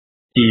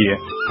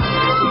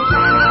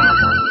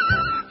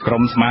ក្រុ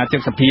មសមាជិ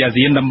កសភាអា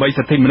ស៊ានដើម្បី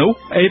សិទ្ធិមនុស្ស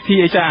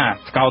APHR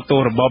ស្កោតទោស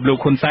របបលោក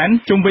ហ៊ុនសែន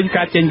ជុំវិញ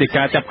ការចេញដី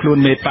កាចាប់ខ្លួន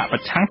មេបកប្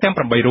រឆាំងទាំង8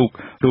រូប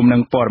រួមនឹ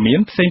ងព័ត៌មាន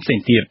ផ្សេងៗ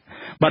ទៀត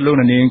បាទលោក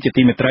នាងជា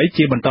ទីមេត្រី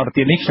ជាបន្តទៅ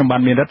ទៀតនេះខ្ញុំបា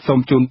នមានរដ្ឋសូម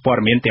ជូនព័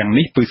ត៌មានទាំង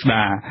នេះពិស្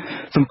ដា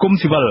សង្គម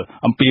ស៊ីវិល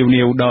អំពាវ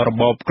នាវដល់រ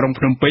បបក្រុង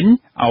ភ្នំពេញ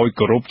ឲ្យ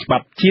គោរពច្បា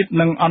ប់ជាតិ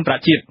និងអន្តរ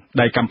ជាតិ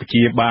ដែលកម្ពុ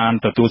ជាបាន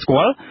ទទួលស្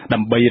គាល់ដើ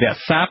ម្បីរ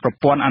ក្សាប្រ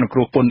ព័ន្ធអនុគ្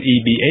រោះពន្ធ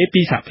EBA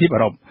ពីសហភាព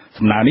អឺរ៉ុប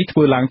សំណើនេះធ្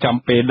វើឡើងចំ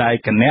ពេលដែល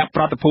គណៈ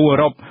ប្រតិភូអឺ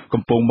រ៉ុប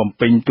កំពុងបំ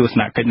ពេញទស្ស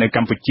នកិច្ចនៅក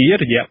ម្ពុជា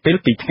រយៈពេល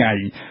2ថ្ងៃ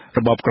រ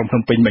បបក្រុងភ្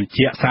នំពេញបញ្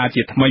ជាក់សារ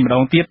ជាថ្មីម្ដ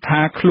ងទៀត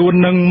ថាខ្លួន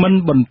នឹងមិន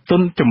បន្ទ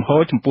ន់ជំហ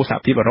រចំពោះសហ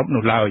ភាពអឺរ៉ុប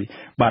នោះឡើយ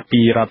បាទ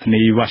ពីរដ្ឋធា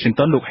នី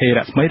Washington លោកហេ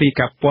រ៉ាស្មីរី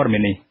កាព័ត៌មា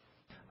ននេះ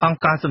អង្គ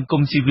ការសង្គ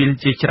មស៊ីវិល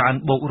ជាច្រើន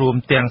បូករួម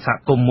ទាំងសហ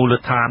គមន៍មូល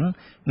ដ្ឋាន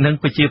និង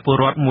ប្រជាពល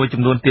រដ្ឋមួយ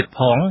ចំនួនទៀត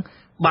ផង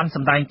បានស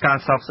ម្ដែងការ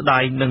សោកស្ដា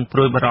យនិងព្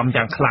រួយបារម្ភ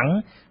យ៉ាងខ្លាំង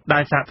ដែ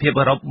លសហភាព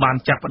អឺរ៉ុបបាន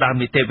ចាប់ផ្ដើម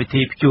នីតិវិ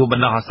ធីព្យួរប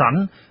ណ្ដោះអាសន្ន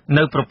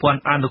នៅប្រព័ន្ធ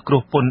អនុគ្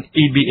រោះពន្ធ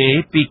EBA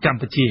ពីក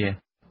ម្ពុជា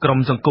ក្រុម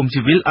សង្គម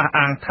ស៊ីវិលអះ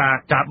អាងថា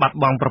ការបាត់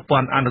បង់ប្រព័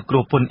ន្ធអនុគ្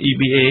រោះពន្ធ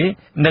EBA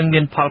នឹងមា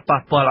នផលប៉ះ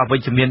ពាល់អវិ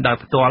ជ្ជមានដោយ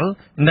ផ្ទាល់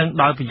និង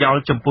ដោយប្រយោល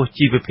ចំពោះ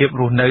ជីវភាព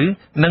រស់នៅ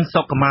និង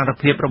សុខុមាល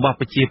ភាពរបស់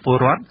ប្រជាពល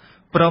រដ្ឋ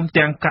ព្រម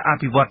ទាំងការអ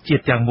ភិវឌ្ឍជា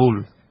តិទាំងមូល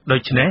ដូ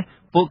ច្នេះ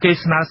ពួកគេ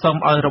ស្នើសុំ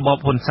ឲ្យរបប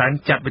ហ៊ុនសែន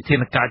ចាត់វិធា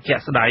នការជា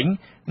ក់ស្ដែង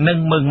និង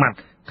ម៉ឺងម៉ាត់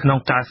ក្នុង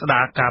ការស្ដា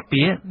រការ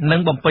ពារនិង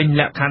បំពេញ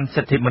លក្ខខណ្ឌ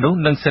សិទ្ធិមនុស្ស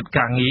និងសិទ្ធិ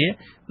ការងារ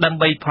ដើម្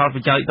បីផលប្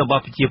រយោជន៍រប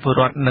ស់ប្រជាពល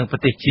រដ្ឋនិងប្រ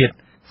ទេសជាតិ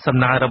សំ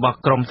ណើរបស់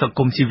ក្រុមសង្គ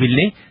មស៊ីវិល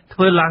នេះធ្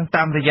វើឡើង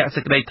តាមរយៈ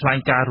សេចក្តីថ្លែង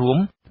ការណ៍រួម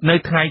នៅ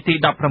ថ្ងៃទី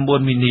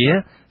19មីនា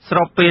ស្រ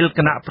បពេលគ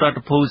ណៈប្រ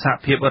តិភូសហ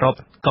ភាពអឺរ៉ុប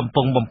កំ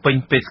ពុងបំពេញ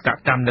បេសក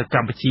កម្មនៅក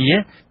ម្ពុជា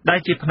ដែល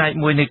ជាផ្នែក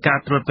មួយនៃការ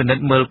ត្រួតពិនិត្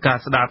យមើលការ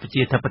ស្ដារប្រ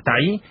ជាធិបតេ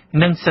យ្យ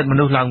និងសិទ្ធិម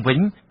នុស្សឡើងវិញ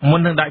មុន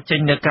នឹងដាក់ចេញ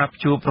នូវការព្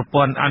យួរប្រ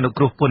ព័ន្ធអនុ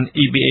គ្រោះពន្ធ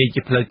EBA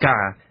ជាផ្លូវកា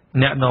រ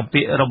អ្នកនាំ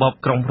ពាក្យរបប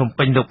ក្រុងភ្នំ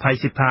ពេញលោកផៃ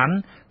ស៊ីផាន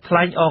ថ្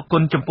លែងអរគុ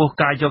ណចំពោះ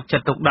ការយកចិ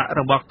ត្តទុកដាក់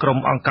របស់ក្រុម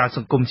អង្គការស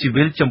ង្គមស៊ី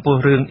វិលចំពោះ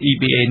រឿង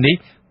EBA នេះ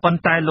ប៉ុ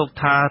ន្តែលោក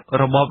ថា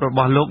របបរប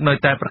ស់លោកនៅ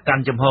តែប្រកា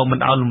ន់ជំហរមិន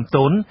ឲ្យលំ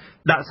ទោន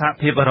ដាក់សហ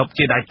ភាពអឺរ៉ុប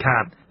ជាដាច់ខា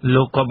ត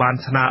លោកក៏បាន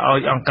ស្នើឲ្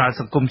យអង្គការ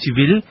សង្គមស៊ី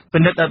វិលពិ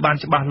និត្យឲ្យបាន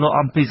ច្បាស់លាស់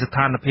អំពីស្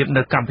ថានភាព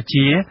នៅកម្ពុ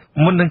ជា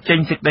មុននឹងចេញ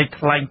សេចក្តី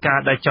ថ្លែងការ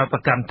ណ៍ដែលចោទប្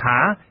រកាន់ថា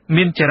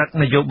មានចរិត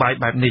នយោបាយ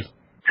បែបនេះ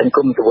សង្គ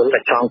មស៊ីវិលដែ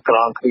លចង់ក្រ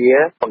ងគ្នា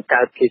បង្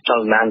កើតជាច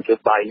លនានយោ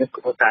បាយនេះ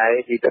គឺតែ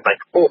ទីតែបែប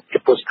ខ្ពស់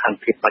ចំពោះស្ថាន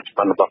ភាពបច្ចុប្ប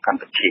ន្នរបស់កម្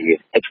ពុជា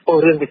ហើយចំពោះ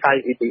រឿងវិស័យ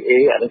EBA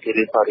អានេះជា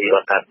រឿងរបស់រ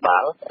ដ្ឋាភិបា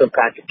លក្នុង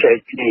ការជជែក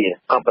គ្នា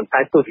ក៏ប៉ុន្តែ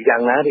ទោះជាយ៉ា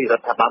ងណារ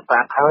ដ្ឋាភិបាលប្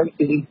រាប់ហើយ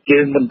គឺយើ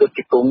ងមិនដូច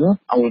ជាគង់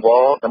អង្គវ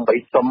ដើម្បី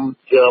សុំ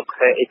យក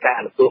ឯកការ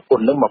អនុគ្រោះព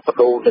ន្ធនឹងមកប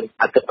ដូរនឹង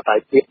អធិបតេយ្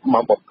យភាពម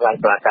កបំផ្លាញ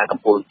ប្រជាការក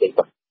ម្ពុជាទេ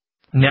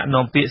អ្នក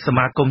នាំពាក្យស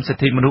មាគមសិទ្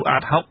ធិមនុស្សអា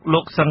ត6លោ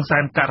កសង្សា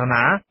នករ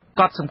ណា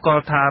ក៏សម្គា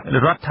ល់ថា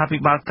រដ្ឋាភិ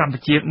បាលកម្ពុ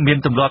ជាមាន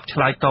ទម្លាប់ឆ្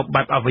លើយតប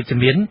បែបអវិជ្ជ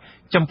មាន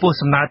ចំពោះ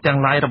សំណើទាំង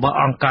ឡាយរបស់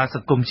អង្គការស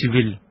ង្គមស៊ី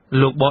វិល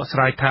លោកបកស្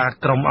រាយថា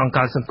ក្រុមអង្គ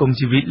ការសង្គម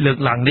ស៊ីវិលលើក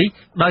ឡើងនេះ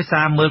ដោយ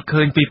សារមើល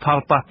ឃើញពីផល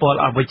ប៉ះពាល់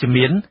អវិជ្ជ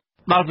មាន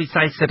ដល់វិ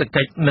ស័យសេដ្ឋ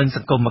កិច្ចនិងស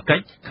ង្គមគិ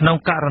ច្ចក្នុង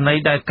ករណី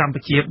ដែលកម្ពុ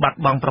ជាបាត់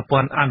បង់ប្រព័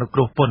ន្ធអនុគ្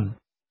រោះពន្ធ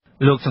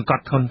លោកសង្ក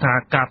ត់ធ្ងន់ថា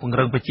ការពង្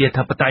រឹងប្រជា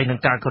ធិបតេយ្យនិង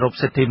ការគោរព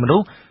សិទ្ធិមនុ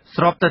ស្ស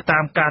ស្របទៅតា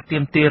មការទា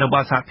មទាររប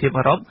ស់សហភាព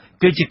អឺរ៉ុប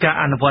គឺជាការ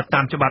អនុវត្ត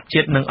តាមច្បាប់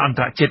ជាតិនិងអន្ត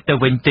រជាតិទៅ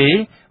វិញទេ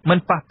មិន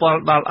ប៉ះពាល់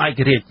ដល់ឯ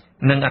ករាជ្យ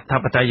និងអធិ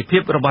បតេយ្យភា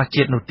ពរបស់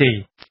ជាតិនោះទេ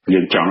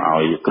យើងចង់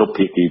ឲ្យគ្រប់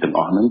ភាគីទាំងអ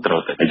ស់ហ្នឹងត្រូ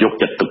វតែយក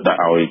ចិត្តទុកដា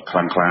ក់ឲ្យខ្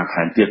លាំងក្លា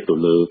ថែមទៀតទៅ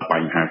លើប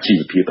ញ្ហាជីវ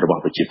ភាពរប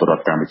ស់ប្រជាពលរ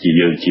ដ្ឋកម្ពុជា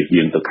យើងជៀស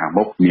វាងទៅខាង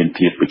មុខមាន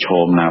ភាពប្រឈ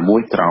មណាមួ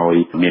យក្រោយ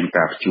មាន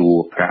ការព្យួរ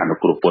ការអនុ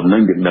គ្រោះពន្ធហ្នឹ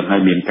ងយើងដឹងហើ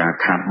យមានការ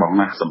ខាតបង់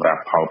ណាស់សម្រា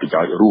ប់ផលប្រ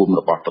យោជន៍រួម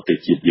របស់ប្រទេស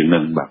ជាតិយើងហ្នឹ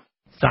ងបាទ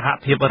សហ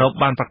ភាពអឺរ៉ុប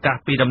បានប្រកាស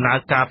ពីដំណើរ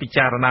ការពិ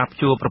ចារណាព្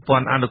យួរប្រព័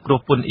ន្ធអនុគ្រោះ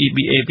ពន្ធ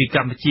EBA ពីក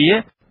ម្ពុជា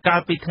កាល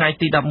ពីថ្ងៃ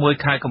ទី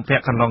11ខែកុម្ភៈ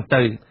កន្លង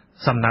ទៅ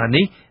សំណើ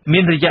នេះមា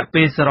នរយៈ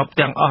ពេលសរុប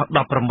ទាំងអស់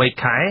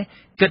18ខែ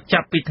គិតចា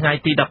ប់ពីថ្ងៃ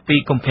ទី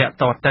12កុម្ភៈត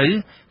ទៅ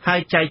ហើយ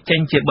ចែកចេញ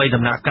ជា3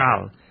ដំណាក់កាល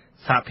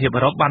សហភាព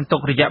អឺរ៉ុបបានទុ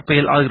ករយៈពេ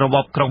លឲ្យរប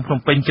បក្រុងភ្នំ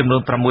ពេញចំនួ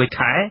ន6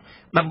ខែ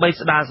ដើម្បី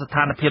ស្ដារស្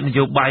ថានភាពន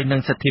យោបាយនិ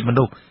ងសិទ្ធិម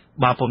នុស្ស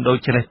បើពុំដូ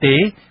ច្នេះទេ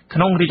ក្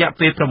នុងរយៈ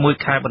ពេល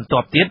6ខែបន្ទា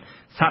ប់ទៀត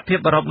សហភាព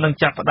អឺរ៉ុបនឹង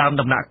ចាប់ផ្ដើម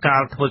ដំណាក់កា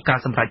លធ្វើការ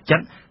សម្រេចចិ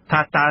ត្ត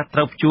ថាតើត្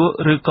រូវព្យួ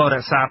រឬក៏រ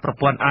ក្សាប្រ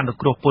ព័ន្ធអនុ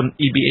គ្រោះពន្ធ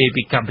EBA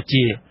ពីកម្ពុ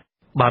ជា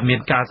បើមាន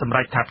ការសម្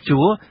រេចថាព្យួ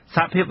រស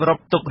ហភាពអឺរ៉ុប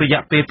ទុករ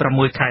យៈពេល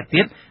6ខែ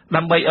ទៀត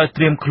ដើម្បីឲ្យ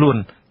ត្រៀមខ្លួន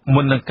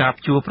មុននឹងការ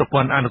ព្យួរប្រព័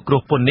ន្ធអនុគ្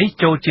រោះពន្ធនេះ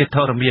ចូលជាធ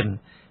រមាន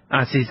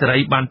អាស៊ីសេរី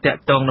បានតាក់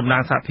ទងតំណា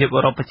ងសហភាព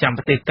អឺរ៉ុបប្រចាំ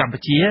ប្រទេសកម្ពុ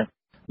ជា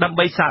ដើម្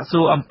បីសាកសួ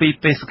រអំពី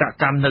បេសក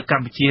កម្មនៅក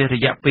ម្ពុជារ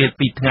យៈពេល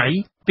2ថ្ងៃ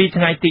ពី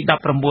ថ្ងៃទី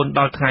19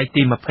ដល់ថ្ងៃ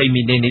ទី20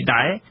មីនានេះ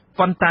ដែរ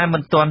ប៉ុន្តែមិ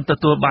នទាន់ទ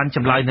ទួលបានច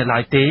ម្លើយនៅឡើ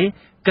យទេ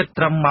គិត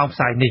ត្រឹមម៉ោងផ្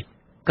សាយនេះ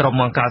ក្រុម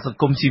អង្គការសង្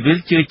គមស៊ីវិល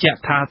ជឿជាក់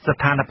ថាស្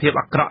ថានភាព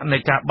អាក្រក់នៃ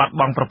ការបាត់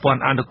បង់ប្រព័ន្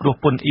ធអនុគ្រោះ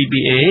ពន្ធ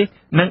EBA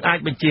នឹងអាច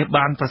បញ្ជៀស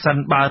បានប្រសិន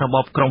បើរប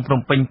បក្រុងភ្នំ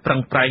ពេញប្រឹង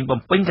ប្រែងបំ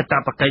ពេញកាត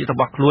ព្វកិច្ចរ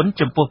បស់ខ្លួន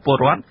ចំពោះពល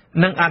រដ្ឋ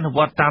និងអនុវ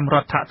ត្តតាមរ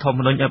ដ្ឋធម្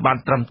មនុញ្ញឲ្យបាន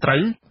ត្រឹមត្រូ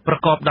វប្រ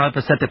កបដោយប្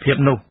រសិទ្ធភាព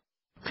នោះ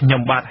ខ្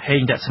ញុំបាទហេ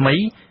ងរស្មី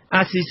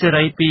អាស៊ីសេ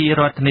រីពី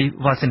រដ្ឋធានី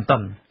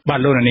Washington បាទ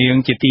លោកនាង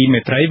ជាទីមេ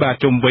ត្រីបាទ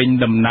ជុំវិញ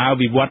ដំណើរ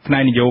វិវត្តផ្នែ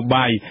កនយោ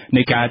បាយ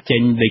នៃការចេ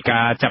ញដី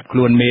កាចាប់ខ្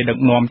លួនមេដឹក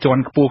នាំជា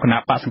ន់ខ្ពស់គណៈ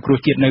បក្សសង្គ្រោះ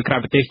ជាតិនៅក្រៅ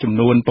ប្រទេសចំ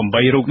នួន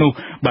8រូបនោះ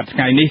បាទថ្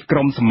ងៃនេះក្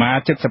រុមសមា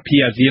ជិកសភា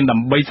អាស៊ានដើ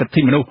ម្បីសិទ្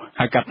ធិមនុស្ស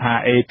ហៅកាត់ថា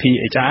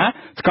APHR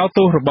ស្កោត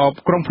ទោសរបប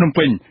ក្រុងភ្នំ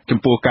ពេញចំ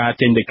ពោះការ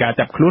ចេញដីកា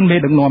ចាប់ខ្លួនមេ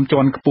ដឹកនាំជា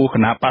ន់ខ្ពស់គ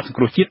ណៈបក្សសង្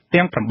គ្រោះជាតិ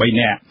ទាំង8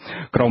នាក់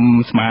ក្រុម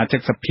សមាជិក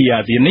សភា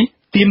អាស៊ាននេះ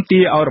ទាមទា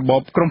រឲ្យរប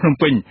បក្រុងភ្នំ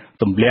ពេញ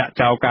ទម្លាក់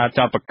ចោលការ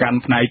ចោទប្រកាន់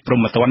ផ្នែកព្រ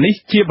ហ្មទណ្ឌនេះ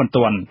ជាបន្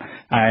ទាន់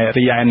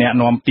រីឯអ្នក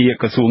នាំពាក្យ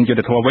ក្រសួងយុទ្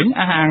ធភ័ពវិញ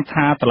អះអាង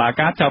ថាតុលា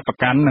ការចោទប្រ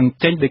កាន់និង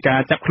ចេញដីកា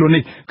ចាប់ខ្លួន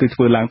នេះគឺធ្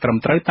វើឡើងត្រឹម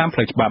ត្រូវតាមផ្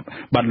លូវច្បាប់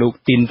បាទលោក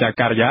ទីនចា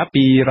ការីយ៉ា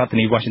ពីរដ្ឋធា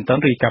នី Washington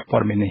រាយការណ៍ព័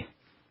ត៌មាននេះ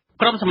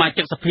ក្រុមសមា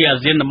ជិកសភាអា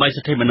ស៊ានដើម្បី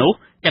សិទ្ធិមនុស្ស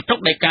ចាត់ទុក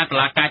ដីកាតុ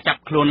លាការចាប់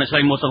ខ្លួននៅស្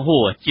រីមូសង្ហួ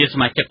រជាស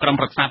មាជិកក្រុម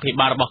ប្រឹក្សាភិ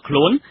បាលរបស់ខ្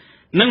លួន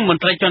និងម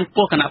ន្ត្រីជាន់ខ្ព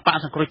ស់គណៈបក្ស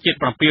សង្គ្រោះជាតិ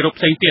7រូប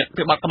ផ្សេងទៀត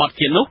ពីបទក្បត់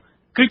ជាតិនោះ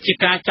គឺជា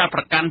ការចោទ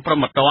ប្រកាន់ព្រ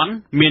ហ្មទណ្ឌ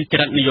មានច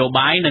រិតនយោ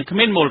បាយនិងគ្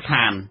មានមូលដ្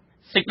ឋាន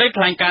សេចក្តី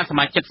ថ្លែងការណ៍ស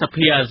មាជិកស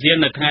ភាអាស៊ាន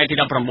នៅថ្ងៃទី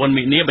19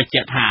មីនាបញ្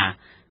ជាក់ថា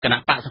គណៈ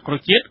បក្សសង្គ្រោះ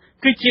ជាតិ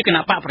គឺជាគ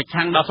ណៈបកប្រ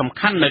ឆាំងដ៏សំ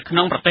ខាន់នៅក្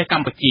នុងប្រទេសក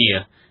ម្ពុជា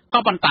ក៏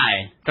ប៉ុន្តែ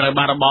ត្រូវ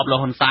បានរបបល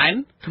ហ៊ុនសែន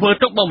ធ្វើ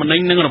ទុកបុកម្នេញ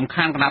និងរំ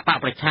ខានគណៈបក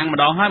ប្រឆាំងម្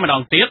ដងហើយម្ដ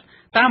ងទៀត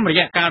តាមរ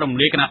យៈការរំ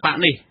លាយគណៈបក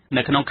នេះ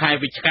នៅក្នុងខែ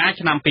វិច្ឆិកា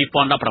ឆ្នាំ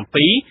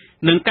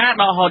2017និងការ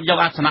ដកហូតយក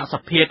អាសនៈស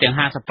ភាទាំង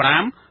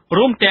55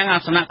រួមទាំងអា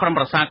សនៈក្រុម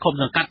ប្រឹក្សាឃុំ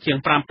សង្កាត់ជាង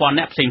 5000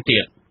 នាក់ផ្សេងទៀ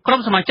តក្រុម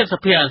សមាជិកស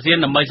ភាអាស៊ាន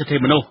ដើម្បីសិទ្ធិ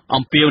មនុស្ស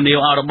អំពាវនាវ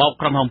ឲ្យរបប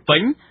ក្រុងភ្នំពេ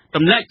ញទ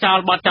ម្លាក់ចោល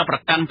បទចាប់ប្រ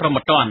កាន់ព្រហ្ម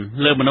ទណ្ឌ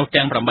លើមនុស្ស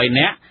ទាំង8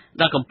នាក់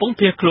ដែលកំពុង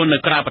ភៀសខ្លួននៅ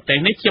ក្រៅប្រទេស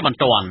នេះជាបន្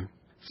ទាន់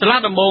សាលា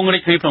ដំបងរា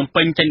ជធានីភ្នំ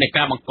ពេញចេញដី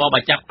កាបង្គាប់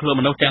ឲ្យចាប់ខ្លួន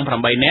មនុស្សទាំង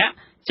8នាក់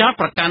ចោទ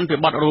ប្រកាន់ពី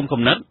បទរួម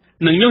គំនិត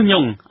និងញុះញ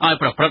ង់ឲ្យ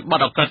ប្រព្រឹត្តបទ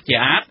អក្រិតជា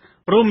អាត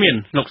រួមមាន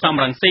លោកសំ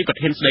រងស៊ីប្រ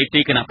ធានស្ដីទី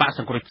គណៈបក្សស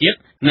ង្គ្រោះជាតិ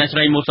អ្នកស្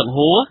រីមូសង្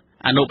ហួរ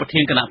អនុប្រធា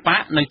នគណៈប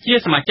កនិងជា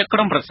សមាជិកក្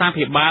រុមប្រឹក្សា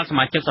ភិបាលស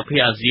មាជិកសភា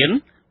អាស៊ាន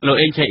លោក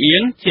អេងឆៃអៀ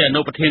ងជាអនុ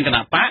ប្រធានគ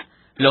ណៈបក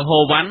លោកហូ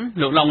វ៉ាន់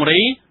លោកឡុងរី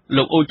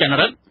លោកអ៊ូច័ន្ទ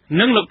រិទ្ធ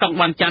និងលោកតុង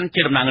បានច័ន្ទ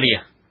ជាតំណាងរាស្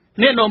ត្រ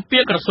អ្នកនាំពា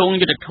ក្យក្រសួង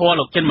យុទ្ធភ័ព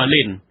លោកចិនម៉ា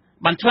លីន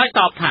បានឆ្លើយត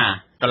បថា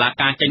តុលា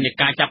ការចេញដី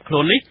កាចាប់ខ្លួ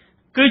ននេះ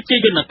គឺជា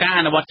យន្តការ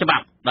អនុវត្តច្បា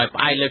ប់ដោយផ្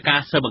អែកលើការ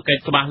ស៊ើបអង្កេត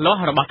ច្បាស់លា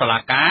ស់របស់តុលា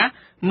ការ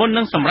មុន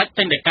នឹងសម្រេច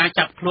ចេញដីកា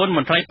ចាប់ខ្លួនម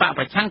ន្ត្រីបក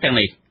ប្រឆាំងទាំង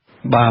នេះ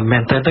បាទមែ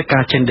នតើកា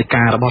រចេញដី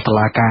ការបស់តុ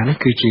លាការនេះ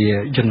គឺជា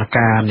យន្ត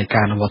ការនៃ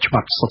ការអនុវត្តច្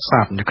បាប់សុទ្ធ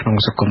សាធនៅក្នុង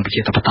សង្គមប្រជា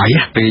ធិបតេយ្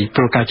យពេល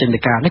ព្រោះការចេញដី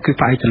កានេះគឺ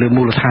ផ្អែកទៅលើ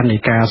មូលដ្ឋាននៃ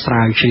ការស្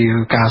រាវជ្រាវ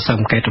ការស៊ើប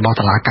អង្កេតរបស់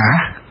តុលាការ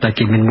តែ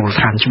គេមានមូល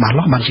ដ្ឋានច្បាស់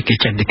លាស់បានជាគេ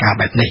ចេញដីកា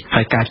បែបនេះ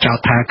ហើយការចោទ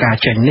ថាការ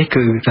ចេញនេះ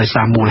គឺដោយ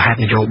សារមូលហេតុ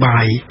នយោបា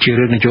យជា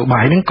រឿងនយោបា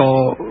យហ្នឹងក៏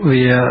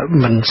វា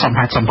មិនសម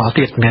ហេតុសមផល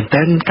ទៀតមែន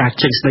តើការ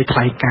ចេញស្ដីថ្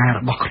លែងការណ៍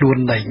របស់ខ្លួន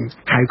ដែល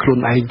ហៅខ្លួន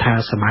ឯងថា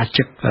សមា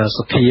ជិកស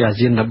ភាអា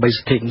ស៊ានដើម្បី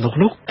សិទ្ធិមនុស្ស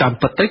នោះតាម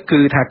ពិតទៅគឺ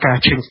ថាការ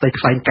ចេញស្ដី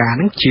ថ្លែងការណ៍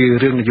ហ្នឹងជា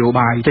រឿងនយោ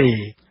បាយទេ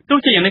ទោះ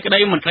ជាយ៉ាងនេះក្តី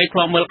មន្ត្រីឃ្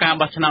លាំមើលការ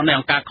បោះឆ្នោតនៃ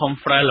អង្គការ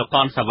Conference លោកក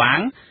នសាវាង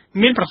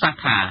មានប្រសាស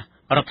ន៍ថា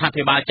រដ្ឋា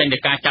ភិបាលចេញដី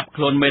កាចាប់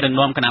ខ្លួនមេដឹក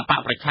នាំគណៈបក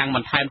ប្រឆាំងប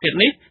ន្ថែមទៀត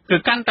នេះគឺ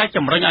កាន់តែ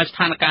ជំរុញឲ្យស្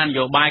ថានភាពន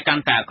យោបាយកា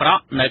ន់តែអាក្រ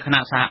ក់នៅគ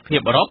ណៈសហភា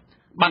ពអឺរ៉ុប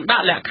បានដា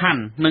ក់លក្ខខណ្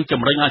ឌនិង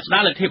ជំរុញឲ្យស្ដា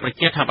រលទ្ធិប្រ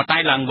ជាធិបតេ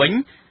យ្យឡើងវិញ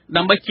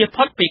ដើម្បីជៀស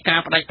ផុតពីការ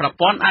ផ្ដាច់ប្រ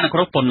ព័ន្ធអនុគ្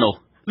រោះពន្ធនោះ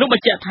លោកប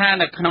ញ្ជាក់ថា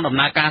នៅក្នុងដំ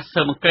ណើរការ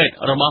ស៊ើបអង្កេត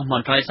របស់ម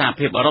ន្ត្រីសហ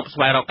ភាពអឺរ៉ុបស្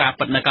វែងរកការ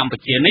ពិតនៅកម្ពុ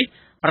ជានេះ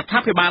រដ្ឋា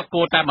ភិបាល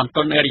គួរតែបន្ទ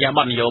ន់អរិយា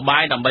ប័ត្រនយោបា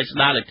យដើម្បីស្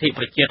ដារលទ្ធិ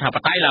ប្រជាធិប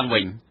តេយ្យឡើងវិ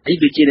ញនេះ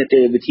គឺជានីតិ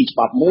វិធីច្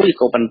បាប់មួយ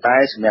ក៏ប៉ុន្តែ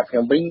សម្រាប់ខ្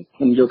ញុំវិញខ្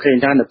ញុំយល់ឃើញ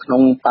ថានៅក្នុ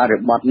ងបរិ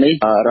បទនេះ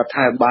រដ្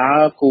ឋាភិបាល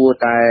គួរ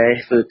តែ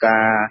ធ្វើកា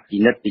រពិ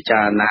និត្យពិចា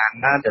រ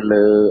ណាទៅ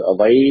លើអ្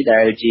វី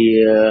ដែលជា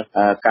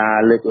ការ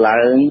លើកឡើ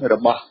ងរ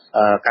បស់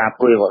ការ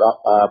ព្រួយ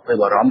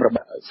បារម្ភរប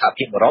ស់សហ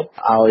ភាពអឺរ៉ុប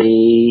ឲ្យ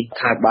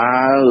ថាបា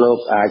លលោក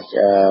អាច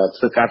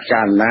ធ្វើការពិ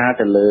ចារណា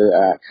ទៅលើ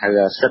ហៅ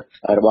សិទ្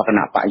ធិរបស់គ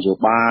ណៈបកនយោ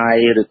បាយ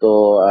ឬក៏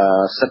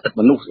សិទ្ធិ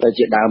មនុស្ស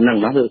ជាដើមហ្នឹង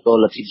ណាឬក៏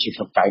លទ្ធិប្រជា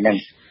ធិបតេយ្យហ្នឹង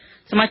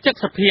សមាជិក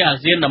សភាអា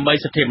ស៊ានដើម្បី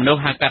សិទ្ធិមនុស្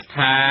សហៅកាត់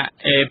ថា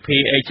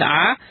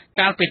APHR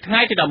កាលពីថ្ងៃ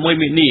ទី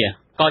11មីនា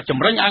ក៏ជំ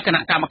រុញឲ្យគ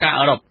ណៈកម្មការ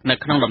អឺរ៉ុបនៅ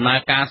ក្នុងដំណើរ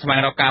ការស្វែង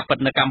រកការពិត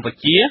នៅកម្ពុ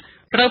ជា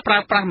ត្រូវប្រើ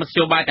ប្រាស់មធ្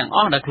យោបាយទាំងអ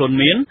ស់ដែលខ្លួន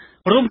មាន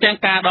រួមទាំង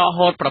ការដក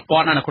ហូតប្រព័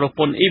ន្ធអនុគ្រោះ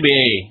ពន្ធ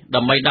EBA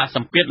ដើម្បីដាក់ស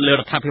ម្ពាធលើរ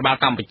ដ្ឋាភិបាល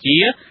កម្ពុជា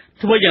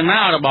ធ្វើយ៉ាងណា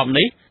ឲ្យរបប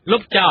នេះលុ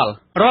បចោល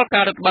រាល់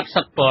ការរឹតបន្តឹង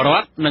សិទ្ធិពលរ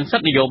ដ្ឋនិងសិ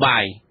ទ្ធិនយោបា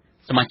យ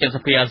សមាជិកស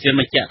ភាអាស៊ាន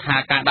បញ្ជាក់ថា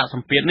ការដាក់ស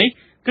ម្ពាធនេះ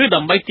គឺដើ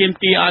ម្បីទាម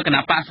ទារឲ្យគ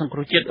ណៈបក្សសង្គ្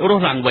រោះជាតិរ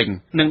ស់ឡើងវិញ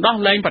និងដោះ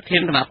លែងប្រធា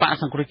នគណៈបក្ស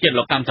សង្គ្រោះជាតិ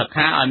លោកកម្មស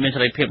ខាឲ្យមានសេ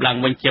រីភាពឡើង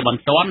វិញជាប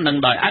ន្ទាន់និង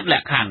ដោយអាចល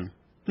ក្ខខណ្ឌ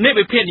អ្នក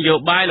វិភាគនយោ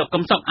បាយលោកកឹ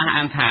មសុខអះ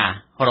អាងថា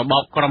រប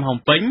បក្រុងភ្នំ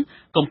ពេញ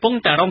កំពុង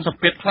តែរងសម្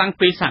ពាធខ្លាំង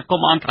ពីសហគម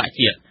ន៍អន្តរ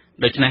ជាតិ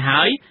ដូច្នេះ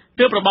ហើយ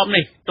ទើបរបប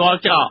នេះទាល់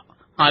ច្រក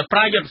ហើយប្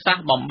រើយុទ្ធសាស្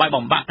ត្របំបែក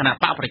បំបាក់គណៈ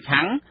បកប្រ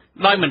ឆាំង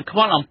ដោយមិនខ្វ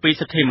ល់អំពី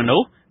សិទ្ធិមនុ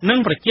ស្សនិង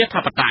ប្រជា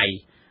ធិបតេយ្យ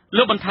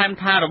លោកបន្ថែម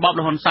ថារបប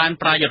លហ៊ុនសែន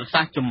ប្រើយុទ្ធ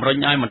សាស្ត្រជំរុញ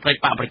ឲ្យមន្ត្រី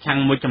បកប្រឆាំង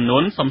មួយចំនួ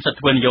នសំសិទ្ធ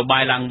ធ្វើនយោបា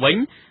យឡើងវិញ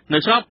នៅ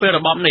ស្របពេលរ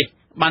បបនេះ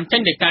បានចេ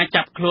ញដីកា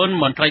ចាប់ខ្លួន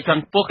មន្ត្រីជា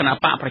ន់ខ្ពស់គណៈ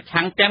បកប្រ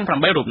ឆាំងទាំង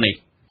8រូបនេះ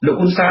លោក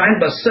ហ៊ុនសែន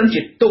បើសិន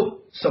ជាទប់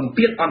សម្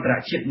ពាធអន្តរ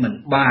ជាតិមិន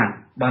បាន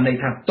ន័យ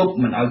ថាទប់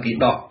មិនឲ្យគេ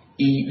ដក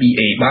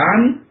EBA បាន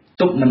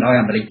ទប់មិនឲ្យ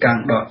អាមេរិកកាំង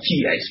ដក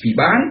GSP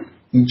បាន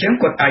អញ្ចឹង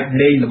គាត់អាច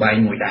លេងល្បែង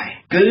មួយដែរ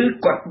គឺ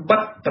គាត់បិ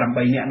ទ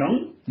8នាក់នោះ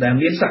ដែល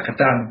មានសក្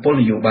តានុពល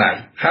នយោបាយ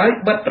ហើយ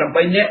បិទ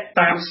8នាក់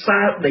តាមសា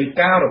រដី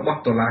ការបស់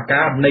តុលា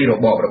ការនៃរ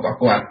បបរបស់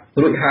គាត់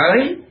រួចហើយ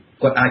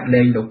គាត់អាច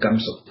លេងលោកកឹម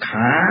សុ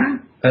ខា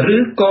ឬ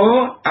ក៏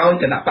ឲ្យ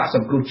គណៈបកស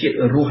ង្គ្រោះជាតិ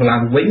រស់ឡើ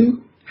ងវិញ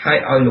ហើយ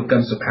ឲ្យលោកកឹ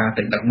មសុខា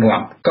ទៅដឹកនាំ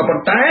ក៏ប៉ុ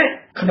ន្តែ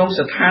ក្នុង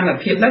ស្ថាន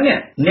ភាពហ្នឹង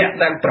អ្នក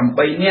ដែល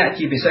8នាក់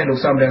ជាពិសេសលោក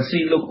សំរងស៊ី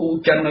លោកអ៊ូ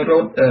ចន្ទរ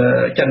ត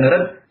ចន្ទរិ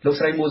ទ្ធលោក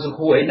ស្រីមួលសុ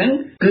ខួរអីហ្នឹង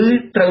គឺ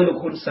ត្រូវលោក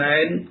ហ៊ុនសែ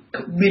ន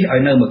ក្បៀសឲ្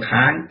យនៅមួយ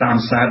ខាងតាម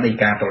សារដី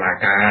កាតុលា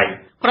ការ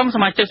ក្រុមស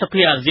មាជិកស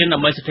ភាអាស៊ានដើ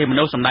ម្បីសិទ្ធិម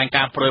នុស្សសម្ដែង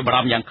ការព្រួយបារ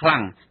ម្ភយ៉ាងខ្លាំ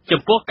ង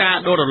ចំពោះការ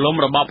ដួលរលំ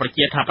របបប្រ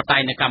ជាធិបតេ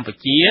យ្យនៅកម្ពុ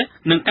ជា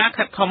និងការ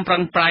ខិតខំប្រឹ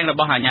ងប្រែងរ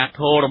បស់អាជ្ញា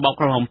ធររបប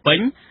ក្រុងភ្នំពេញ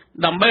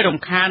ដើម្បីរំ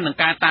ខាននឹង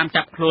ការតាម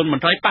ចាប់ខ្លួនម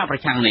ន្ត្រីបកប្រ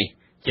ឆាំងនេះ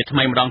ជាថ្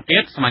មីម្ដងទៀ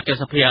តសមាជិក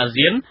សភាអា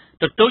ស៊ាន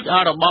ទទូចឲ្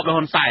យរបបល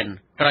ហ៊ុនសែន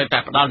ត្រូវតែ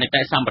ផ្ដល់នី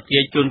តិសម្បទា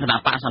ជូនគណៈ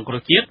បកសង្គ្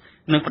រោះជាតិ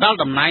និងផ្ដល់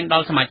តំណែងដ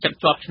ល់សមាជិក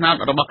ជាប់ឆ្នោត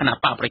របស់គណៈ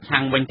បកប្រឆាំ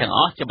ងវិញទាំងអ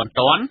ស់ជាបន្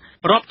ទាន់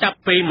រាប់ចាប់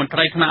ពីមន្ត្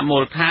រីថ្នាក់មូ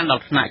លដ្ឋានដ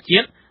ល់ថ្នាក់ជា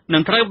តិនឹ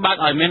ងត្រូវបើក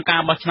ឲ្យមានកា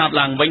របោះឆ្នោត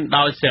ឡើងវិញ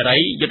ដោយសេរី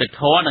យុត្តិ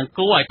ធម៌និង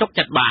គួរឲ្យទុក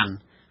ចិត្តបាន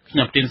ខ្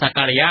ញុំទីនសា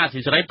ការីយ៉ាស៊ី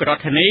សេរីពីរដ្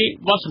ឋធានី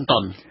វ៉ាស៊ីនតោ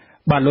ន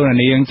បាទលោក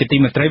នាងជាទី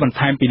មេត្រីបន្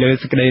ថែមពីលើ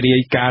សេចក្តីរា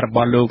យការណ៍រប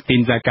ស់លោកទី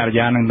នសាការី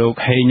យ៉ានិងលោក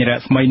ហេងរ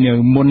ស្មីនៅ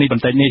មុននេះប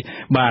ន្តិចនេះ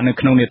បាទនៅ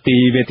ក្នុងនេតិ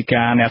វេទិ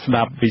កាអ្នកស្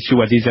ដាប់វិទ្យុ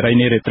អាស៊ីសេរី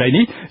នារីត្រី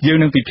នេះយើង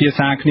នឹងពិភាក្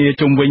សាគ្នា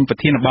ជុំវិញប្រ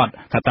ធានបទ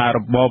ថាតើរ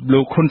បប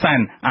លោកហ៊ុនសែន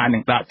អាចនឹ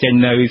ងដាក់ចេញ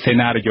នៅសេ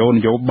ណារីយ៉ូន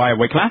យោបាយ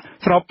អ្វីខ្លះ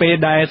ស្របពេល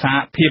ដែលសហ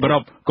ភាពអឺរ៉ុ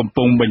បកំ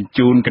ពុងបញ្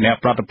ជូនគណៈ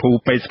ប្រតិភូ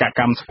បេសក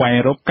កម្មស្វែង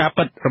រកការ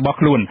ពិតរបស់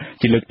ខ្លួន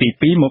ជាលើកទី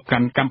2មកកា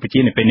ន់កម្ពុជា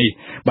នៅពេលនេះ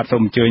បាទសូ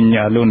មអញ្ជើញ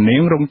លោកនា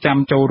ងរងចាំ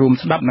ចូលរួម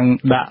ស្ដាប់និង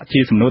ដាក់ជា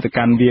សំណួរទៅ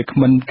កាន់វាគ្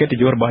មិនកិត្តិ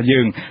យសរបស់យើ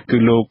ងគឺ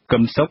លោកកឹ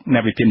មសុខអ្ន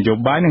កវិទ្យានយោ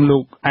បាយនិងលោ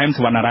កអែមស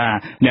វណ្ណារា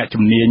អ្នក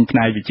ជំនាញផ្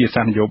នែកវិទ្យា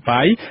សាស្ត្រនយោ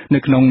បាយនៅ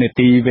ក្នុងនេ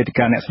តិវេទិ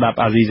កាអ្នកស្ដាប់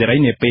អាស៊ីសេរី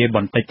នាពេលប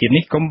ន្តិចទៀត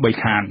នេះកុំបី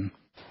ខាន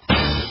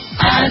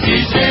អាស៊ី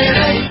សេ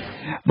រី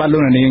បាទលោ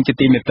កនាងជា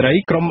ទីមេត្រី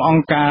ក្រុមអ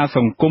ង្គការស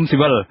ង្គមស៊ី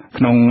វិល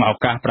ក្នុងឱ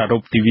កាសប្រារ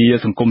ព្ធទិវា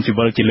សង្គមស៊ី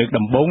វិលជាលើក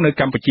ដំបូងនៅ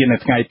កម្ពុជានៅ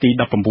ថ្ងៃទី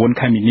19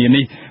ខែមីនា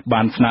នេះ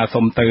បានស្នើ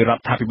សុំទៅរ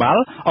ដ្ឋាភិបាល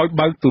ឲ្យ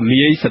បើកទូ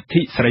លាយសិទ្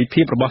ធិសេរី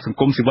ភាពរបស់សង្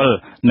គមស៊ីវិល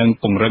និង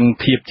ពង្រឹង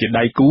ភាពជា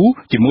ដៃគូ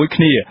ជាមួយ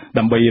គ្នា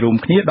ដើម្បីរួម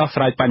គ្នាដោះ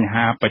ស្រាយបញ្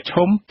ហាប្រឈ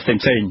មផ្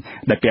សេងៗ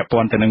ដែលពាក់ព័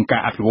ន្ធទៅនឹងកា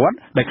រអភិវឌ្ឍ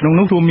ដែលក្នុង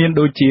នោះរួមមាន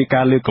ដូចជា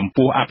ការលើកកម្ព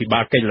ស់អភិបា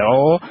លកិច្ចល្អ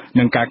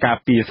និងការការ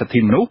ពារសិទ្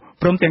ធិមនុស្ស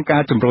ព្រមទាំងកា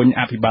រជំរុញ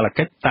អភិបាល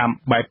កិច្ចតាម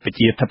បែបប្រ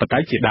ជាធិបតេ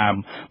យ្យជាដើម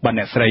បាទ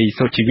អ្នកស្រី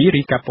សុជីវី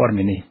រីកាព័ត៌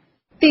មាននេះ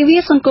ទិវា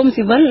សង្គម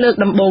ស៊ីវិលលើក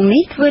ដំបូង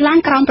នេះធ្វើឡើង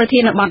ក្រោមប្រធា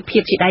នបទភា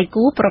ពជាដៃ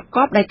គូប្រក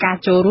បដោយការ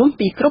ចូលរួម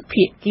ពីគ្រប់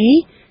ភាគី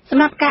ស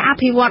ម្រាប់ការអ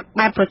ភិវឌ្ឍ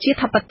បែបប្រជា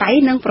ធិបតេយ្យ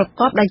និងប្រ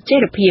កបដោយចី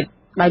រភាព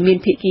ដោយមាន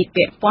ភាគី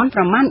ពាក់ព័ន្ធ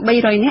ប្រមាណ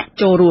300នាក់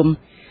ចូលរួម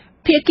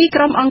ភាគី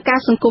ក្រុមអង្គការ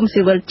សង្គម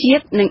ស៊ីវិលជា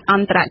តិនិងអ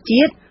ន្តរ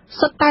ជាតិ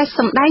សុទ្ធតែស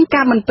ម្ដែង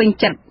ការមិនពេញ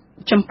ចិត្ត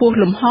ចំពោះ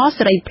លំហ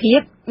សេរីភាព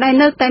ដែល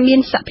នៅតែមាន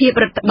សភាព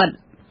រដ្ឋបិទ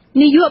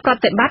នាយកប្រ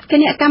តិបត្តិគ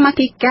ណៈកម្មា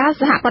ធិការ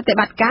សហប្រតិ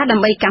បត្តិការដើ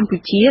ម្បីកម្ពុ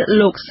ជា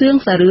លោកសឿង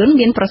សារឿន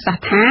មានប្រសាស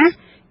ន៍ថា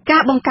កា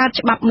របង្កើត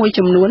ច្បាប់មួយ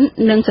ចំនួន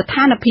និងស្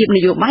ថានភាពន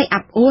យោបាយអា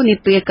ប់អួរនា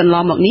ពេលកន្ល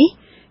ងមកនេះ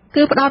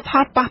គឺផ្ដល់ផ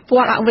លប៉ះពា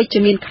ល់អវិជ្ជ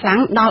មានខ្លាំង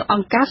ដល់អ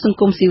ង្គការសង្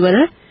គមស៊ីវិល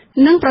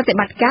និងប្រតិ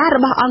បត្តិការរ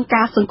បស់អង្គ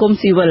ការសង្គម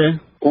ស៊ីវិល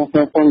ការផ្ដ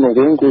ល់ព័ត៌មា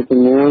នគឺជំ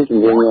នួយ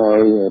ឲ្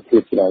យភា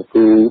ពជាដៃ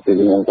គូទៅ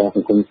នឹងអង្គការស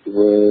ង្គមស៊ី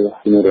វិល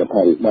និងរដ្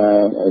ឋាភិបា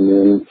លឲ្យមា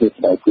នភាព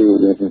ជាដៃគូ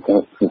នឹងសង្គ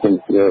ម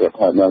ស៊ីវិលរដ្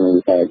ឋាភិបាលនិង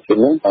វិស័យឯកជន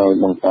ឲ្យ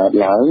បង្កើត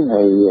ឡើង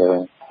ហើយ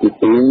ទី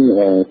ពី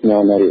រស្នើ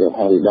ដល់រដ្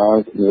ឋាភិបាល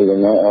ជំរុញ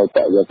ឲ្យប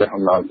រិយាកាស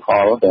អំណោយផ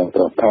លទាំង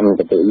ប្រព័ន្ធ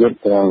កតិយុត្ត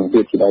ទាំង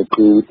ភាពជាដៃ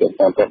គូទាំង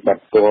ការប្រតិបត្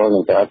តិផ្ទាល់និ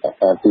ងការសហ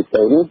ការទី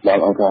ទៅដ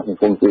ល់អង្គការសង្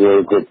គមស៊ីវិល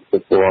គ្រប់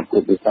គ្រ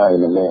ប់វិស័យ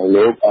និង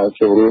លោកឲ្យ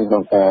ចូលរួមក្នុ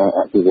ងការ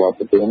អភិវឌ្ឍ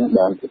ប្រទេស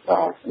បានប្រ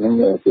សើរនឹង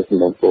ជាសំ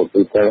ណុំពរ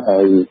ទីទៅហើ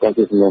យក៏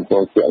ជាសំណុំព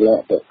រជាក់លា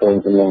ក់ទៅក្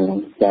នុង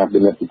ការពិ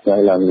និត្យវិจัย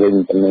ឡើងវិញ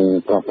ទៅនឹង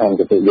ប្រព័ន្ធ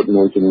កតិយុត្ត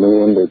មួយចំនួ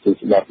នដែលជា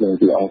ច្បាប់នឹង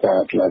ពីអង្គការ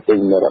ឆ្លាតទិញ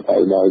រដ្ឋា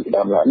ភិបាល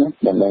ដើមឡើង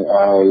ដើម្បីឲ្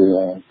យ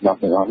ច្បាប់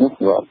ទាំងអស់នោះ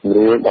រាប់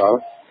រួចដល់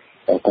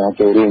ការ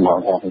ចូលរួមរបស់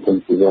អង្គការសង្គម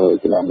ស៊ីវិល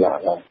ជាដើមឡើង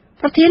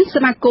ប្រធានស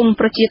មាគម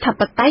ប្រជាធិ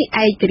បតេយ្យ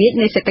ឯករាជ្យ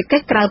នៃសេដ្ឋកិ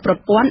ច្ចក្រៅប្រ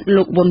ព័ន្ធ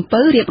លោកប៊ុន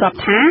ពៅរៀបរាប់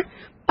ថា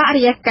ប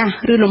រិយាកាស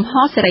ឬលំហ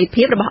សេរី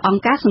ភាពរបស់អង្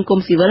គការសង្គម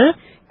ស៊ីវិល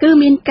គឺ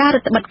មានការរឹ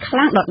តបន្តឹងខ្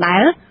លាំងដដែ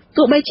ល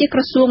ទោះបីជាក្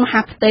រសួងម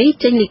ហាផ្ទៃ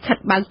ចេញលិខិត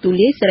បើកទូ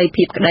លាយសេរី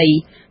ភាពក្តី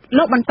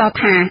លោកបន្ត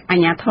ថាអា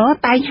ជ្ញាធរ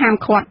តែងហាម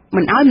ឃាត់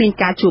មិនឲ្យមាន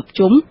ការជួប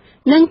ជុំ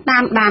និងតា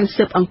មដាន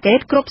ស៊ើបអង្កេត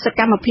គ្រប់ស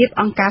កម្មភាព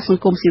អង្គការស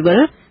ង្គមស៊ីវិល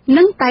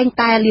និងតែង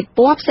តែលាបព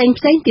ណ៌ផ្សេង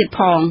ៗទៀត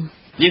ផង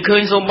យើងឃើ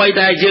ញសូម្បី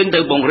តែយើងទៅ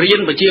បង្រៀន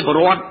ប្រជាពល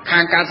រដ្ឋខា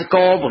ងកសិក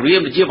របង្រៀន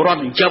ប្រជាពលរដ្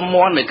ឋចិញ្ចឹម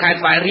មាន់នៅខេត្ត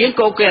ស្វាយរៀង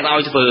ក៏គេអត់ឲ្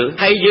យធ្វើ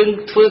ហើយយើង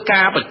ធ្វើ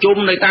ការប្រជុំ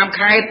នៅតាម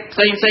ខេត្តផ្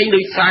សេងដូ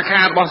ចសា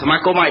ខារបស់សមា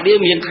គមអាយឌី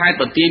មានខេត្ត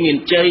បន្ទាយមាន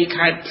ជ័យ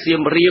ខេត្តសៀ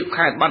មរាប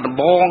ខេត្តបាត់ដំ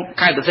បង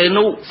ខេត្តបរសេ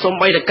នុសូម្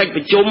បីតែកិច្ច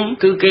ប្រជុំ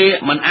គឺគេ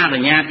មិនអនុ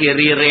ញ្ញាតគេ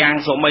រារាំង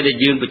សូម្បីតែ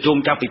យើងប្រជុំ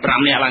ចាប់ពី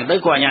5នាក់ឡើងទៅ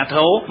ក៏អាជ្ញាធ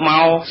រម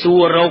កសួ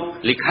ររក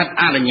លិខិត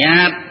អនុញ្ញា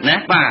តណា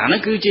បាទអា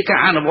នោះគឺជាការ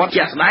អនុវត្ត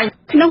ជាក់ស្ដែង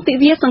ក្នុងទិ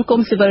វាសង្គ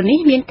មស៊ីវិលនេះ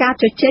មានការ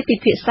ជជែកពិ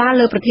ភាក្សា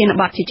លើប្រធាន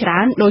បទជាច្រើ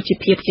នដូចជា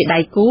ភាពជាដៃ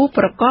គូ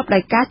ប្រកបដោ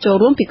យការចូល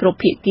រួមពីគ្រប់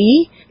ភាគី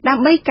ដើ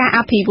ម្បីការអ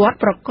ភិវឌ្ឍ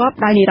ប្រកប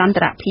ដោយនិរន្ត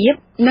រភាព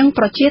និង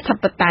ប្រជាធិ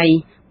បតេយ្យ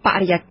ប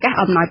រិយាកាស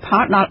អំណោយផ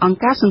លដល់អង្គ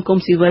ការសង្គម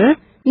ស៊ីវិល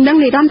និង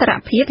និរន្តរ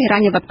ភាពហិរ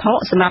ញ្ញវត្ថុ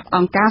សម្រាប់អ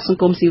ង្គការសង្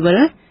គមស៊ីវិល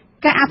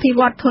ការអភិវ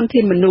ឌ្ឍធន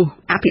ធានមនុស្ស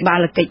អភិបា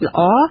លកិច្ចល្អ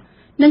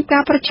និងកា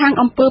រប្រឆាំង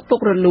អំពើពុក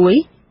រលួយ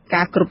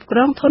ការគ្រប់គ្រ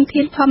ងធន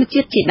ធានធម្ម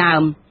ជាតិជាដើ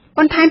មប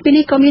ន្ថែមពី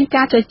នេះក៏មាន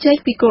ការជជែក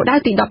ពីគោលដៅ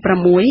ទី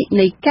16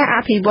នៃការអ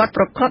ភិវឌ្ឍ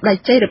ប្រកបដោយ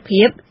ចីរ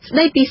ភាពស្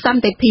ដីពីស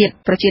ន្តិភាព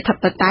ប្រជាធិប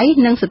តេយ្យ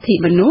និងសិទ្ធិ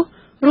មនុស្ស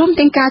រួម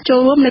ទាំងការចូល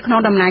រួមនៅក្នុង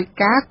ដំណើរ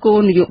ការគោល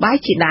នយោបាយ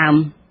ជាដើម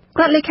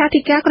រដ្ឋលេខា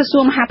ធិការក្រសួ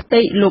ងមហាផ្ទៃ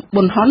លោក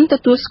ប៊ុនហុនទ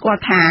ទួលស្គា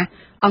ល់ថា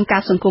អង្គកា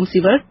រសង្គមស៊ី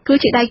វិលគឺ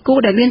ជាដៃគូ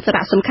ដែលមានសា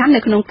រៈសំខាន់នៅ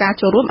ក្នុងការ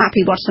ចូលរួមអ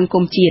ភិវឌ្ឍសង្គ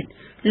មជាតិ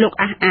លោក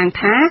អះអាង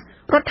ថារ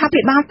ដ្ឋា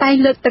ភិបាលតែង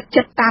លើកទឹក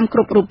ចិត្តតាមគ្រ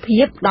ប់រូបភា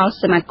ពដល់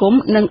សមាគម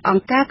និងអ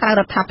ង្គការក្រៅ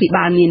រដ្ឋាភិ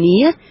បាលនា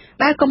នា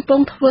ដែលកំពុង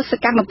ធ្វើស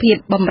កម្មភាព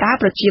បម្រើ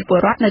ប្រជាពល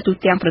រដ្ឋនៅទូ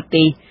ទាំងប្រ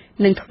ទេស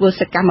និងធ្វើ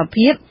សកម្ម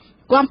ភាព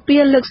គាំពៀ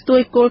លើកស្ទួ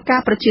យគោលការ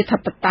ណ៍ប្រជាធិ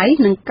បតេយ្យ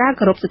និងការ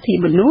គោរពសិទ្ធិ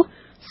មនុស្ស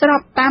ស្រ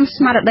បតាម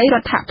ស្មារតីរ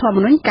ដ្ឋធម្ម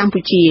នុញ្ញកម្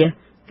ពុជា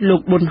លោ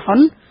កប៊ុនហុន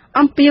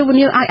អំពាវ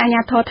នាវឲ្យអាជ្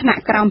ញាធរថ្នា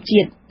ក់ក្រោមជា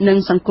តិនិង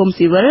សង្គម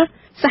ស៊ីវិល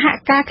សហ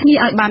ការគ្នា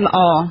ឲ្យបានល្អ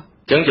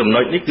ចឹងចំណុ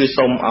ចនេះគឺ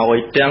សូមឲ្យ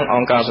ទាំងអ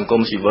ង្គការសង្គ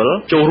មស៊ីវិល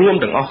ចូលរួម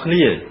ទាំងអស់គ្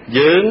នា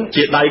យើង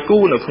ជាដៃគូ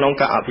នៅក្នុង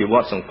ការអភិវ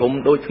ឌ្ឍសង្គម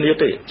ដូចគ្នា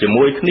ទេជា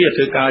មួយគ្នាធ្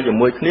វើការជា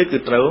មួយគ្នាគឺ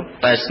ត្រូវ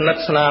តែស្និទ្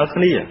ធស្នាល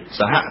គ្នា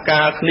សហ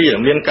ការគ្នា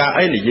មានការ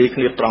អីនិយាយគ្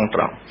នាត្រង់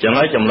ចឹង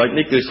ហើយចំណុច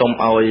នេះគឺសូម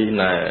ឲ្យ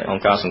អ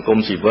ង្គការសង្គម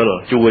ស៊ីវិល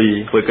ជួយ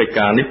ធ្វើកិច្ច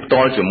ការនេះផ្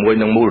ទាល់ជាមួយ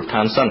នឹងមូលដ្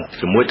ឋានសិន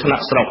ជាមួយថ្នា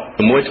ក់ស្រុក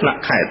ជាមួយថ្នាក់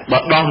ខេត្តបើ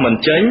ដោះមិន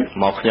ចេញ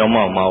មកខ្ញុំ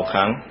មក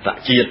ខាងតា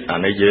ក់ជាតិអា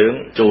នេះយើង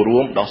ចូលរួ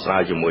មដោះស្រា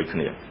យជាមួយគ្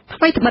នា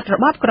ថ្មីត្បិតរ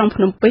បបក្រុង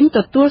ភ្នំពេញទ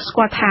ទួលស្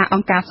គាល់ថាអ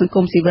ង្គការសង្គ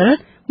មស៊ីវិល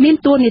មាន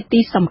តួនាទី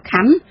សំ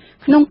ខាន់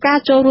ក្នុងការ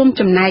ចូលរួម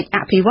ចំណែកអ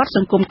ភិវឌ្ឍស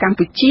ង្គមកម្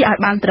ពុជាឲ្យ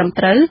បានត្រឹម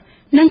ត្រូវ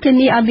និងធា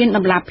នាឲ្យមានត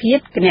ម្លាភាព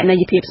គណនេ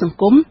យ្យភាពសង្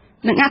គម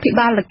និងអភិ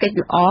បាលកិច្ច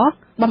ល្អ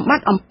បំប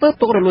ត្តិអំពើ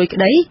ពុករលួយក្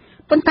តី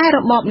ប៉ុន្តែរ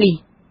បបនេះ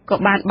ក៏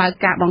បានបើក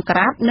ការបង្ក្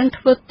រាបនិង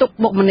ធ្វើទុក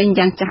បុកម្នេញ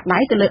យ៉ាងចាស់ដៃ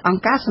ទៅលើអង្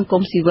គការសង្គ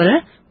មស៊ីវិល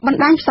បណ្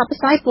ដាញផ្សព្វផ្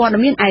សាយព័ត៌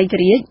មានឯក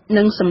រាជ្យ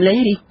និងសម្លេង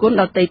រិះគន់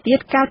ដទៃទៀត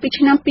កាលពី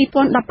ឆ្នាំ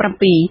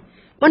2017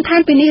បន្ថែ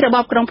មពីនេះរប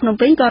បក្រុងភ្នំ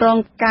ពេញក៏រង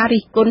ការ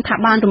រិះគន់ថា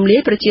បានរំលាយ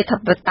ប្រជាធិ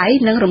បតេយ្យ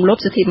និងរំលោភ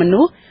សិទ្ធិម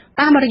នុស្ស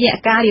តាមរយៈ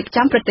ការរៀប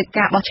ចំព្រឹត្តិ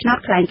ការណ៍បោះឆ្នោត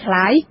คล้า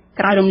ยៗ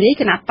ក្រោយរំលាយ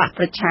គណៈបក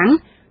ប្រឆាំង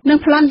និង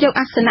ប្លន់យក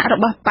អាសនៈរ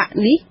បស់បក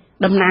នេះ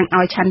តំណាង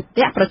ឲ្យឆន្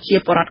ទៈប្រជា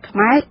ពលរដ្ឋខ្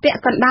មែរពាក់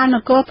កណ្ដាលន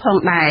គរផង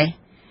ដែរ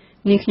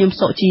នាងខ្ញុំ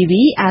សុជី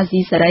វីអាស៊ី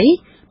សេរី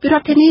ពីរ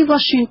ដ្ឋធានី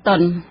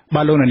Washington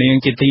បាទលោកនាង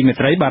ជាទីមេ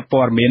ត្រីបាទ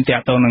ព័ត៌មានតា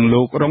ក់ទងនឹង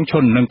លោករងឈុ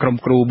ននិងក្រុម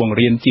គ្រូបង្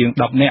រៀនជាង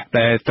10នាក់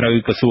ដែលត្រូវ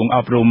ក្រសួងអ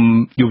ប់រំ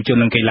យុវជន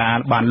និងកីឡា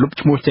បានលុប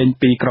ឈ្មោះចេញ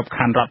ពីក្រប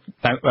ខ័ណ្ឌរដ្ឋ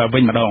វិ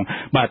ញម្ដង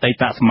បាទអតី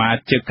តសមា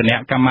ជិកគណៈ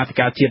កម្មាធិ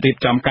ការជាតិរៀប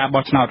ចំការ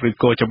បោះឆ្នោតឬ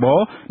កោចប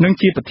និង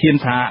ជាប្រធាន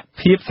សហ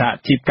ភាពសហ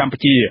ជីពកម្ពុ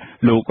ជា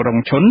លោករង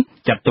ឈុន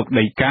ចាត់ទុក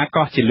ដីកា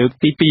កោះជាលើក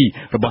ទី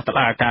2របស់តុ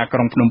លាការក្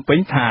រុងភ្នំពេញ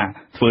ថា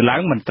ធ្វើឡើ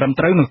ងមិនត្រឹម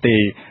ត្រូវនោះទេ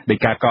ដី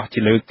កាកោះជា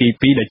លើកទី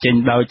2ដែលចេញ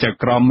ដោយចៅ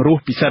ក្រមរ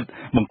ស់ពិសិដ្ឋ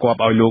បង្គាប់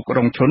ឲ្យលោករ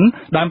ងឈុន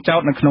ដើមចោ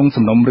ទនៅក្នុង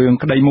សំណុំរឿង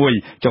ក្តីមួយ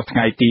ចុះថ្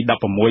ងៃទី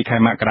16ខែ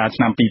មករា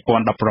ឆ្នាំ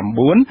2019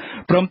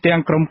ព្រមទាំង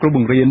ក្រុមគ្រូប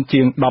ង្រៀន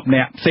ជាង10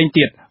នាក់ផ្សេង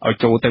ទៀតឲ្យ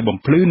ចូលទៅបំ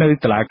ភ្លឺនៅ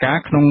តុលាការ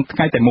ក្នុងថ្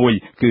ងៃតែមួយ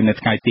គឺនៅ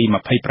ថ្ងៃទី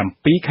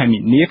27ខែមិ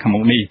និនាខាងមុ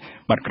ខនេះ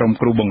បាត់ក្រុម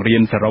គ្រូបង្រៀ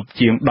នសរុប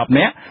ជាង10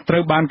នាក់ត្រូ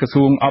វបានក្រ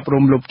សួងអប់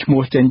រំលុបឈ្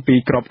មោះចេញពី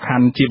ក្របខ័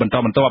ណ្ឌជាបន្ត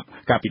បន្ទាប់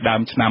កាលពីដើ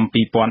មឆ្នាំ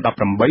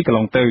2018កន្ល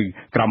ងទៅ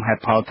ក្រុមហេ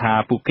តុផលថា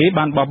ពួកគេ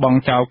បានបោះបង់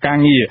ចោលការ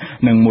ងារ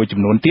និងមួយចំ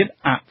នួនទៀត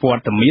អវ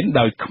ត្តមាន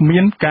ដោយគ្មា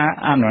នការ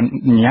អនុ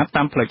ញ្ញាត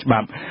តាមផ្លូវច្បា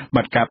ប់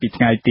បាត់កាលពី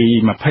ថ្ងៃទី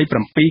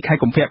27ខែ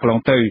កុម្ភៈកន្លង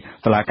ទៅ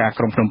តុលាការ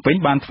ក្រុងភ្នំពេញ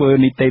បានធ្វើ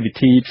នីតិវិ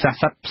ធីផ្សះ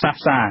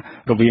ផ្សា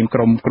រវាងក្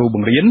រុមគ្រូប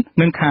ង្រៀន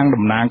និងខាង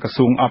តំណាងក្រ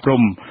សួងអប់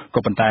រំក៏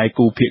ប៉ុន្តែ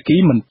គូភាគី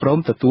មិនព្រម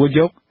ទទួល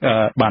យក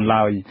បាន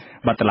ឡើយ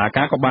បាទតុលា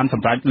ការក៏បានស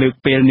ម្រេចលើក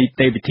ពេលនី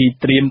តិវិធី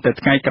ត្រៀមទៅ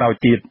ថ្ងៃក្រោយ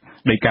ទៀត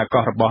ដោយការ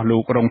កោះរបស់លោ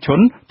ករងឈុន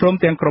ព្រម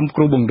ទាំងក្រុមគ្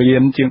រូបង្រៀ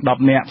នជាង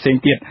10នាក់ផ្សេង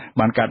ទៀត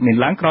បានកើតមាន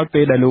ឡើងក្រោយ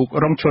ពេលដែលលោក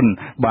រងឈុន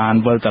បាន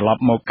វិលត្រឡ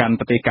ប់មកកាន់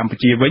ប្រទេសកម្ពុ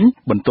ជាវិញ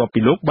បន្ទាប់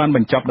ពីលោកបានប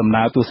ញ្ចប់ដំ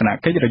ណើរទស្សន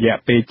កិច្ចរយៈ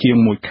ពេលជាង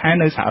1ខែ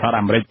នៅសហរដ្ឋ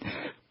អាមេរិក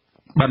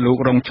បាទលោក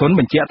រងឈុន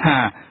បញ្ជាក់ថា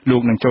លោ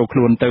កនឹងចូលខ្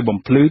លួនទៅបំ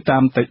ភ្លឺតា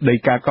មដី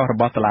កាកោះរ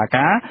បស់តុលា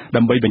ការ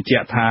ដើម្បីបញ្ជា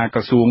ក់ថាក្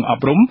រសួងអ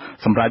ប់រំ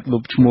សម្រាប់លុ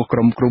បឈ្មោះក្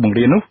រុមគ្រូបង្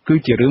រៀននោះគឺ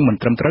ជារឿងមិន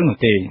ត្រឹមត្រូវនោះ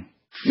ទេ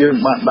យើង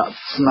បានដាក់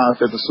ស្នើ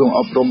ទៅក្រសួង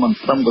អប់រំមិន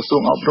ត្រឹមក្រសួ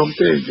ងអប់រំ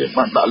ទេយើង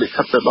បានដាក់លិ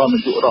ខិតទៅដល់នា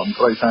យករដ្ឋមន្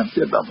ត្រីថែម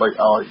ទៀតដើម្បី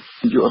ឲ្យ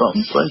នាយករដ្ឋម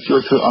ន្ត្រីជួ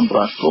យធ្វើអន្ត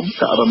រាគមន៍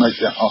ករណី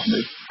ទាំងអស់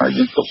នេះហើយ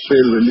យើងទុកពេ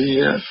លវេលា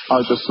ឲ្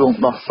យក្រសួង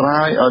ដោះស្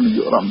រាយឲ្យនាយ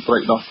ករដ្ឋមន្ត្រី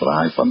ដោះស្រា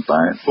យប៉ុន្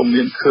តែពុំ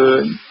មានឃើ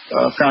ញ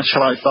ការឆ្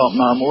លើយតប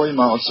ណាមួយ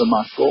មកស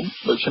មាគម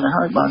ដូច្នេះ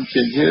ហើយបាន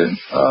ជាយើង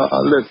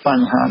លើកប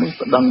ញ្ហានេះ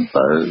ប្តឹង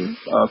ទៅ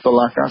តុ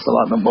លាការសា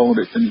លាដំបង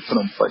រាជធានីភ្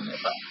នំពេញ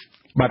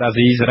បាទអា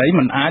ស៊ីសេរី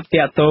មិនអាច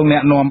តាក់ទងแน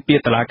ะនាំពា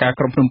ក្យតុលាការ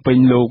ក្រុងភ្នំពេញ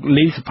លោក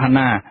លីសុផា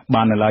ណា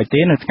បាននៅឡើយទេ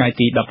នៅថ្ងៃ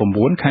ទី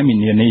19ខែមី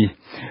នានេះ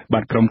បា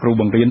ទក្រុមគ្រូ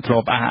បង្រៀនធ្លា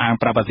ប់អះអាង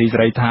ប្រាប់អាស៊ីសេ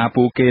រីថា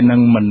ពួកគេនឹ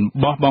ងមិន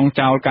បោះបង់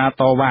ចោលការ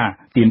តវ៉ា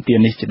ទាមទារ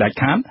នេះជាដាច់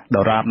ខាតដ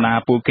រាបណា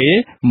ពួកគេ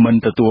មិន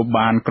ទទួល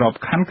បានក្រប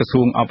ខ័ណ្ឌក្រ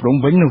សួងអប់រំ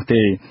វិញនោះ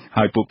ទេ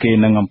ហើយពួកគេ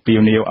នឹងអំពាវ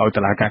នាវឲ្យ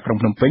តុលាការក្រុង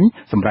ភ្នំពេញ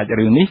សម្រេច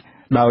រឿងនេះ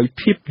ដោយ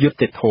ភាពយុត្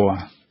តិធម៌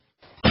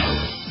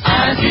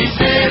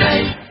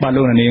បាទ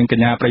លោកនាងក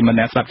ញ្ញាប្រិយមិត្ត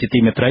អ្នកស្ដាប់ជាទី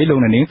មេត្រីលោក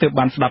នាងទើប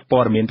បានស្ដាប់ព័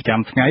ត៌មានប្រចាំ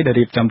ថ្ងៃដែល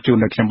រៀបចំជូន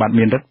ដោយខ្ញុំបាទ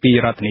មានរិទ្ធពី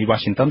រដ្ឋធានី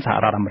Washington សហ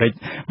រដ្ឋអាមេរិក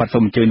បាទសូ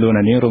មអញ្ជើញលោក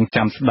នាងរង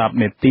ចាំស្ដាប់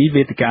នេតិ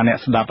វេទិកាអ្នក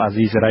ស្ដាប់អា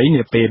ស៊ីសេរី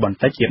នាពេលបន្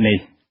តិចទៀតនេះ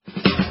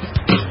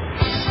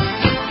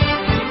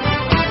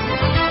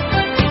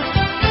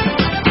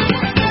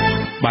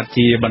បាទ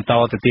ជាបន្ត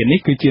ទៅទៀតនេះ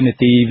គឺជានេ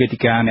តិវេទិ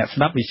កាអ្នកស្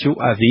ដាប់វិទ្យុ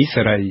អាស៊ី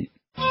សេរី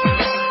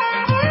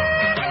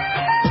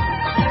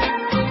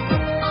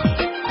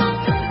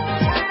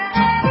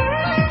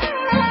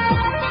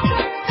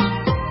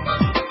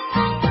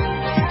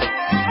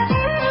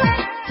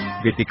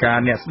វេទិកា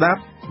អ្នកស្ដា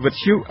ប់វិ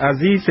ទ្យុអា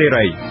ស៊ីសេ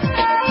រី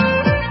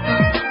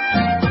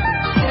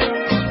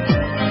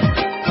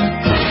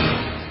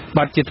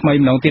បាទជាថ្មី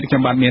ម្ដងទៀតខ្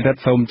ញុំបាទមានរិទ្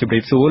ធសូមជម្រា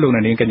បសួរលោក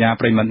នាងកញ្ញា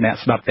ប្រិយមិត្តអ្នក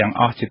ស្ដាប់ទាំង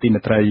អស់ជាទីមេ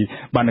ត្រី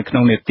បាទនៅក្នុ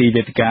ងនេតិ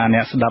វេទិកាអ្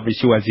នកស្ដាប់វិទ្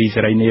យុអាស៊ី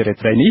សេរីនារា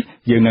ត្រីនេះ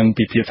យើងនឹង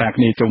ពិភាក្សា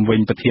គ្នាជុំវិញ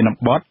ប្រធាន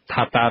បទ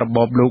ថាតើរប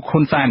បលោកហ៊ុ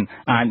នសែន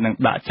អាចនឹង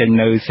ដាក់ចេញ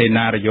នៅសេ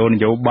ណារីយ៉ូន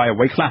យោបាយអ្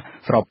វីខ្លះ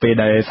ស្របពេល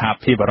ដែលសហ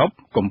ភាពអឺរ៉ុប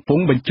កំពុង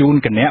បញ្ជូន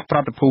គណៈប្រ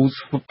តិភូ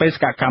បេស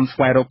កកម្មស្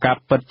វែងរកការ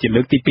ពិតជា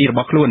លើកទី2រប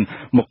ស់ខ្លួន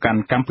មកកាន់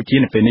កម្ពុជា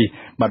នៅពេលនេះ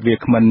បាទវា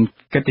គ្មិន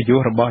កិត្តិយស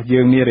របស់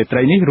យើងនារាត្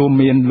រីនេះរួម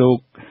មានលោក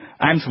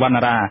អែមសវណ្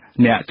ណារា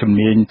អ្នកជំ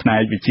នាញផ្នែ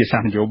កវិទ្យាសា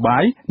ស្ត្រនយោបា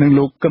យនិង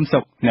លោកកឹមសុ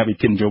ខអ្នកវិ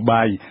ភាគនយោ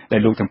បាយដែ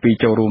លលោកទាំងពីរ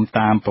ចូលរួម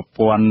តាមប្រ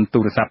ព័ន្ធទូ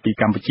រស័ព្ទពី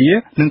កម្ពុជា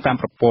និងតាម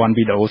ប្រព័ន្ធ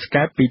វីដេអូ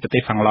Skype ពីប្រទេ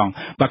សខាងឡុង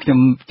បាទខ្ញុំ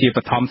ជាប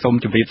ឋមសូម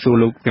ជម្រាបសួរ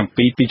លោកទាំង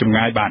ពីរពីចម្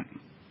ងាយបាទ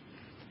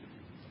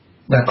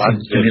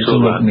ជម្រាបសួរ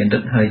លោកមានរិ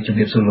ទ្ធហើយជម្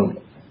រាបសួរលោក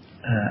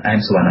អែម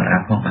សវណ្ណារា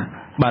ផ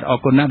ងបាទអរ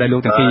គុណណាស់ដែលលោ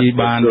កទាំងពីរ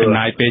បានចំ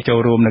ណាយពេលចូល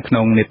រួមនៅក្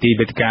នុងនេតិ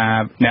វេទិកា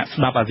អ្នក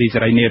ស្ដាប់អាស៊ីសេ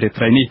រីនារា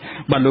ត្រីនេះ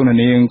បាទលោក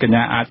នាងកញ្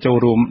ញាអាចចូល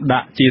រួមដា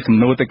ក់ជាសំ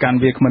ណួរទៅកាន់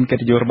វាគ្មិនកិ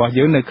ត្តិយសរបស់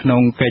យើងនៅក្នុ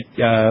ងកិច្ច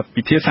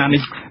ពិភាក្សា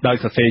នេះដោយ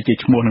សរសេរជា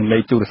ឈ្មោះនិងលេ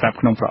ខទូរស័ព្ទ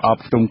ក្នុងប្រអប់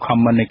ខ្ទង់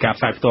comment នៃការ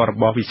ផ្សាយផ្ទាល់រ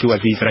បស់វិទ្យុអា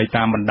ស៊ីសេរី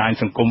តាមបណ្ដាញ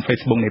សង្គម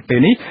Facebook នៅពេល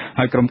នេះ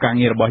ហើយក្រុមការ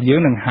ងាររបស់យើ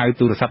ងនឹងហៅ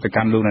ទូរស័ព្ទទៅ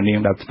កាន់លោកនាង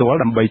ដោយផ្ទាល់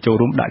ដើម្បីចូល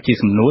រួមដាក់ជា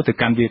សំណួរទៅ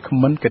កាន់វាគ្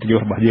មិនកិត្តិយស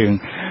របស់យើង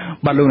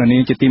បាទលោកនា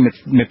ងជាទី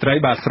មេត្រី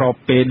បាទស្រប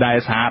ពេលដែល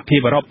សហភាព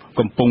អឺរ៉ុប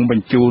កំពុងប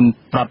ញ្ជូន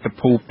ប្រតិ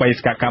ភូបេស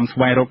កកម្មស្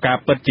វែងរកការ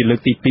ពិតជាលើក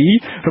ទី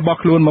2របស់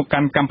ខ្លួនមកកា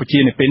ន់កម្ពុជា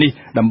នៅពេលនេះ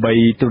ដើម្បី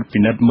ត្រួតពិ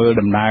និត្យមើល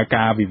ដំណើរ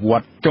ការវិវ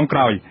ត្តចុងក្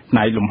រោយផ្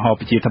នែកលំហ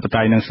ប្រជាធិប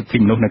តេយ្យនិងសិទ្ធិ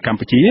មនុស្សនៅកម្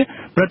ពុជា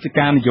ព្រឹត្តិ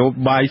ការណ៍នយោ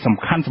បាយសំ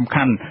ខា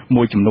ន់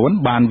មួយចំនួន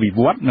បានវិ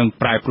វត្តនិង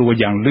ប្រែប្រួល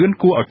យ៉ាងលឿន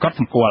គួរឲ្យកត់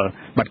សម្គាល់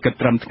បាទគិត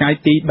ត្រឹមថ្ងៃ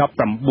ទី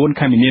19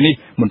ខែមីនានេះ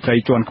មន្ត្រី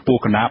ជាន់ខ្ពស់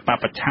គណៈបក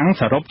ប្រឆាំង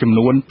សរុបចំ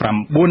នួន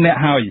9នាក់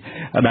ហើយ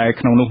ដែល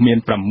ក្នុងនោះមាន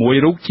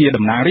6រូបជា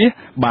តំណាងរាស្ត្រ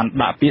បាន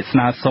ដាក់ពាក្យស្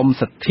នើសុំ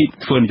សិទ្ធិ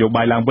ធ្វើនយោ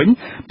បាយឡើងវិញ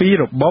ពី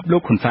របបលោ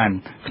កហ៊ុនសែន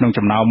ក្នុង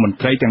ចំណោមមន្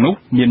ត្រីទាំងនោះ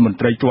មានមន្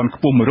ត្រីជាន់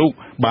ខ្ពស់មួយរូប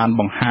បាន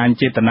បង្ហាញ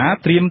ចេតនា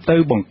ត្រៀមទៅ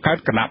បង្កើត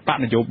គណៈបក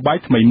នយោបាយ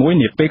ថ្មីមួយ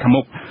នាពេលខាង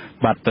មុខ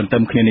បាទទន្ទឹ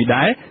មគ្នានេះ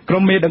ដែរក្រុ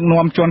មមេដឹក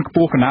នាំជាន់ខ្ព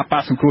ស់គណៈប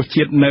កសង្គ្រោះ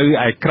ជាតិនៅ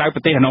ឯក្រៅប្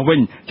រទេសឯនោះវិញ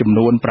ចំ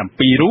នួន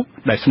7រូប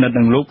ដែលស្និទ្ធ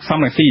នឹងលោកសំ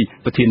រងស៊ី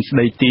ប្រធានស្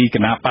ដីទីគ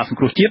ណៈបកសង្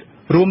គ្រោះជាតិ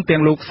រួមទាំ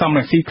ងលោកសំរ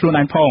ងស៊ីខ្លួន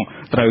ឯងផង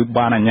ត្រូវ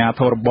បានអាជ្ញា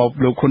ធររបប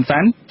លោកហ៊ុនសែ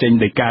នចេញ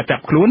ដីកាចា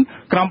ប់ខ្លួន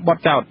ក្រោមបទ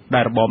ចោទ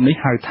ដែលរបបនេះ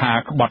ហៅថា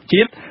ក្បត់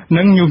ជាតិ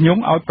និងញុះញ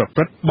ង់ឲ្យប្រព្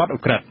រឹត្តបទឧ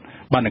ក្រិដ្ឋ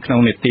បាទនៅក្នុង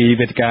នេតិ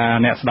វេទិកា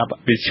អ្នកស្ដាប់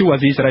វិទ្យុអា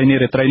ស៊ីសេរីនា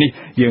រាត្រីនេះ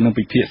យើងនឹង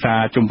ពិភាក្សា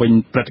ជុំវិញ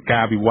ព្រឹត្តិកា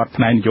រណ៍វិវត្ត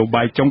ផ្នែកនយោ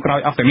បាយចុងក្រោយ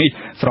អស់ទាំងនេះ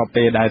ស្រប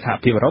ពេលដែលសហ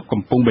ភាពអឺរ៉ុប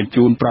កំពុងបញ្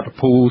ជូនប្រតិ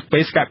ភូ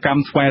បេសកកម្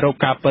មស្វែងរក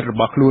ការពិតរ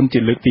បស់ខ្លួនជា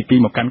លើកទី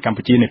2មកកាន់កម្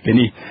ពុជានៅពេល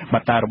នេះបា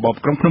ទតើរបប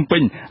ក្រុងភ្នំពេ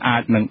ញអា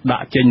ចនឹងដា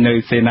ក់ចេញនៅ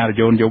សេណារី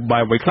យ៉ូនយោបា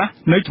យអ្វីខ្លះ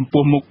នៅចំ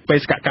ពោះមុខបេ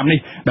សកកម្មនេះ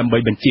ដើម្បី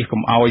បញ្ជៀស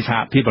កុំឲ្យសហ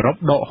ភាពអឺរ៉ុប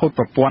ដកហូត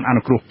ប្រព័ន្ធអ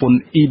នុគ្រោះពន្ធ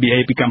EBA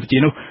ពីកម្ពុជា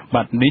នោះ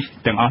បាទនេះ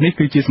ទាំងអស់នេះ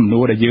គឺជាសំណួ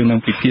រដែលយើងនឹង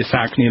ពិភាក្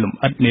សាគ្នាលម្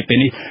អិតនាពេល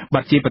នេះ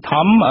បាទជាបឋ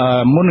ម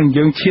មុននឹង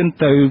យើងឈាន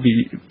ទៅវិ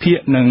ភាគ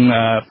និង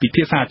ពិ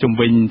ភាក្សាជុំ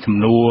វិញសំ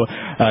ណួរ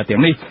ទាំ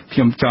ងនេះខ្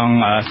ញុំចង់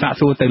សាក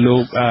សួរទៅលោ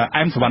ក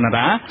អែមសវណ្ណា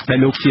រាដែល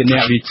លោកជាអ្ន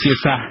កវិទ្យា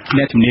សាស្ត្រ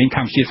អ្នកជំនាញ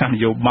ខាងវិទ្យាសាស្ត្រន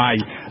យោបាយ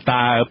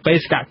តើបេ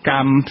សកក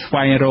ម្មស្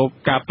វែងរក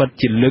ការពិត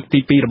ជាលើកទី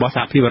2របស់ស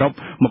ហភាពអឺរ៉ុប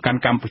មកកាន់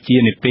កម្ពុជា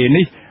នាពេល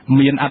នេះ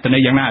មានអត្ថន័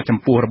យយ៉ាងណាចំ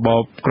ពោះរប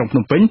បក្រុងភ្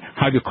នំពេញ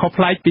ហើយវាខុស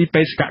ប្លែកពី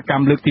បេសកក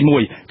ម្មលើកទី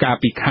1កាល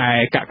ពីខែ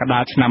កក្កដា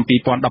ឆ្នាំ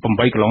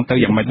2018កន្លងទៅ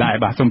យ៉ាងម៉េចដែរ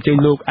បាទសូមអញ្ជើញ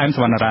លោកអែមស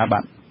វណ្ណារា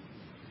បាទ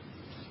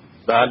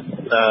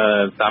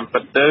តាមពិ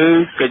តទៅ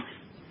កិច្ច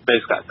បេស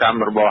កកម្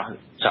មរបស់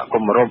សហគ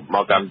មន៍អឺរ៉ុបម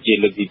កកម្ពុជា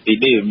លើកទី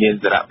2នេះមាន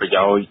សារៈប្រ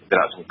យោជន៍សា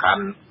រៈសំខា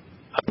ន់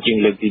ជាង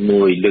លើកទី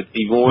1លើក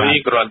ទី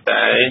1គ្រាន់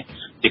តែ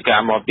ជាកា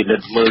រមកពិនិ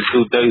ត្យមើលទូ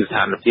ទៅស្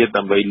ថានភាព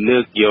ដើម្បីលើ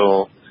កយ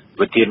ក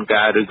វិធាន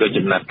ការឬក៏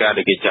ចំណាត់ការ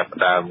ដែលគេចាប់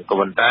ផ្ដើមក៏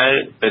ប៉ុន្តែ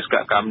បេសក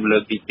កម្មលើ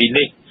កទី2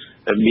នេះ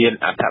មាន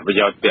អត្ថប្រ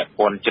យោជន៍ពាក់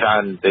ព័ន្ធច្រើ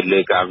នទៅលើ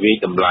ការវិយ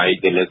តម្លៃ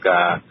ទៅលើ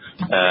ការ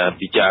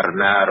ពិចារ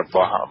ណារប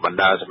ស់បណ្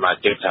ដាសមា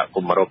ជិកសហគ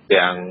មន៍អឺរ៉ុប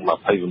ទាំង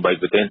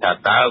28ប្រទេសថា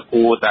តើ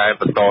គួរតែ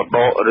បន្តដ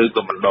កឬ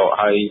ក៏មិនដក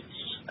ហើយ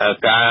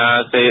ការ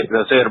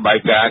សេរបាយ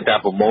ការណ៍ការ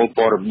ប្រមូល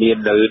ព័ត៌មាន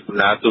នៅដំ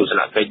ណើរទស្ស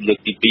នកិច្ចលើក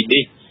ទី2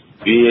នេះ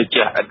វា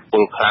ជះឥទ្ធិព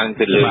លខ្លាំង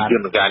ទៅលើយ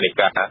ន្តការនៃ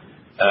ការ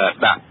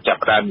ដាក់ចាប់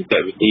ផ្ដើមនីតិ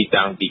វិធី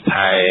តាំងពី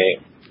ខែ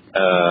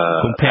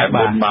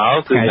មុនមក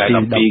គឺថ្ងៃ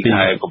12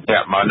ខែកុម្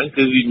ភៈមកហ្នឹង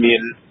គឺវាមា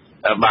ន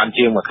បាន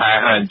ជាង1ខែ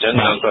ហើយអញ្ចឹង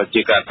ក៏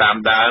ជាការតាម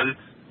ដាន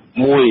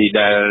មួយ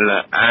ដែល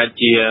អាច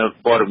ជា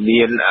ព័ត៌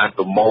មានអាច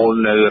ប្រមូល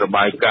នៅរ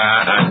បាយការ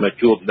ណ៍អាចមក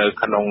ជួបនៅ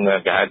ក្នុង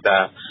គេហៅថា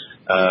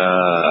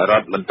រ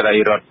ដ្ឋមន្ត្រី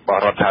រដ្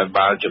ឋាភិ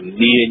បាលជំ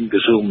នាញក្រ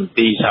សួងមន្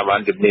ទីរស្ថាប័ន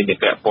ជំនាញនៃ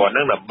ពាក់ព័ន្ធហ្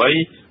នឹងដើម្បី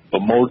ប្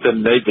រមូលទិន្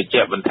នន័យបញ្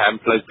ជាក់បន្ថែម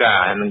ផ្លូវការ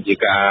ហើយនឹងជា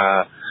ការ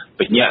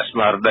បញ្ញាក់ស្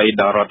មារតី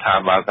ដល់រដ្ឋា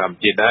ភិបាលកម្ពុ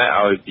ជាដែរ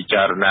ឲ្យពិ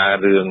ចារណា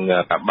រឿង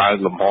ការបើក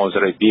លំហសេ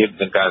រីភាព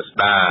និងការស្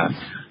ដារ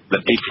ល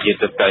ទ្ធិប្រជា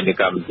ធិបតេយ្យនៅ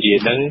កម្ពុជា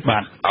ហ្នឹង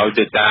ឲ្យ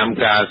ទៅតាម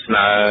ការស្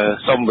នើ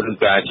សុំឬ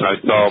ការឆ្លើយ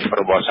តប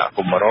របស់សហគ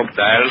មន៍អឺរ៉ុប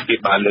ដែលគេ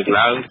បានលើក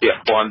ឡើងពា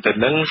ក់ព័ន្ធទៅ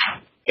នឹង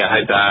គេហៅ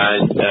ថា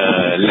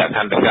លក្ខ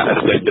ន្តិកៈ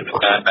ឬយុទ្ធ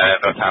ការដែល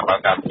រដ្ឋាភិបាល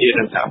កម្ពុជា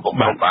និងសហគ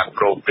មន៍បាន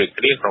ព្រមព្រៀង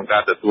គ្នាក្នុងកា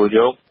រទទួលយ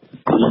ក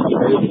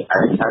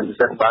ហើយថា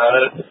សិនបើ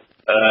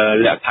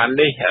លក្ខខណ្ឌ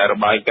នេះរ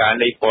បាយការណ៍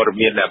នេះព័ត៌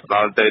មានដែលផ្ដ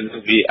ល់ទៅ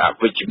វាអ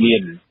វិជ្ជមា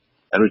ន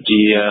ឬ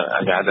ជា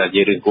គេហៅថា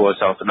ជារឿងគួរ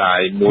សោកស្ដាយ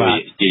មួយ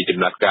ជាចំ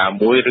ណាត់ការ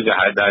មួយឬក៏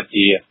ហៅថា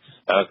ជា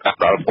ការ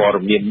ផ្ដល់ព័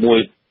ត៌មានមួយ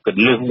ក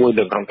ន្លឹះមួយ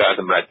នៅក្នុងការ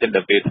សម្រេចចិត្ត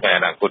នៅពេលថ្ងៃ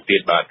អនាគតទៀ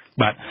តបាទ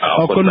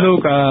អរគុណលោក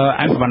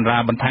អែមសវណ្ណរា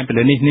បន្ថែមពី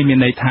លើនេះមាន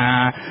ន័យថា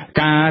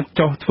ការ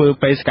ចុះធ្វើ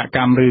បេសកក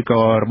ម្មឬ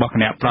ក៏របស់គ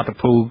ណៈប្រតិ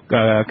ភូ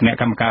គណៈ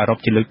កម្មការអឺរ៉ុប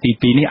ជាលើកទី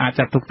2នេះអាច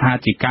ចាត់ទុកថា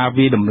ជាការ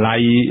វាតម្លៃ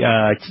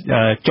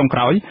ចុងក្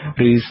រោយ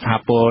ឬស្ថា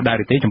ពរដែ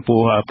រទេចំពោះ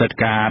ព្រឹត្តិ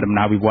ការណ៍ដំ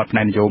ណើរវិវត្តផ្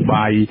នែកនយោ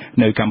បាយ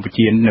នៅកម្ពុ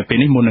ជានៅពេល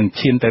នេះមុននឹង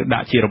ឈានទៅដា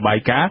ក់ជារបាយ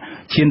ការណ៍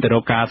ឈានទៅរ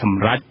កការស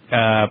ម្រេច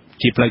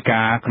ជាផ្លូវ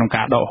ការក្នុង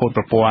ការដកហូត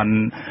ប្រព័ន្ធ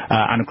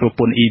អនុគ្រោះ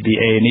ពន្ធ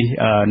EBA នេះ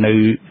នៅ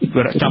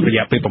ចប់រ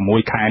យៈពេល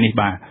6ខែនេះ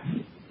បាទ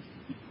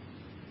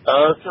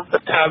ខ្ញុំគិ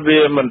តថាវា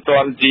មិនទា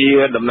ន់ជា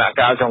ដំណាក់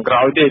កាលចុងក្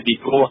រោយទេពី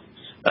ព្រោះ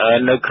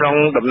នៅក្នុង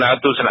ដំណើរ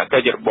ទស្សនកិ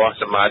ច្ចរបស់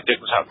សមាជិក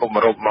សហគមន៍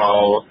អឺរ៉ុបម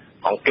ក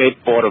អង្កេត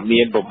ព័ត៌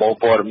មានប្រមូល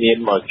ព័ត៌មាន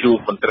មកជួប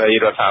មន្ត្រី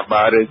រដ្ឋាភិ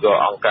បាលឬក៏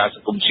អង្គការស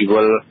ង្គមស៊ី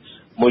វិល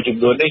មួយចំ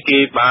នួននេះគេ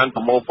បាន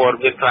ប្រមូលព័ត៌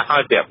មានខ្លះហើ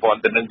យពាក់ព័ន្ធ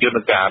ទៅនឹងយន្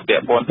តការពា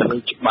ក់ព័ន្ធទៅនឹ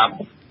ងច្បាប់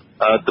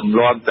ទម្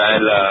លាប់ដែល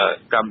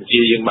កម្ពុ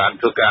ជាយើងបាន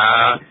ធ្វើការ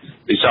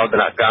វិសោធ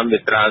នកម្មមា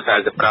ត្រា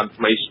45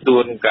ថ្មីស្ទួ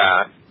នការ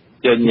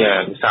ចេញ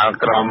សាល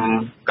ក្រម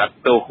កាត់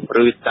ទោស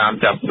ឬតាម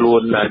ចាប់ខ្លួ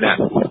នអ្នក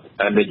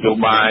នយោ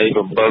បាយ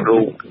7រូ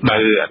បនៅ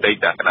អតី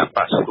តគណៈប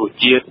ក្សសង្គ្រោះ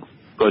ជាតិ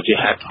ក៏ជា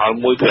ហេតុផល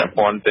មួយពាក់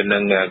ព័ន្ធទៅនឹ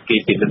ងគេ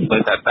ពិនិត្យមើ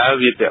លថាតើ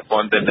វាពាក់ព័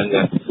ន្ធទៅនឹង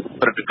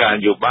ព្រឹត្តិការណ៍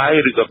នយោបាយ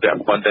ឬក៏ពាក់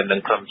ព័ន្ធទៅនឹ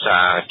ងខ្លឹមសា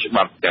រច្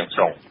បាប់ទាំងស្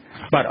រុង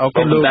បាទអរ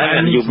គុណលោក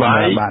នយោបា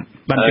យ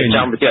ច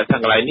ង់បញ្ជាក់ថា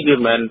កន្លែងនេះគឺ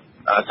មិន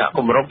សហគ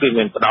មន៍អឺរ៉ុបគេ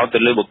មិនផ្ដោតទៅ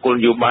លើបុគ្គលន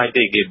យោបាយ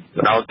ទេគេ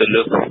ផ្ដោតទៅ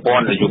លើប្រព័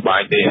ន្ធនយោបា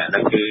យទេអាហ្នឹ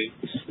ងគឺ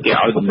គេ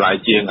ឲ្យតម្លៃ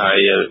ជាងហើយ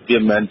វា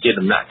មិនមែនជា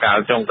ដំណាក់កាល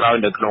ចុងក្រោយ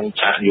នៅក្នុង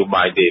ឆាកនយោ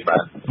បាយទេបា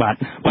ទ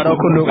អរ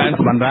គុណលោកអែម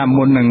សវណ្ណរា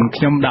មុននឹង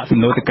ខ្ញុំដាក់សំ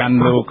ណួរទៅកាន់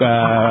លោក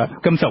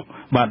កឹមសុខ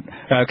បាទ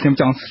ខ្ញុំ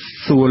ចង់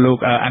សួរលោក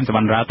អែមសវ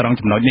ណ្ណរាត្រង់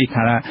ចំណុចនេះ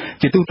ថា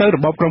ជាទូទៅរ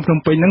បបក្រុងភ្នំ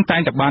ពេញនឹងតែ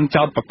ងតែបាន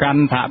ចោទប្រកាន់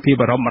សហភាព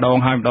អឺរ៉ុបម្ដង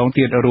ហើយម្ដង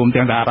ទៀតរួម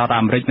ទាំងសហរដ្ឋ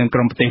អាមេរិកនិងក្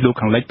រុមប្រទេសលោក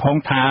ខាងលិចផង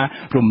ថា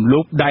រំលោ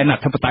ភដែនអ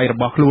ធិបតេយ្យរ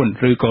បស់ខ្លួន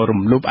ឬក៏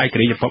រំលោភឯក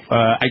រាជ្យ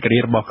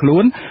របស់ខ្លួ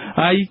ន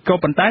ហើយក៏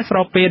ប៉ុន្តែស្រ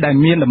បពេលដែល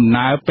មានដំ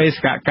ណើរបេស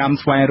កកម្ម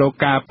ស្វែងរក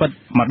ការពិត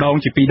ម្ដង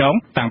ជា2ដង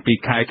តាំងពី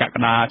ខែកក្ក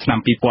ដាឆ្នាំ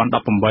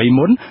2018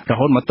មុនរ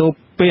ហូតមកទល់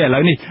ពេលឥឡូ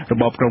វនេះរ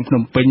បបក្រុងភ្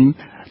នំពេញ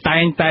តែ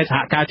ងតែសហ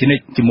ការជានិ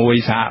ច្ចជាមួយ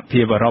សហភា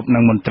ពអឺរ៉ុបនិ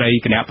ងមន្ត្រី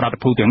គណៈប្រតិ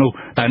ភូទាំងនោះ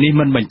តែនេះ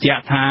មិនបញ្ជា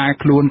ក់ថា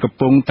ខ្លួនកំ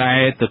ពុងតែ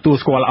ទទួល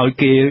ស្គាល់ឲ្យ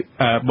គេ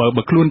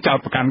បើខ្លួនចោទ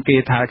ប្រកាន់គេ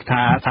ថា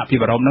សហភាព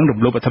អឺរ៉ុបនឹងរំ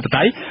លោភអធិប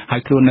តេយ្យហើ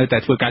យខ្លួននៅតែ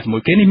ធ្វើការជាមួ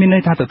យគេនេះមានន័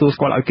យថាទទួល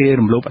ស្គាល់ឲ្យគេ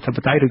រំលោភអធិប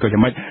តេយ្យឬក៏យ៉ា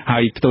ងម៉េចហើ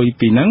យផ្ទុយ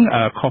ពីនឹង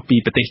ខុសពី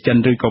ប្រទេសចិន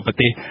ឬក៏ប្រ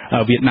ទេស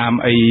វៀតណាម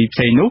អីផ្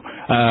សេងនោះ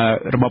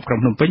របបក្រុង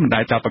ភ្នំពេញមិនដែ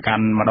លចោទប្រកា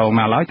ន់ម្ដង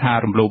ណាឡើយថា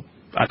រំលោភ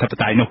អធិប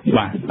តេយ្យនោះ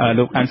បាទ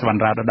លោកអែមសវណ្ណ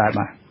រាដដែល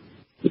បាទ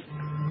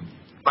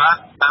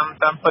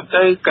តាមពិត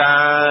ទៅកា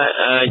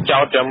រចោ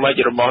ទយ៉ាងម៉េ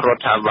ចរបស់រ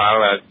ដ្ឋាភិបាល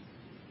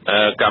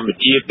កម្ពុ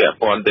ជាពាក់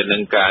ព័ន្ធទៅនឹ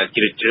ងការ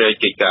ជ្រៀតជ្រែក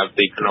កិច្ចការផ្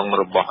ទៃក្នុង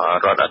របស់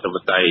រដ្ឋអធិប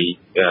តេយ្យ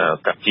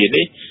កម្ពុជា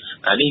នេះ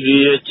នេះ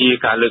វាជា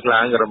ការលើក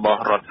ឡើងរបស់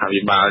រដ្ឋា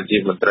ភិបាលជា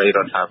មន្ត្រីរ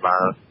ដ្ឋាភិបា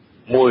ល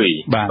មួយ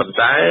ប៉ុន្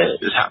តែ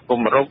សហគម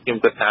ន៍អឺរ៉ុបខ្ញុំ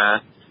គិតថា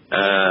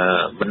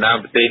បណ្ដា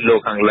ប្រទេសលោក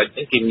ខាងលិច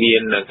នេះគេមា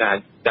ន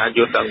ការយ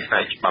ល់ដឹងផ្នែ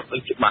កច្បាប់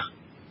នេះច្បាស់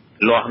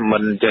លាស់មិ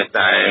នចេះ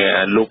តែ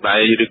លោកដៃ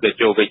ឬក៏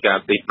ចូលកិច្ចការ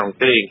ផ្ទៃក្នុង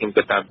ទេខ្ញុំ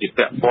គិតថាជា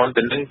ពាក់ព័ន្ធ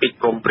ទៅនឹងកិច្ច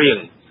ព្រមព្រៀង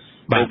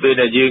នៅពេល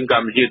ដែលយើងក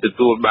ម្ពុជាទ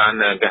ទួលបាន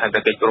គេហៅ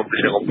ថាកិច្ចព្រមព្រៀ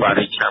ងរបស់ប៉ា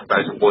រីសឆ្នាំ91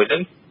ហ្នឹ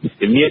ង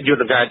វាមានយ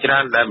ន្តការច្រើ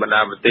នដែលបណ្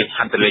ដាប្រទេសហ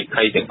ត្ថលេ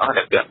ខីទាំងអស់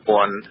ដែលពាក់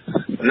ព័ន្ធ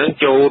នឹង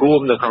ចូលរួ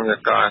មនៅក្នុង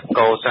ការ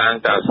កសាង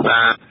ការស្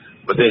ដារ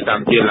ប្រទេសក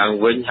ម្ពុជាឡើង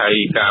វិញហើយ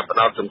ការផ្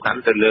ដោតសំខាន់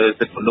ទៅលើ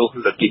សិទ្ធិមនុស្ស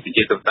លទ្ធិប្រ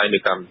ជាធិបតេយ្យនៅ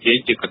កម្ពុជា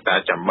ជាកត្តា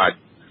ចាំបាច់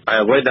ហើយ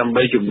អ្វីដើម្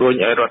បីជំរុញ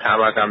ឲ្យរដ្ឋាភិ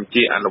បាលកម្ពុ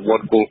ជាអនុវ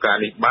ត្តគោលការ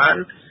ណ៍នេះបាន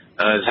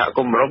សហគ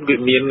មន៍អឺរ៉ុបគេ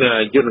មាន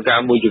យន្តការ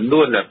មួយចំ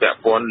នួនដែលពាក់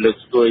ព័ន្ធលើក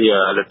ស្ទួយ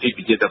លទ្ធិ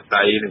ប្រជាធិប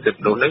តេយ្យនិងសិទ្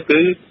ធិមនុស្សហ្នឹង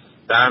គឺ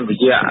តាមរ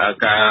យៈ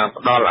ការ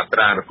ផ្ដល់អត្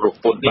រាអនុគ្រោះ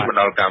ពន្ធនេះមក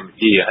ដល់កម្ពុ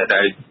ជាហើយ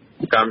ដែល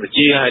កម្ពុ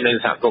ជាហើយនិង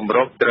សហគមន៍អឺ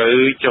រ៉ុបត្រូវ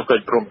ចុះកិ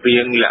ច្ចព្រមព្រៀ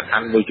ងលក្ខខ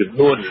ណ្ឌមួយចំ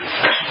នួន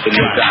ទៅ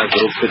លើការគោ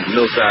រពសិទ្ធិម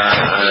នុស្សការ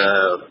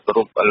គោរ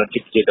ពលទ្ធិ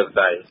ប្រជាធិប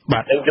តេយ្យ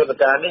ហើយយន្ត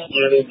ការនេះ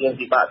យើង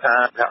ពិបាកថា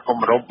សហគម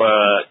ន៍អឺរ៉ុប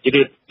ជ្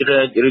រៀតជ្រែ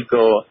កឬ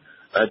ក៏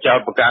ចោទ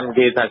ប្រកាន់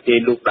គេថាគេ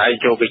លូកដៃ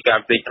ចូលកិច្ចការ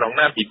ផ្ទៃក្នុង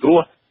ណាពីព្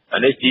រោះ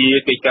នេះជា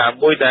កិច្ចការ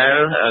មួយដែល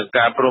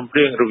ការព្រមព្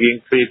រៀងរវាង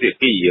ទ្វេភា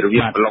គីរ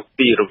វាងប្លុក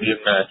ទីរវាង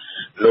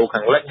លោក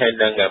ខាងលិចហើយ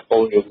និងពូ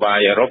ជនយោបាយ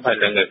អឺរ៉ុបហើយ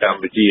និងកម្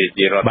ពុជា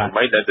ជារដ្ឋថ្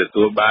មីដែលទ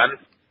ទួលបាន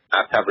អ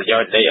ត្ថប្រយោ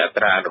ជន៍នៃអ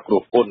ត្រាអនុគ្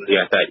រោះពន្ធឬ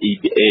ហៅថា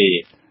EBA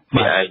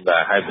ឯងបា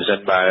ទហើយប្រសិន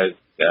បើ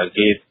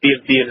គេ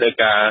ទៀននៅ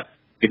ការ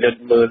ពិនិត្យ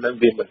មើលនឹង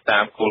វាមិនតា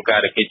មគោលការ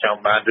ណ៍ដែលគេចង់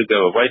បានឬក៏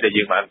អ្វីដែល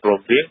យើងបានព្រម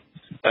ព្រៀង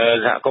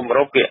សហគមន៍អឺ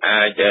រ៉ុបគេ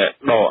អាច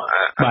ដក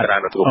អត្រា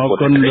នុគ្រោះ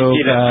ពន្ធនេះ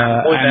ជាលក្ខ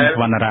ណៈមួយដែ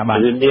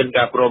លមាន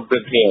ការព្រមព្រៀ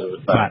ងគ្នា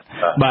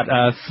បាទ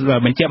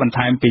បញ្ជាក់បន្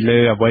ថែមពីលើ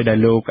អ្វីដែល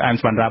លោកអាន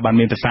សវណ្ណរាបាន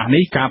មានប្រសាសន៍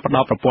នេះការផ្ដ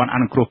ល់ប្រព័ន្ធអ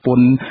នុគ្រោះព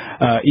ន្ធ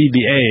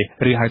EBA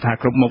ឬហៅថា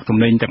គ្រប់មុខទំ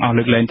និញទាំងអស់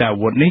លើកលែងតែអា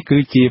វុធនេះគឺ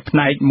ជាផ្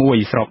នែកមួយ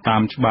ស្របតា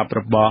មច្បាប់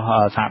របស់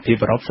សហភាព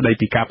អឺរ៉ុបស្ដី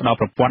ពីការផ្ដល់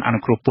ប្រព័ន្ធអនុ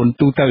គ្រោះពន្ធ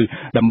ទូទៅ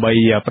ដើម្បី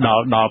ផ្ដ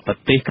ល់ដល់ប្រ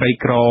ទេសក្រី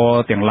ក្រ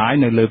ទាំងឡាយ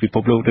នៅលើពិភ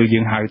ពលោកឬយើ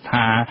ងហៅ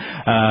ថា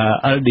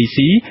LDC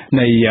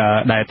នៃ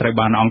ដែលត្រូវ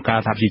បានអង្គការ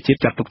សហប្រជាជាតិ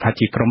ចាត់ទុកថា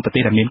ជាក្រុមប្រទេ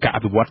សដែលមានការអ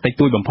ភិវឌ្ឍតិច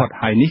តួចបំផុត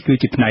ហើយនេះគឺ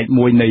ជាផ្នែក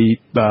មួយនៃ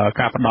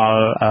ការផ្ដល់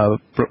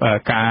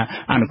ការ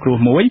អនុគ្រោះ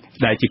មួយ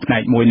ដែលជាផ្នែ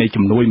កមួយនៃ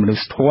ជំនួយមនុ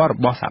ស្សធម៌រ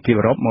បស់សហភាព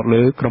អឺរ៉ុបមក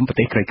លើក្រុមប្រ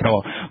ទេសក្រីក្រ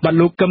បាទ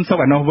លោកកឹមសុ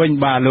ខឯនោះវិញ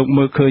បាទលោក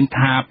មើលឃើញ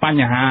ថាប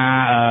ញ្ហា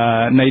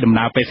នៃដំ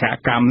ណើរបេសក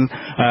កម្ម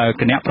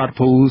គណៈប្រតិ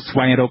ភូស្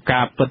វែងរក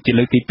ការពិតជា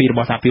លើកទី2រប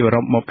ស់សហភាពអឺ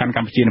រ៉ុបមកកាន់ក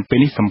ម្ពុជានៅពេល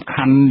នេះសំ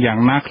ខាន់យ៉ាង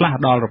ណាខ្លះ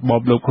ដល់រប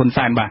បលោកហ៊ុន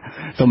សែនបាទ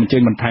សូមអញ្ជើ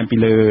ញបន្ថែមពី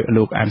លើ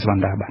លោកអានសវណ្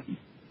ណរាបាទ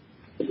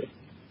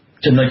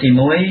ចំណុចទី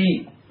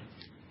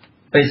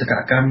1បេសក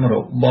កម្មរ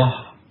បស់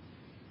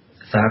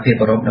សហភាព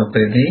អឺរ៉ុបនៅ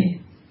ពេលនេះ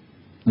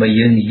បើ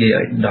យើងនិយាយ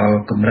ឲ្យដល់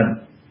កម្រិត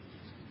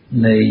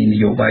នៃន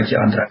យោបាយជា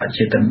អន្តរ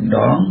ជាតិតែម្ដ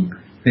ង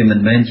វាមិន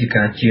មែនជា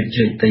ការជៀតជ្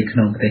រែកទៅក្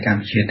នុងប្រទេសក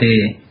ម្ពុជាទេ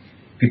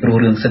ពីព្រោះ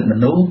រឿងសិទ្ធិម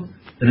នុស្ស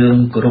រឿង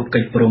គោរពកិ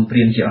ច្ចព្រមព្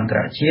រៀងជាអន្តរ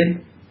ជាតិ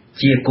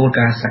ជាគោល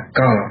ការណ៍ស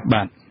កល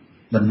បាទ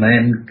មិនមែ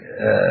ន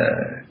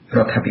រ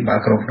ដ្ឋាភិបាល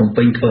ក្រុងភ្នំ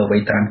ពេញធ្វើអ្វី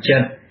តាមចិ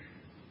ត្ត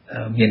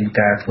មាន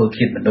ការធ្វើ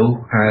ឃាតមនុស្ស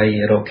ហើយ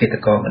រកឃាត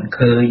ករមិន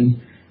ឃើញ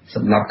ស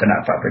ម្រាប់គណៈ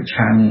បកប្រ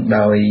ឆាំង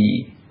ដោយ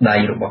ដៃ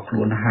របស់ខ្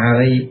លួនហើ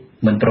យ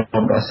មិនព្រ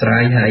មដោះស្រា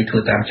យហើយធ្វើ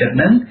តាមចិត្ត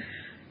ហ្នឹង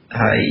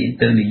ហើយ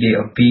ទៅនិយាយ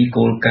អំពី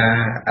គោលការ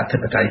ណ៍អធិ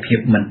បតេយ្យភាព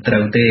មិនត្រូ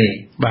វទេ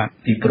បាទ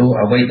ពីព្រោះ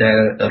អ្វីដែល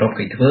អឺរ៉ុប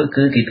គេធ្វើ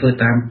គឺគេធ្វើ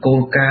តាមគោ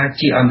លការណ៍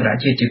ជាអន្តរ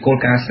ជាតិជាគោល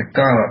ការណ៍សក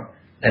ល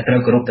ដែលត្រូ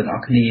វគោរពទាំងអ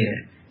ស់គ្នា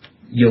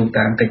យោង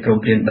តាមកិច្ចព្រម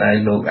ព្រៀងដែល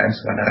លោកអានស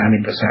វណ្ណរាមា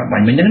នប្រសាសន៍បា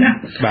ញ់មិញហ្នឹងណា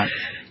បាទ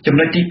ចំ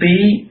ណុចទី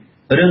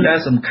2រឿងដែល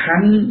សំខា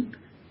ន់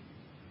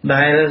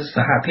ដែលស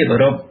ហភាពអឺ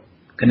រ៉ុប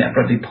គណៈប្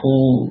រតិភូ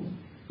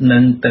នឹ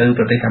ងទៅ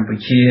ប្រទេសកម្ពុ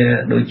ជា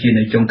ដូចជា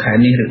នៅចុងខែ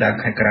នេះឬដើម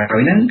ខែក្រោយ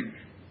ហ្នឹង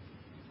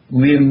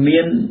វា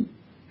មាន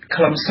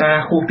ខ្លឹមសារ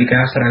ហួសពី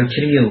ការស្រាវ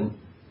ជ្រាវ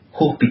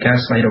ហួសពីការ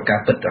ស្វែងរកការ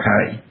ពិតទៅហើ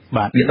យ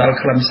វាដល់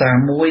ខ្លឹមសារ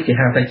មួយគេ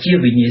ហៅថាជា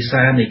វិញ្ញា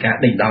សានៃការ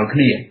ដេញដោលគ្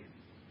នា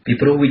ពី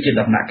ព្រោះវាជា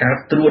ដំណាក់កាល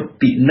ត្រួត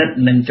ពិនិត្យ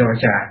និងចរ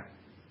ចា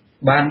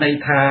បានន័យ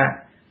ថា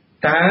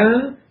តើ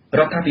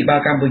រដ្ឋាភិបាល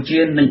កម្ពុជា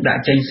នឹងដា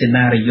ក់ចេញសេ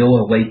ណារីយ៉ូ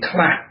អ្វីខ្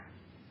លះ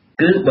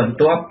គឺបន្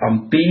ទាប់អំ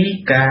ពី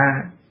ការ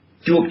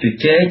ជួបជ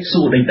ជែក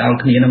សួរដេញដោល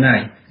គ្នាហ្នឹងហើ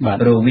យ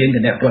រវាងគ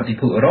ណៈប្រតិ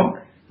ភូអឺរ៉ុប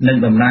និង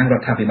តំណាងរ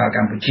ដ្ឋាភិបាលក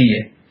ម្ពុជា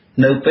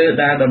នៅពេល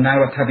ដែលតំណាង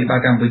រដ្ឋាភិបាល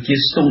កម្ពុជា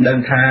ស្ទង់ដឹង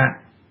ថា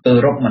អឺ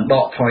រ៉ុបមិនដ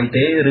កថយ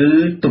ទេឬ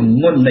ទម្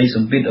ងន់នៃស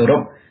ម្ពាធអឺរ៉ុ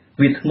ប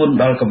វាធ្ងន់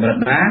ដល់កម្រិត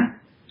ណា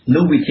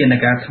នោះវិធាន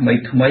ការថ្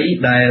មី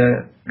ដែល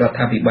រដ្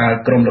ឋាភិបាល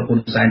ក្រមលោកហ៊ុន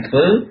សែនធ្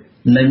វើ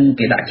នឹង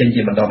គេដាក់ចេញ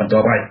ជាបន្ត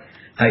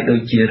ហើយដូ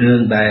ចជារឿង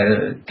ដែល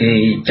គេ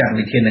ចាត់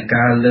វិធាន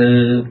ការលើ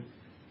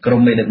ក្រុ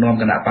មមេដឹកនាំ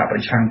គណៈបកប្រ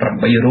ឆាំង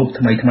8រូប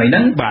ថ្មីហ្នឹ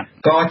ង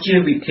ក៏ជា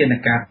វិធាន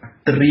ការ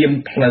ត្រៀម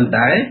ផ្លូវ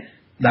ដែរ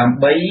ដើម្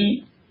បី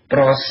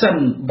ប្រសិន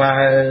បើ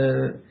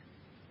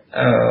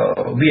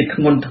វា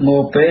ធ្ងន់ធ្ងរ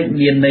ពេក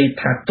មានន័យ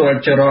ថាទល់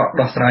ច្រក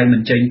ដោះស្រាយមិ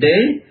នចេញទេ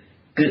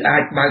គឺអា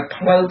ចបើក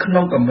ផ្លូវក្នុ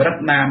ងកម្រិត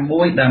ណា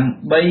មួយដើម្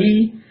បី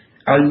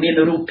ឲ្យមាន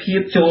រូបភាព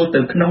ចូលទៅ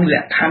ក្នុងល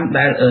ក្ខខណ្ឌ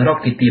ដែលអឺរ៉ុប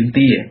គេទាម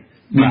ទារ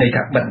មានន័យ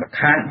ថាបិទម្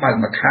ខាងបើក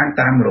ម្ខាង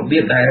តាមរបៀ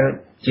បដែល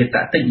ជាត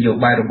តិនយោ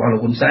បាយរបស់លោ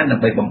កហ៊ុនសែនដើ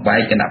ម្បីបំបែក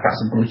គណៈបក្ស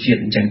សង្គ្រោះជាតិ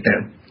អញ្ចឹងទៅ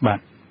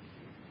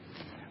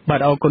បា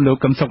ទអរគុណលោក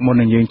កឹមសុខមុន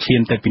នឹងយើងឈា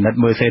នទៅពិនិត្យ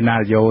មើលសេណា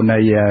រីយ៉ូនៃ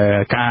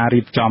ការ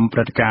រៀបចំព្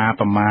រឹត្តិការណ៍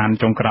ប្រមាណ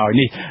ចុងក្រោយ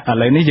នេះឥ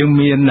ឡូវនេះយើង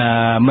មាន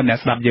មិត្តអ្នក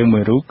ស្ដាប់យើងមួ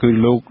យរូបគឺ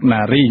លោក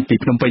ណារីពី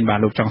ភ្នំពេញបាទ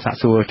លោកចង់សាក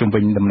សួរជំវិ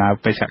ញដំណើរ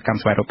បេសកកម្ម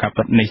ស្វែងរកការ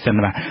ពិតនេះសិន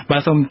បា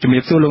ទសូមជំរា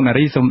បសួរលោកណា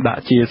រីសូមដា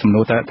ក់ជាសំណួ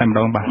រតែម្ដ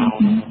ង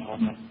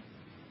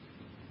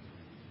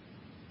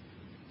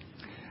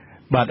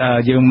បាទ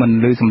យើងមិន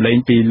ឮសំឡេង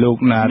ពីលោក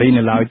ណារី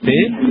នៅឡើយទេ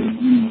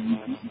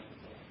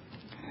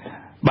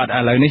បាទឥ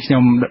ឡូវនេះខ្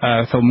ញុំ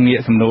សូមងាក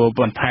សំណួរ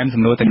បន្ថែម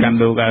សំណួរទៅកាន់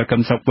លោកកឹ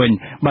មសុខវិញ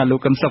បាទលោក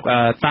កឹមសុខ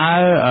តើ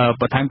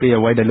បន្ថែមពី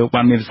អ្វីដែលលោក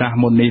បានមានប្រសាសន៍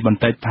មុននេះបន្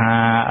តិចថា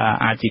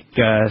អាចជា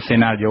សេ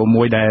ណារីយ៉ូ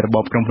មួយដែលរប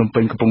បក្រុងភ្នំ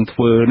ពេញកំពុងធ្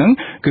វើហ្នឹង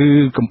គឺ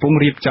កំពុង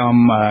រៀបចំ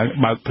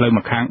បើកផ្លូវ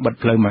មួយខាងបិទ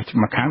ផ្លូវមួយ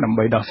ខាងដើម្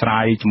បីដោះស្រា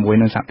យជាមួយ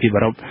នឹងសហភាព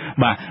អឺរ៉ុប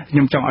បាទខ្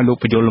ញុំចង់ឲ្យលោក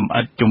បញ្យល់លម្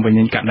អិតជុំវិញ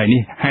នឹងករណី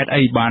នេះហេតុ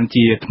អីបាន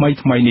ជាថ្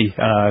មីនេះ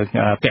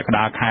ពាក់កណ្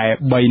ដាលខែ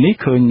3នេះ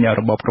ឃើញ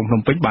របបក្រុងភ្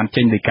នំពេញបាន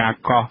ចេញដោយការ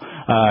កោះ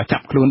ចា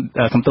ប់ខ្លួន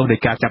សំទោសដោ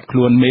យការចាប់ខ្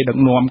លួនមេដឹក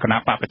នាំគណៈ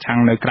បកប្រឆាំង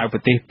នៅក្រៅប្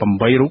រទេស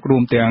8រូបរួ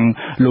មទាំង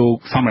លោក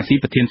សំរាសី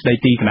ប្រធានស្ដី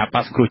ទីគណៈប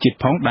កសង្គ្រោះជាតិ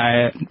ផងដែល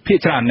ភាគ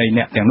ច្រើននៃ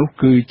អ្នកទាំងនោះ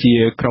គឺជា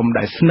ក្រុម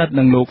ដែលស្និទ្ធ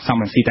នឹងលោកសំ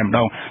រាសីតែម្ដ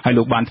ងហើយ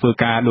លោកបានធ្វើ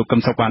ការលោកកឹ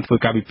មសុខបានធ្វើ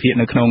ការវិភាគ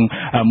នៅក្នុង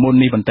មុន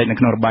នេះបន្តិចនៅ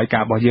ក្នុងរបាយកា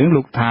រណ៍របស់យើង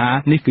លោកថា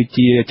នេះគឺ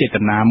ជាចេត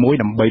នាមួយ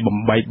ដើម្បីបំ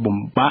បែកបំ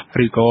បាក់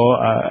ឬក៏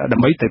ដើ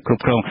ម្បីទៅគ្រ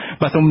ប់គ្រង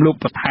បាទសូមលោក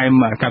បន្ថែម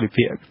ការវិ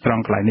ភាគត្រ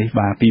ង់កន្លែងនេះ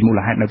បាទពីមូល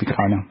ហេតុនៅពីក្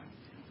រោយនោះ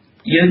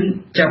យើង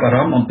ចាប់អារ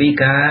ម្មណ៍អំពី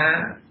ការ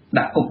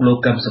ដាក់គុកលោក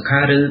កឹមសុ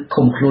ខាឬ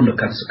ឃុំខ្លួនលោក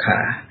កឹមសុខា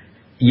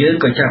យើង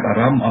ក៏ចាប់អា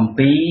រម្មណ៍អំ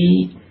ពី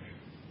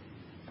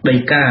ដី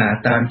កា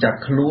តាមចាប់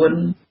ខ្លួន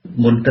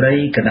មន្ត្រី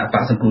គណៈប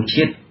ក្សសង្គ្រោះ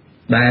ជាតិ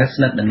ដែល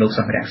ស្និទ្ធនឹងលោក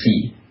សំរងស៊ី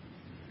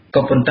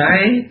ក៏ប៉ុន្តែ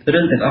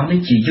រឿងទាំងអស់នេះ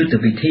ជាយុទ្ធ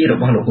វិធីរ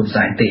បស់លោកហ៊ុន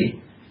សែនទេ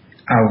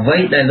អ្វី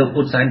ដែលលោក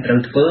ហ៊ុនសែនត្រូវ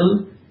ធ្វើ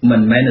មិ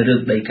នមែនរឿ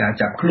ងដីកា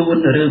ចាប់ខ្លួន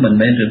ឬមិន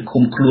មែនរឿង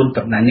ឃុំខ្លួន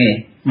ប៉ុណ្ណឹងទេ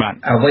បាទ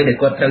អ្វីដែល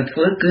គាត់ត្រូវធ្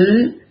វើគឺ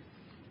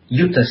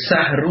យុទ្ធ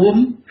សាស្ត្ររួម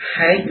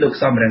ហែកលោក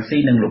សំរងស៊ី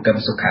និងលោកកឹម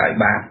សុខាឲ្យ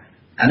បាន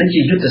អានេះ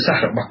ជាយុទ្ធសាស្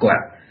ត្ររបស់គា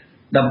ត់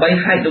ដើម្បី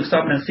ហែកលោក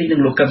សំរងស៊ីនិ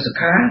ងលោកកឹមសុ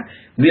ខា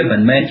វាមិ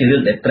នមែនជារឿ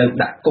ងដែលត្រូវ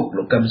ដាក់គុក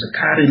លោកកឹមសុ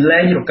ខាឬលែ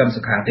ងលោកកឹម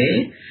សុខាទេ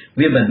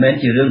វាមិនមែន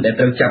ជារឿងដែល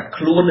ត្រូវចាប់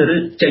ខ្លួនឬ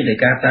ចេញទៅ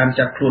ការតាម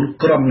ចាប់ខ្លួន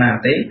ក្រុមណា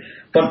ទេ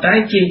ប៉ុន្តែ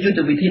ជាយុទ្ធ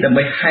វិធីដើម្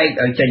បីហែក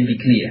ឲ្យចេញពី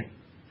គ្នា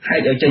ហែ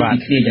កឲ្យចេញពី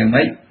គ្នាយ៉ាង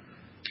ម៉េច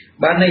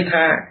បានន័យ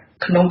ថា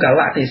ក្នុងកា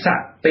លៈទេ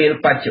សៈពេល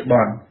បច្ចុប្ប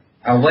ន្ន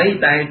អ្វី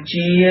ដែល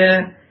ជា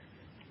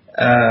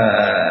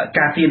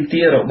ការទាម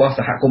ទាររបស់ស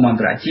ហគមន៍អន្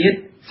តរជាតិ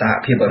សហ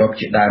ភាពអឺរ៉ុប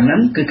ជាដើមហ្នឹ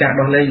ងគឺការ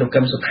ដោះលែងលោក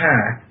កឹមសុខា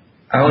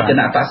ឲ្យគ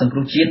ណៈបក្សសង្គ្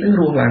រោះជាតិនឹង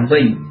រស់ឡើង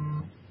វិញ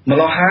ម្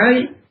ល៉េះហើយ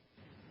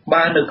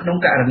បើនៅក្នុង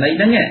ករណី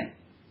ហ្នឹង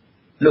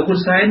លោកហ៊ុន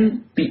សែន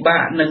ពិបា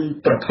កនឹង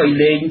ប្រថុយ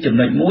លេងចំ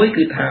ណុចមួយ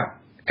គឺថា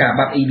ការ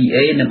បាត់ EBA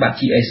និងបាត់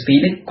GSP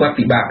នេះគាត់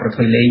ពិបាកប្រ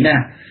ថុយលេងណា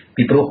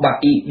ពីព្រោះបាត់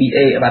EBA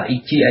បាត់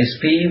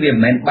GSP វាមិ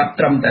នមែនបាត់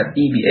ត្រឹមតែ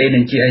EBA និ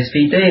ង GSP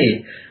ទេ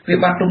វា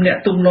បាត់ទំនាក់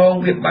ទំនង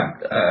វាបាត់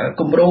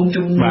គម្រោង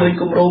ជំនួយ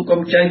គម្រោងក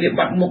ម្ចីវា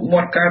បាត់មុខ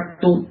មាត់ការ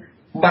ទូត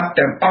បាត់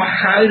ទាំងអស់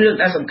ហើយរឿង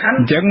ដែលសំខាន់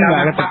អញ្ចឹង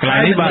បាទតែកន្លែង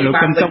នេះបាទលោក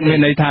កឹមសុខមាន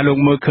ន័យថាលោក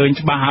មើលឃើញ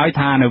ច្បាស់ហើយ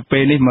ថានៅពេ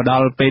លនេះមកដ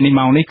ល់ពេលនេះ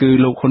ម៉ោងនេះគឺ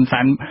លោកហ៊ុន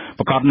សែន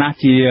ប្រកាសណាស់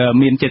ជា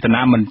មានចេត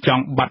នាមិនច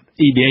ង់បាត់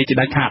EBA ជា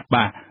ដាច់ខាត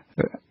បាទ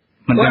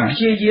គាត់ព្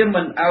យាយាម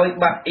មិនឲ្យ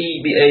បាត់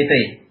EBA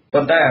ទេ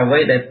ប៉ុន្តែអ្វី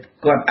ដែល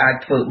គាត់អាច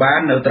ធ្វើបាន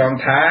នៅត្រង់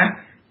ថា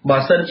បើ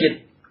សិនជា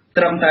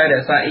ត្រឹមតែរ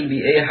ក្សា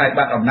EBA ឲ្យ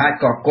បាត់អំណាច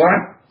ក៏គា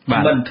ត់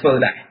មិនធ្វើ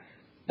ដែរ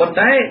ប៉ុន្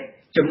តែ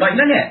ចំណុចហ្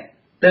នឹង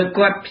ទើប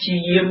គាត់ព្យា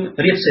យាម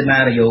រៀបសេណា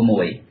រីយ៉ូ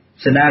មួយ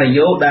សេណារី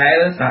យ៉ូដែល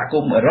សហគ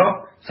មន៍អឺរ៉ុប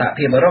សហ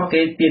ភាពអឺរ៉ុប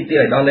គេទាមទា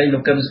រឲ្យដល់លែងលោ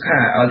កកឹមសុខា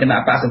ឲ្យគណៈ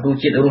បក្សសង្គ្រោះ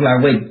ជាតិរស់ឡើង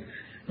វិញ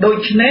ដូ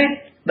ច្នេះ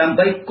ដើម្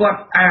បីគា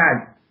ត់អាច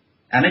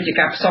អានេះជា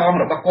ការផ្សំ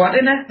របស់គាត់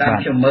ទេណាតាម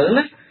ខ្ញុំមើល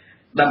ណា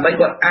ដើម្បី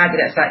គាត់អាច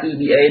រក្សា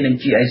EBA និង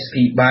GSP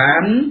បា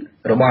ន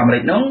របស់អាមេរិ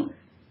កនោះ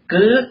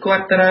គឺគា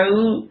ត់ត្រូវ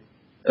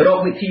រក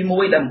វិធីមួ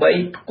យដើម្បី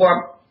ផ្គ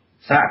ប់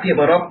សហភាព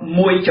អឺរ៉ុប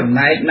មួយចំ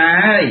ណែកណា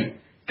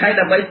ហើយ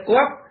ដើម្បីផ្គ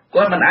ប់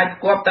គាត់មិនអាច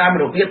ផ្គប់តាម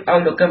របៀបឲ្យ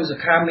លោកកឹមសុ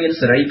ខាមាន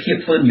សេរីភាព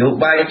ធ្វើនយោ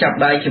បាយចាប់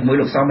ដៃជាមួយ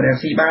លោកសំរង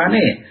ស៊ីបាន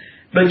ទេ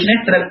ដូច្នេះ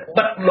ត្រូវ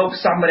បិទលោក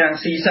សំរង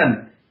ស៊ីសិន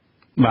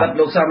បិទ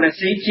លោកសំរង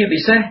ស៊ីជា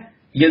ពិសេស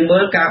យើងមើ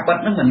លការបិទ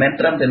នោះមិនមែន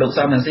ត្រឹមតែលោក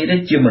សំរងស៊ីទេ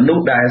ជាមនុស្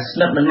សដែលស្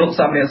និទ្ធនឹងលោក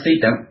សំរងស៊ី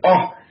ទាំងអ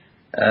ស់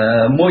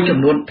មួយចំ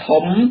នួន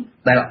ធំ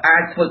ដែលអា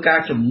ចធ្វើការ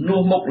ជំនួស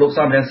មុខលោក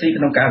សំរងស៊ី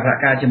ក្នុងការសហ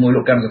ការជាមួយ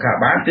លោកកឹមសុខា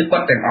បានគឺគា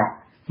ត់ទាំងអស់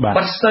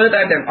បាត់ស្ទើរ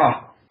តែទាំងអស់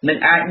នឹង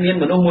អាចមាន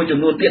មនុស្សមួយចំ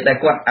នួនទៀតដែល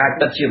គាត់អាច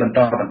បិទជាបន្ត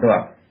បន្ទា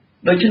ប់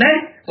ដូច្នេះ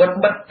គាត់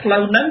បិទផ្លូ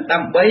វហ្នឹងដើ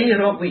ម្បី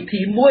រកវិ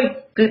ធីមួយ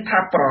គឺថា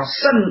ប្រ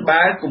សិន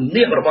បើគំ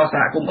នាបរបស់ស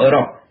ហគមន៍អឺ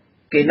រ៉ុប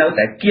គេនៅ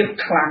តែគៀប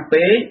ខ្លាំង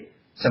ពេក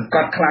សង្ក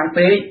ត់ខ្លាំង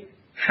ពេក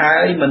ហើ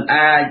យមិន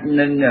អាច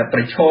នឹងប្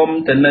រឈម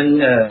ទៅនឹង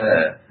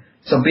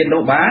សម្ពាធ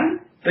នោះបាន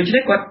ដូច្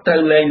នេះគាត់ត្រូ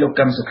វលែងលោក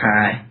កឹមសុខា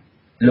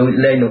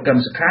លែងលោកកឹម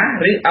សុខា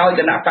ឬឲ្យ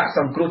គណៈបក្សស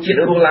ង្គ្រោះជាតិ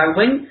រស់ឡើង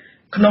វិញ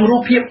ក្នុងរូ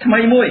បភាពថ្មី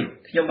មួយ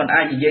ខ្ញុំមិន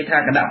អាចនិយាយថា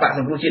គណៈបក្សស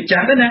ង្គ្រោះជាតិចា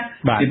ស់ទេណា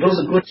ពីព្រោះ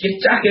សង្គ្រោះជាតិ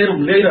ចាស់គេ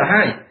រំលាយទៅ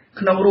ហើយ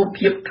ក្នុងរូប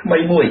ភាពថ្មី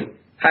មួយ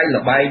ហើយល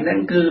បែងហ្នឹង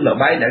គឺល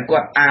បែងដែលគា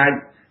ត់អាច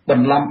ប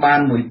ន្លំបាន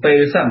មួយពេល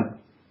សិន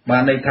បា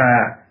នន័យថា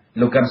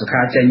លោកកឹមសុ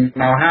ខាចេញ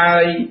មកហើ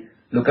យ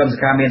លោកកឹមសុ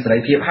ខាមានសេរី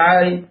ភាពហើ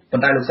យប៉ុ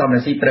ន្តែលោកសំរ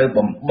ងស៊ីត្រូវ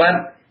បំបត្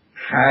តិ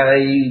ហើយ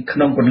ក្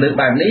នុងពន្លឺ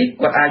បែបនេះ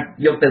គាត់អាច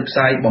យកទៅផ្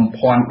សាយបំ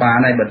ភាន់បាន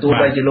ហើយបើទោះ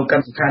បីជាលោកកឹ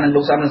មសុខានិង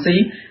លោកសំរងស៊ី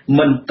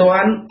មិនទា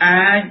ន់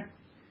អាច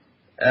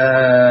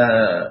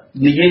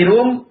និយាយ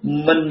រួម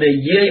មិននិ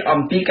យាយ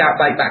អំពីការ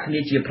បែកបាក់គ្នា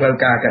ជាផ្លូវ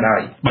ការក៏ដោយ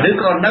ឬ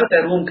ក៏នៅតែ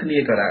រួមគ្នា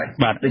ក៏ដោយ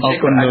បាទអរ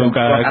គុណលោក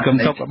កឹម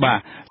សុខបាទ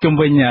ជុំ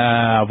វិញ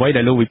អ្វី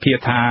ដែលលោកវិភាគ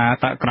ថា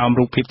តើក្រោម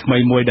រូបភាពថ្មី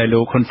មួយដែល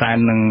លោកហ៊ុនសែន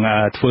នឹង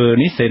ធ្វើ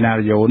នេះសេណា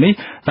រីយ៉ូនេះ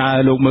តើ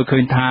លោកមើលឃើ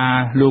ញថា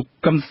លោក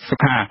កឹមសុ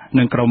ខា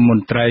និងក្រុមម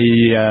ន្ត្រី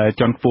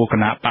ជាន់ខ្ពស់គ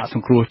ណៈបក្សស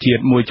ង្គ្រោះជា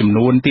តិមួយចំ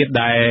នួនទៀត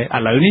ដែលឥ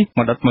ឡូវនេះម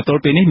កទ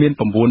ល់ពេលនេះមាន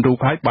9រូប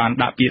ហើយបាន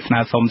ដាក់ពាក្យស្នើ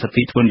សុំសិទ្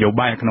ធិធ្វើនយោ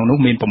បាយក្នុងនោះ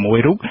មាន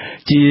6រូប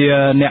ជា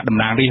អ្នកតំ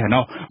ណាងរាស្ត្រ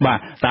នោះបាទ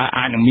តើ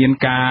អាចនឹងមាន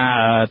ការ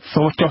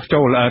សូចចុះចូ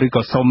លឬ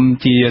ក៏សុំ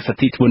ជាសិទ្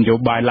ធិធ្វើនយោ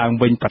បាយឡើង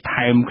វិញបន្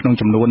ថែមក្នុង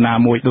ចំនួនណា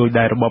មួយដោយ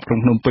ដែលរបបក្រុង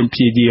ភ្នំពេញព្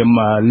យាយាម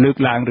លើក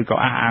ឡើងឬក៏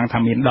អះអាងថា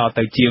មានដល់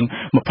ទៅជាង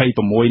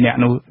26អ្នក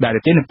នោះដែល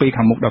ទៅនៅពេល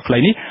ខាងមុខដល់ខ្លី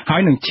នេះហើ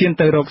យនឹងឈាន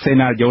ទៅរកសេ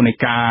ណារីយ៉ូនៃ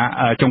ការ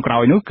ចុងក្រោ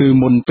យនោះគឺ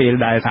មុនពេល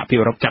ដែលសហភាព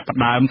អឺរ៉ុបចាប់ផ្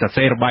ដើមសរ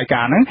សេររបាយ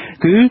ការណ៍ហ្នឹង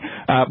គឺ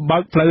បើ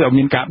កផ្លូវឲ្យ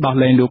មានការដោះ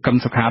លែងលោកកឹម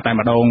សុខាតែ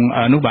ម្ដង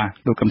នោះបាទ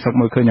លោកកឹមសុខ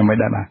មើលឃើញយ៉ាងម៉េច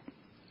ដែរបាទ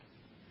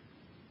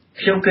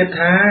ខ្ញុំគិត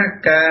ថា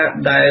ការ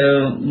ដែល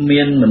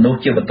មានមនុស្ស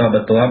ជាបន្តប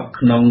ន្ទាប់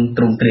ក្នុង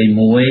ទ្រង់ទ្រាយ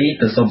មួយ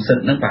ទៅសុំសិទ្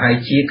ធិនឹងប្រហែល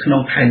ជាក្នុ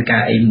ងផែនកា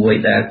រអីមួយ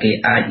ដែលគេ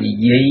អាចនិ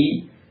យាយ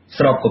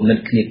ស្របគំនិត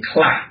គ្នាខ្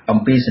លះអំ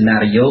ពីសេណា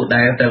រីយ៉ូ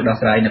ដែលត្រូវដោះ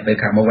ស្រាយនៅពេល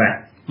ខាងមុខបា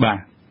ទ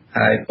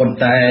ហើយប៉ុន្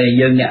តែ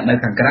យើងអ្នកនៅ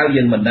ខាងក្រៅ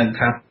យើងមិនដឹង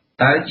ថា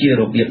តើជា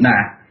របៀបណា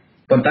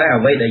ប៉ុន្តែ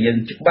អ្វីដែលយើង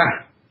ច្បាស់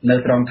នៅ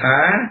ត្រង់ថា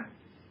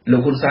លោ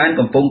កហ៊ុនសែន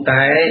កំពុង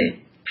តែ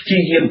ព្យា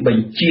យាមប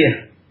ញ្ជា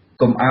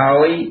កុំ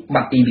ឲ្យ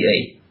បាត់ EBA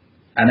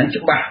អានឹង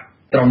ច្បាស់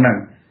ត្រង់ហ្នឹង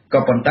ក៏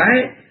ប៉ុន្តែ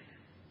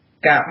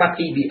ការបាត់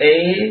EBA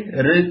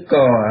ឬ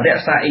ក៏រ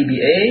ក្សា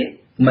EBA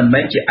មិន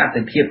មែនជាអត្ថ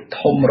ប្រយោជន៍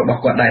ធំរប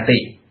ស់គាត់ដែរទេ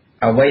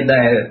អ្វី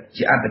ដែល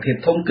ជាអត្ថប្រយោជ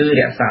ន៍ធំគឺ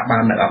រក្សាបា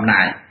ននៅអំ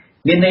ណាច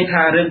មានន័យ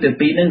ថារឿងទាំង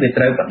ពីរនេះវា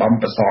ត្រូវបដំ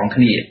ប្រសង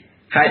គ្នា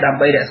ហើយដើម្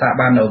បីរក្សា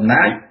បាននៅអំ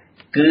ណាច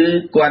គឺ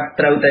គាត់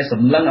ត្រូវតែស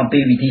ម្លឹងអំពី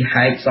វិធី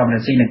ហែកសំរ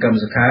ងស៊ីនិងកឹម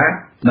សុខា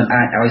មិន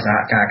អាចឲ្យសហ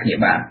ការគ្នា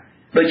បាន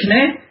ដូច្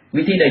នេះ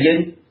វិធីដែលយើង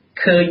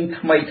ឃើញ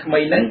ថ្មី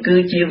ហ្នឹងគឺ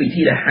ជាវិ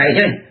ធីដែលហែក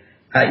ហ្នឹង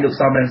ហើយលោក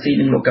សំរងស៊ី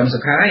និងលោកកឹមសុ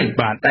ខាឯង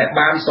តែ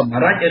បានស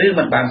ម្រេចឬ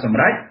មិនបានសម្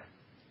រេច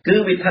គឺ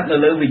វាស្ថិតនៅ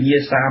លើវិញ្ញា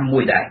សាមួ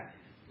យដែរ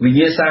វិញ្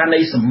ញាសានៃ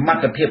សម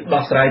ត្ថភាព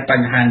ដោះស្រាយប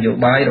ញ្ហានយោ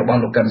បាយរបស់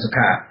លោកកឹមសុ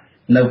ខា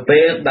នៅ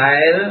ពេលដែ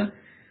ល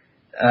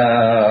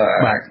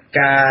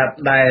ការ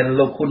ដែល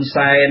លោកហ៊ុន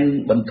សែន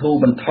បន្ធូរ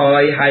បន្ថ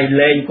យហើយ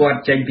លែងគាត់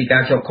ចេញពីកា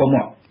រជាប់ឃុំ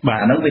អា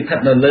ហ្នឹងវាស្ថិត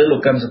នៅលើលោ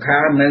កកឹមសុខា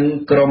និង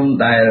ក្រុម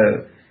ដែល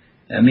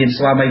មាន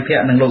ស្វាមីភក្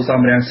តិនិងលោក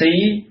សំរងស៊ី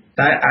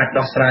តែអាច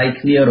ដោះស្រាយ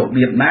គ្នារ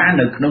បៀបណា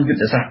នៅក្នុងយុ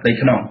ទ្ធសាស្ត្រផ្ទៃ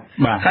ក្នុង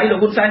ហើយលោក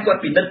ហ៊ុនសែនគា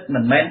ត់ពិនិត្យមិ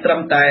នមែនត្រឹ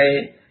មតែ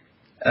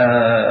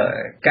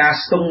ការ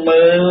ស្ទង់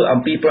មើលអំ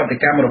ពីប្រតិ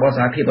កម្មរបស់ស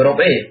ហភាពអឺរ៉ុប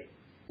ទេ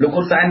លោក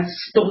ហ៊ុនសែន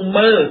ស្ទង់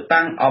មើល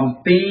តាំងអំ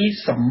ពី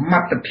សម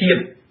ត្ថភាព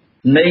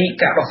នៃ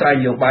ការដោះស្រាយ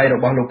នយោបាយរ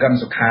បស់លោកកឹម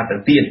សុខាទៅ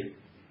ទៀត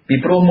ពី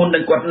ព្រោះមុននឹ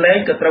ងគាត់លែង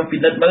ក៏ត្រូវពិ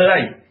និត្យមើលហើ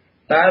យ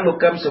តើលោក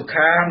កឹមសុ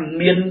ខា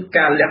មាន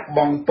ការលះប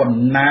ង់ប៉ុ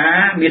ណ្ណា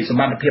មានស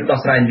មត្ថភាពដោះ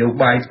ស្រាយនយោ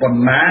បាយប៉ុ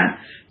ណ្ណា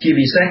ជា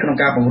ពិសេសក្នុង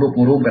ការបង្រួបប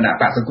ង្រួមគណៈ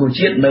បក្សសង្គ្រោះ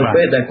ជាតិនៅ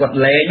ពេលដែលគាត់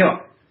លែង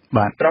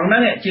ត្រង់ហ្នឹ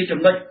ងជាចំ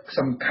ណុច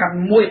សំខាន់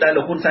មួយដែល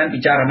លោកហ៊ុនសែនពិ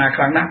ចារណា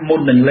ខ្លាំងណាស់មុ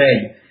ននឹងលែង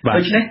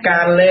ដូច្នេះកា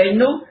រលែង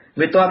នោះ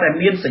វាទាល់តែ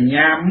មានសញ្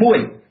ញាមួយ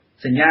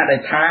សញ្ញាដែល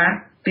ថា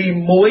ទី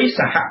1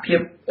សហភាព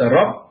អឺ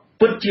រ៉ុប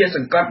ពិតជាស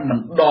ង្កត់មិន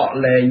ដក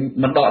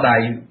ដៃ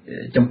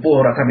ចំពោះ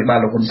រដ្ឋាភិបាល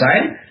លោកហ៊ុនសែ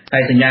នហើ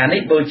យសញ្ញានេះ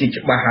ដូចជា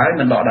ច្បាស់ហើយ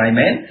មិនដកដៃ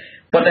មែន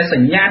ប៉ុន្តែស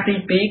ញ្ញាទី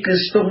2គឺ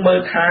ស្ទង់មើល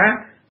ថា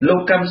លោក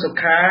កឹមសុ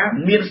ខា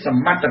មានស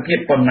មត្ថភាព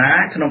ប៉ុណ្ណា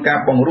ក្នុងការ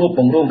បង្រួប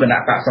បង្រួមគណៈ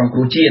បក្សសង្គ្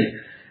រោះជាតិ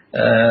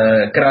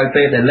ក្រោយ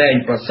ពេលដែលលែង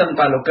ប្រសិន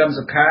បើលោកកឹម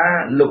សុខា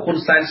លោកហ៊ុន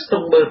សែនស្ទ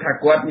ង់មើលថា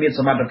គាត់មានស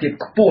មត្ថភាព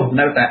ខ្ពស់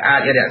នៅតែអា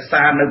ចរក្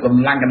សានៅក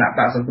ម្លាំងគណៈប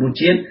ក្សសង្គ្រោះ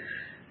ជាតិ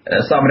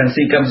សំរង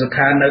ស៊ីកឹមសុ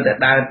ខានៅតែ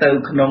ដើរទៅ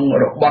ក្នុង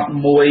របប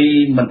មួយ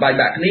មិនបែក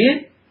បាក់គ្នា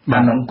បា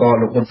ននឹងក៏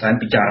លោកហ៊ុនសែន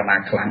ពិចារណា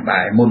ខ្លាំងដែ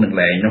រមុននឹង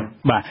លែងនោះ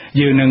បាទ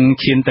យើងនឹង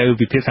ឈានទៅ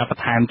វិភាសាប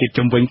ន្ថែមទៀត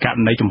ជុំវិញករ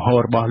ណីចំហ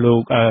របស់លោ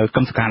ក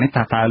កឹមសុខានេះ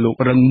តើលោក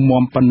រឹង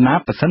មាំប៉ុណ្ណា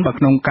ប៉ះសិនបើ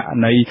ក្នុងករ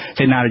ណី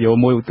សេណារីយ៉ូ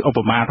មួយឧប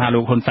មាថាលោ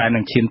កហ៊ុនសែន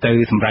នឹងឈានទៅ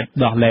សម្រាប់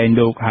ដោះលែង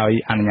លោកហើយ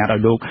អនុញ្ញាតឲ្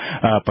យលោក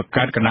បង្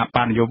កើតគណៈបក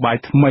នយោបាយ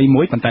ថ្មី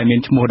មួយប៉ុន្តែមាន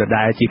ឈ្មោះដ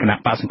ដែលជាគណៈ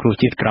បកសង្គ្រោះ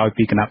ជាតិក្រោយ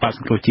ពីគណៈបកស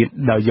ង្គ្រោះជាតិ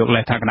ដោយយក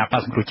លេសថាគណៈបក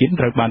សង្គ្រោះជាតិ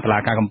ត្រូវបានតុលា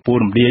ការកំពូល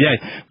រំលាយហើយ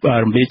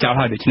រំលាយចោល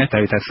ហើយដូច្នេះត្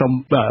រូវតែសុំ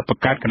ប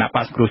ង្កើតគណៈប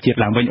កសង្គ្រោះជាតិ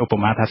ឡើងវិញឧប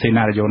មាថាសេ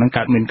ណារីយ៉ូហ្នឹង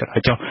កើតមាន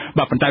ចុះ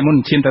ប៉ុន្តែមុន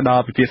ឈានទៅដ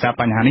ល់ពិភាក្សា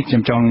បញ្ហានេះខ្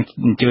ញុំចង់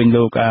អញ្ជើញ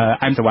លោក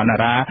អែមសវណ្ណា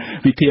រា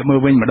វិភាគមើល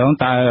វិញម្ដង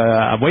តើ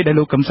អ្វីដែល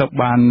លោកកឹមសុខ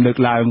បានលើក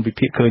ឡើងវិ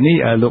ភាគឃើញនេះ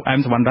លោកអែម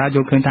សវណ្ណារាយ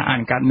ល់ឃើញថាអា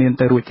ចកើតមាន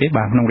ទៅរួចទេ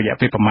បាទក្នុងរយៈ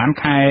ពេលប្រហែល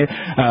ខែ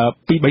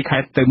2-3ខែ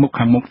ទៅមុខ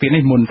ខាងមុខទៀត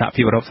នេះមុនសហ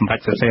ភាពអឺរ៉ុបសម្រា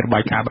ប់សរសេររបា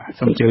យការណ៍បាទ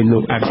សូមអញ្ជើញលោ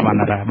កអែមសវណ្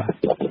ណារាបាទ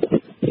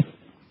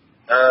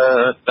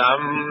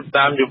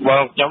តាមយោប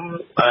ល់ខ្ញុំ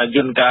យ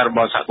ន្តការរប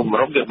ស់សហគមន៍អឺ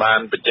រ៉ុបគេបាន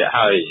បញ្ជាក់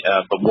ហើយ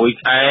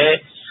6ខែ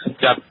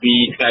ចាប់ពី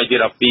ថ្ងៃទី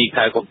12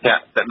ខែកុម្ភៈ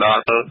ទៅដ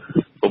ល់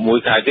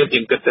6ខែទៀតយើ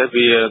ងគិតទៅ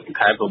វា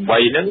ខែ8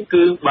ហ្នឹង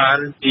គឺបាន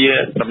ជា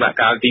ដំណាក់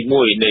កាលទី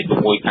1នៃ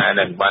6ខែហ្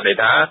នឹងបានន័យ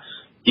ថា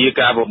ជា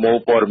ការប្រមូល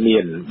ព័ត៌មា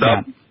នដ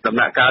ល់ដំ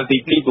ណាក់កាលទី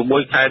2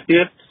 6ខែ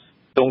ទៀត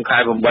តុងខែ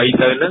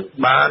8ទៅហ្នឹង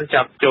បាន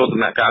ចាប់ចូល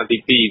ដំណាក់កាលទី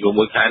2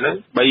 6ខែហ្នឹង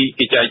3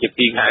គេចែកជា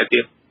2ខែទៀ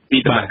ត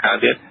2ដំណាក់កាល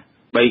ទៀត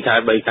3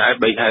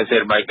ខែសេ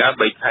របាយការណ៍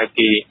3ខែ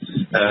គេ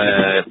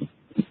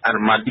អ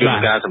នុម័តយន្ត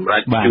ការសម្រា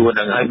ប់ជួរហ្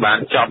នឹងហើយបាន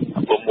ចប់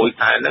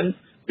6ខែហ្នឹង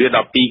វា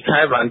12ខែ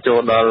បានចូល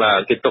ដល់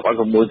គេទុកឲ្យ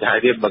6ខែ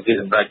ទៀតបើគេ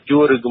សម្រាប់ជួ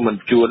រឬក៏មិន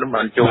ជួរហ្នឹង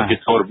បានចូលជា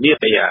ធរមាន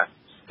អី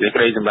គេ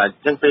ក្រីសម្រាប់អ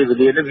ញ្ចឹងពេលវេ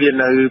លានេះវា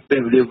នៅពេ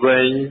លវេលាវែ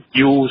ង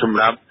យូរសម្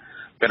រាប់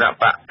គណៈ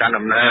បកកណ្ដាល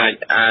អំណាច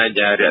អា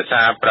ចរក្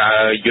សាប្រើ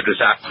យុទ្ធ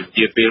សាស្ត្រ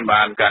ជាពេល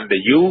បានកាន់តែ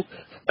យូរ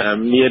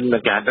មាន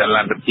ការតល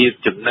ន្តភាព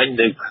ចំណេញ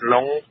នៅក្នុ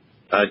ង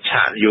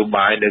ឆាកនយោ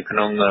បាយនៅក្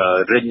នុង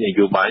រិញន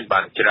យោបាយបា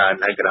នច្រើន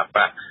ហើយគណៈប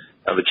ក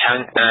ប្រឆាំង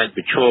អាច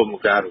ប្រឈម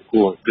ការរង្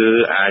គោះគឺ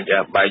អាច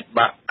បែក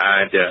បាក់អា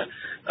ច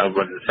ប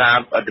ន្សាប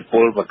ឥទ្ធិព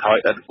លបន្ថយ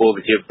ឥទ្ធិពល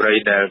ប្រជាប្រិយ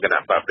ដែលគណៈ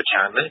បកប្រ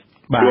ឆាំងនេះ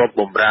ជាប់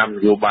បំរាមន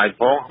យោបាយ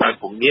ផងហើយ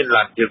ពុំមានល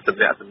ទ្ធភាពតំ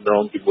ណែងតំណ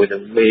ងជាមួយនឹ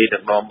ងមេដឹ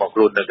កនាំរបស់ខ្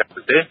លួននៅក្នុង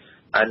ប្រទេស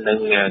ហើយនឹង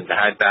គេ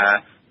ហៅថា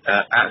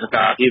អសក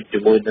ម្មភាពជា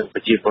មួយនឹងប្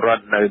រជាពលរ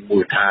ដ្ឋនៅមូ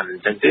លដ្ឋានអ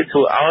ញ្ចឹងទេធ្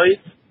វើឲ្យ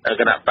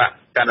គណៈបក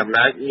កណ្ដាលអំ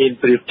ណាចមាន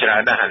ព្រៀបច្រើ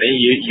នណាស់នេះ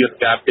យុទ្ធ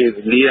ការពេល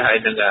វេលាហើយ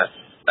នឹង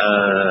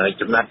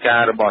ចំណាត់កា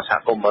ររបស់សហ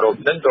គមន៍អឺរ៉ុប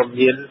ហ្នឹងក៏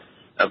មាន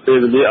ពេល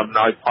វេលាអំ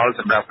ណោយផល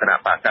សម្រាប់គណៈ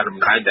បកកណ្ដាលអំ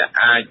ណាចដែល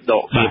អាចដ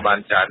កវាបាន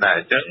ច្រើនដែរ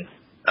អញ្ចឹង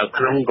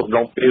ក្នុងកំ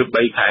ឡុងពេល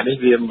3ខែនេះ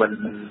វាមិ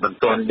ន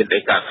ទាន់មាន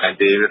អីកើតឡើង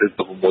ទេឬ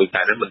ក៏6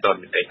ខែនេះមិនទាន់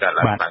មានអីកើត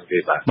ឡើងបានទេ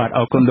បាទអ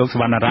រគុណលោកស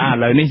វណ្ណារាឥ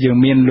ឡូវនេះយើង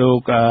មានលោក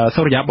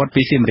សុរិយាបុត្រ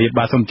ពីសៀមរាប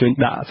បាទសូមជួយ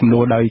ដាក់សំណួ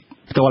រដោយ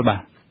ផ្ទាល់បា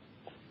ទ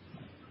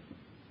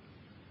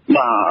ប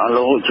បាទ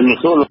លោកជំរាប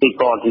សួរលោកទី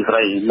កទីស្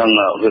រីនិង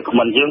វាគ្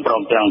មិនយើងព្រ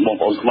មទាំងបង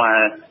ប្អូនខ្មែរ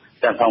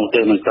ទាំងក្នុងប្រទេ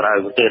សនិងក្រៅ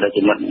ប្រទេសដែល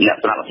ជាមិត្តអ្នក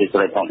ស្ដាប់ទីស្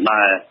រីផង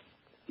ដែរ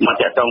មក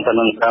តាក់ទងទៅ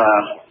នឹងការ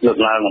លើក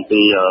ឡើងអំ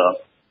ពី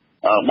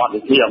បទ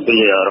វិធីអំពី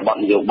របបន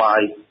យោបាយ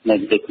នៅ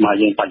ប្រទេសខ្មែរ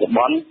យើងបច្ចុប្ប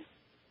ន្ន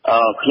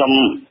ខ្ញុំ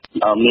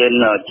មាន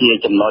ជា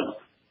ចំណុច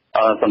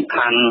សំ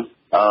ខាន់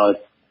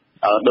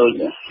ដោយ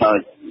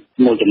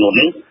មួយចំនួន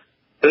នេះ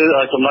គឺ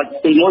ចំណុច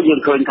ទី1យើង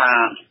ឃើញថា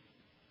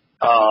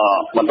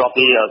បន្ទាប់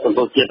ពីសង្គ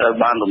មជាតិត្រូវ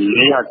បានរំ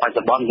លាយហើយបច្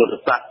ចុប្បន្នយុទ្ធ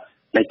សាស្ត្រ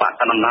នៃបក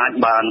កណ្ដាលអំណាច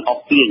បានអ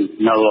ស់ទាញ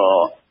នៅ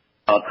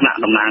ថ្នាក់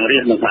តំណាងរា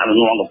ស្ត្រនិងថ្នាក់ដឹក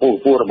នាំកម្ពុ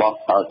ជារបស់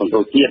សង្គ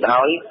មជាតិ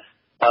ហើយ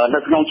នៅ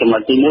ក្នុងចំណុ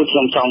ចទី1ខ្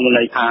ញុំចង់មាន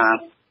ន័យថា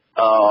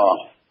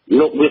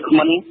លោកវាគ្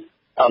មិន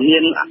មា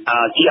ន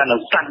ជាអនុ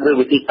សាសន៍ឬ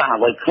វិធីសាស្ត្រ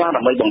អ្វីខ្លះ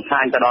ដើម្បីបង្ហា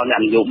ញទៅដល់អ្នក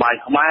នយោបាយ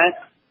ខ្មែរ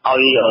ឲ្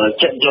យ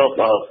ចេះយក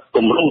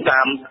គំរូ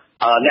តាម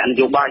អ្នកន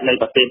យោបាយនៃ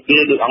ប្រទេសគេ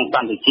ដូចអង្គស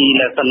ន្តិជី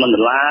នៅសិនមណ្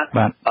ឌលា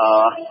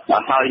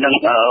ហើយនឹង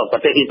ប្រ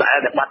ទេសអ៊ីស្រាអែ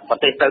លដែលបាត់ប្រ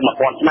ទេសទៅ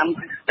1000ឆ្នាំ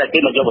តែគេ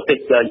មកយកប្រទេស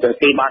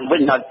គេបានវិ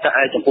ញហើ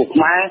យចំពោះខ្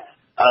មែរ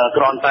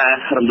គ្រាន់តែ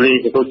រំលាយ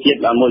សង្គមជាតិ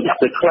មួយរយៈ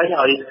ពេលខ្លី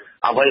ហើយ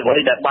អ្វី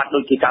ដែលបាត់ដូ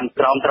ចជាកម្ម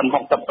ក្រមត្រឹម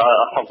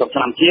60ឆ្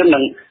នាំជាងនិ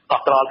ងក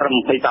ក់ក្រល់ត្រឹម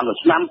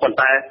20-30ឆ្នាំប៉ុន្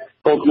តែ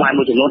កូនខ្មែរ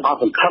មួយចំនួនអស់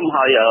សង្ឃឹម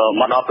ហើយ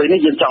មកដល់ពេលនេះ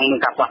យើងចង់មាន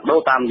ការផ្លាស់ប្ដូរ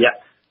តាមរយៈ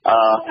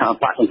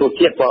បកសង្គម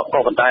ជាតិក៏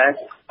ប៉ុន្តែ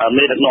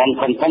មេដឹកនាំ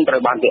ធំត្រូ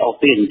វបានគេអស់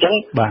ទាញអញ្ចឹង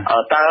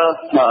តើ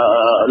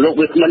លោក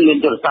វាគ្មិនមាន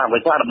យុទ្ធសាស្ត្រអ្វី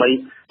ខ្លះដើម្បី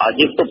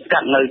យើងទប់ស្កា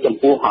ត់នៅចំ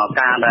ពោះ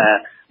ការដែល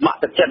បាក់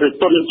ទឹកចិត្តឬ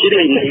ទុនជ្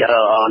រាយនៃ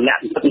អ្នក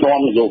ដឹកនាំ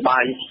នយោបា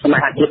យស្នេ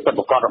ហាជាតិពិត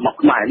ប្រាកដរបស់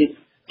ខ្មែរនេះ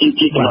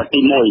ជាចំណុចទី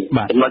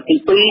1ចំណុចទី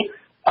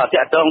2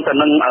តាក់ទងទៅ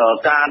នឹង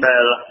ការដែ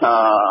ល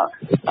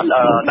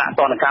ដាក់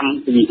ទណ្ឌកម្ម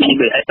ពី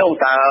EBA នោះ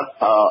តើ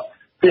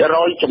ភាគរ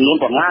យចំនួន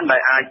ប្រមាណដែ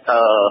លអាច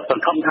ស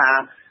ង្ឃឹមថា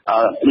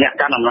អ្នក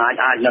កាន់អំណាច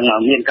អាចនឹង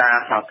មានការ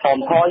ថម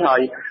ថយហើ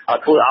យ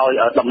ធ្វើឲ្យ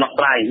ដំណោះ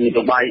ស្រាយន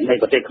យោបាយនៃ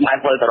ប្រទេសខ្មែរ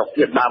ធ្វើទៅរក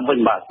ភាពដើមវិញ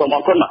បាទសូមអ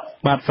រគុណ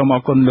បាទសូមអ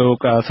រគុណលោ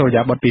កសូរិ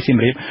យាបុត្រពីសៀម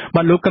រាប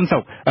បាទលោកកឹមសុ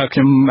ខខ្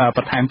ញុំប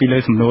ន្ថែមពីលើ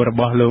សំណួររ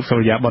បស់លោកសូ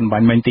រិយាបុត្របា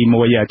ញ់មិញទី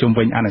1ជុំ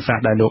វិញអនុសាស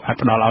ន៍ដែលលោកអាច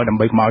ផ្ដល់ឲ្យដើម្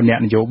បីកុំឲ្យអ្នក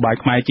នយោបាយ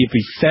ខ្មែរជា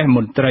ពិសេសម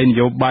ន្ត្រីន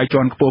យោបាយ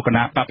ជាន់ខ្ពស់គ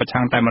ណៈបកប្រ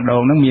ឆាំងតែម្ដ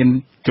ងនឹងមាន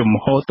ជំ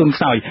ហរទុន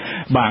ខ្សោយ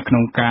បាទក្នុ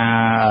ងការ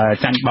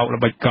ចាញ់បោក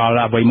ល្បិចកល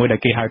អ្វីមួយដែល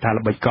គេហៅថា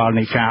ល្បិចកល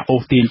នៃការអូ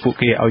សទាញពួក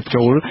គេឲ្យ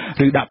ចូល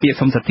ឬដាក់ពាក្យ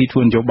សុំសិទ្ធិធ្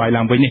វើនយោបាយ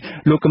ឡើងវិញនេះ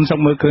លោកកឹមសុខ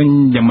មើលឃើញ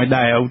យ៉ាងម៉េច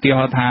ដែរឧទាហ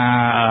រណ៍ថា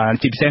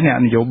ជាពិសេសអ្នក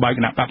នយោបាយគ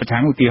ណៈបកប្រឆាំ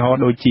ងឧទាហរ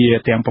ណ៍ដូចជា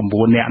ទាំង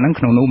9នាក់ហ្នឹង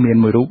ក្នុងនោះមាន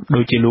មួយរូប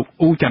ដូចជាលោក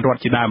អ៊ូច័ន្ទរត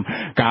ជាដើម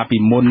កាលពី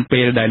មុន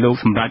ពេលដែលលោក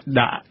សម្រេច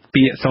ដាក់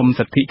ពាក្យសុំ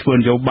សិទ្ធិធ្វើន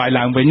យោបាយ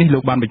ឡើងវិញនេះលោ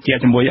កបានបញ្ជាក់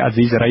ជាមួយអា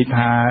ស៊ីសេរី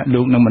ថា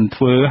លោកនឹងមិន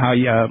ធ្វើហើយ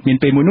មាន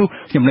ពេលមួយនោះ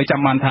ខ្ញុំនៅ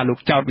ចាំបានថាលោក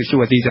ចោទវិសុ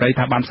អាស៊ីសេរី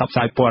ថាបានផ្សព្វផ្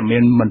សាយព័ត៌មា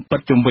នមិនពិ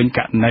តជុំវិញក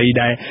រណី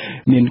ដែល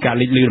មានការ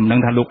លេចលឺដំណឹង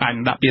ថាលោកអាច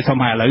ដាក់ពាក្យសុំ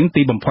ហើយឥឡូវ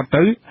ទីបំផុត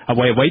ទៅអ្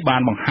វីបា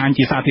នបង្ហាញ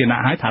ជាសាធារណៈ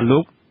ហើយថា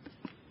លោក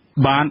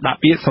បានដាក់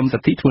ពាក្យសុំសិ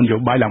ទ្ធិធ្វើនយោ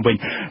បាយឡើងវិញ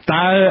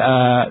តើ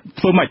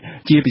ធ្វើម៉េច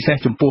ជាពិសេស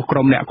ចំពោះក្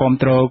រុមអ្នកគ្រប់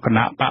គ្រងគ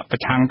ណៈបកប្រ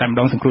ឆាំងតែម្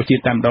ដងសង្គ្រោះជា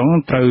តិតែម្ដង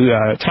ត្រូវ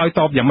ឆ្លើយ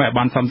តបយ៉ាងម៉េចឲ្យ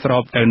បានសមស្រ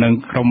បទៅនឹង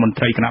ក្រុមមន្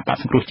ត្រីគណៈបក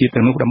សង្គ្រោះជាតិ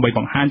ទាំងនោះដើម្បីប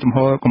ង្ហាញចំហ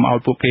កុំឲ្យ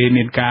ពួកគេ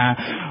មានការ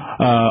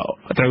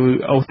ត្រូវ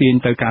អូសទាញ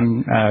ទៅកាន់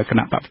គ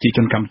ណៈបកប្រជាជ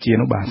នកម្ពុជា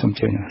នោះបាទសូម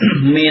ជឿ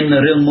មាន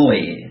រឿងមួយ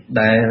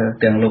ដែល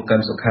ទាំងលោកកឹ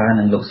មសុខា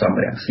និងលោកសំ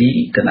រងស៊ី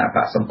គណៈប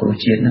កសង្គ្រោះ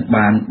ជាតិនឹង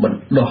បានប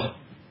ណ្ដុះ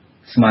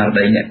ស្មារ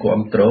តីអ្នកគ្រ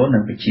ប់គ្រងនិ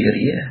ងវិជា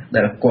រា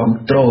ដែលគ្រប់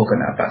គ្រងគ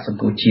ណៈបកសង្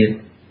គ្រោះជាតិ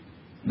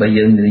បើ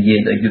យើងនិយាយ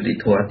ដោយយុត្តិ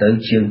ធម៌ទៅ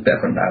ជាងពាក់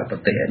កណ្ដាលប្រ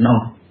ទេសឯណោះ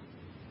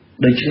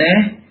ដូច្នេះ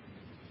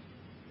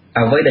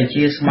អ្វីដែល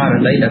ជាស្មារ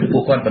តីដែលពួ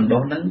កគាត់បណ្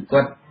ដុះហ្នឹង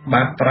គាត់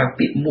បានប្រើ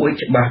ពាក្យមួយ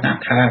ច្បាស់ណាស់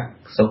ថា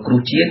សង្គ្រោះ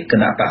ជាតិគ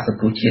ណៈបកសង្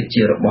គ្រោះជាតិ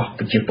ជារបស់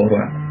ប្រជាពលរ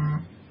ដ្ឋ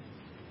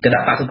គណៈ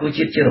បកសង្គ្រោះ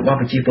ជាតិជារបស់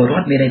ប្រជាពលរ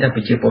ដ្ឋមានន័យថាប្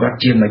រជាពលរដ្ឋ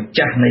ជាម្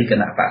ចាស់នៃគ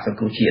ណៈបកសង្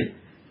គ្រោះជាតិ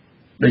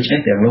ដូច្នេះ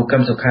ទាំងលោកកឹ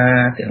មសុខា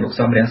ទាំងលោក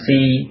សំរង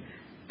ស៊ី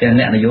ទាំង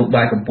អ្នកនយោ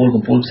បាយកម្ពុជា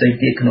ផ្សេង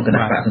ទៀតក្នុងគ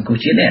ណៈបកសង្គ្រោះ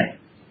ជាតិនេះ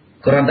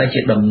គ្រាន់តែជា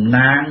តំ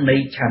ណាងនៃ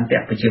ឆន្ទៈ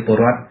ប្រជាពល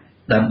រដ្ឋ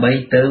ដើម្បី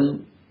ទៅ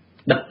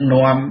ដឹក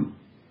នាំ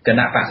គ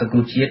ណៈបកសង្គ្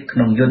រោះជាតិក្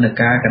នុងយន្ត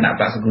ការគណៈ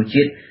បកសង្គ្រោះ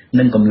ជាតិ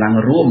និងកម្លាំង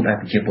រួមដែល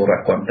ប្រជាពលរ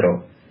ដ្ឋគ្រប់គ្រង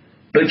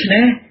ដូច្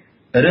នេះ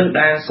រឿង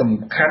ដែលសំ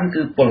ខាន់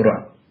គឺពលរ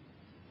ដ្ឋ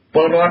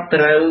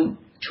ត្រូវ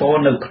ឈរ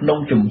នៅក្នុង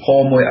ជំហ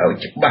រមួយឲ្យ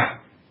ច្បាស់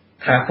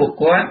ថាពួក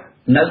គាត់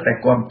នៅតែ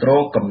គ្រប់គ្រ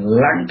ងកម្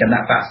លាំងគណៈ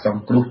បកស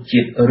ង្គ្រោះ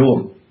ជាតិរួម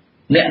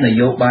អ្នកន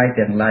យោបាយ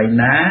ទាំងឡាយ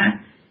ណា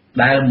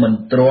ដែលមិន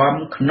ទ្រាំ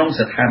ក្នុង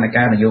ស្ថាន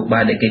ភាពនយោបា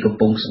យដែលគេកំ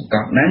ពុងសង្ក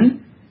ត់ហ្នឹង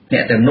អ្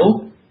នកទាំងនោះ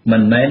មិ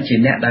នមែនជា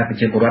អ្នកដែលប្រ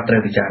ជាពលរដ្ឋត្រូ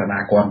វពិចារណា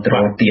គ្រប់គ្រ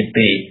ងទៀត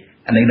ទេ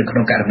អានេះនៅក្នុ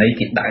ងករណី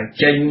គេដើរ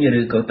ចេញ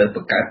ឬក៏ទៅប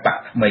ង្កើតបក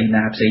ថ្មី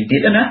ណាផ្សេងទៀ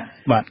តណា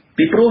បាទ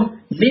ពីព្រោះ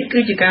នេះគឺ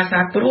ជាការសា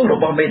បព្រោះរ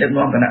បស់មេដឹក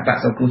នាំគណៈបក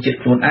សង្គ្រោះជាតិ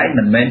ខ្លួនឯង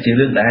មិនមែនជា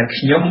រឿងដែល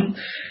ខ្ញុំ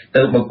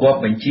ទៅបង្គាប់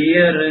បញ្ជា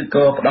ឬ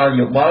ក៏ផ្ដល់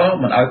យោបល់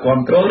មិនឲ្យគ្រ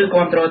ប់គ្រងឬគ្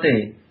រប់គ្រងទេ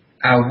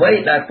អ្វី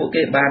ដែលពួក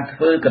គេបានធ្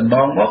វើកន្ល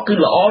ងមកគឺ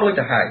ល្អរួច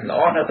ទៅហើយល្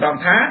អនៅត្រង់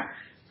ថា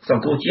ស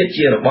ង្គ្រោះជាតិ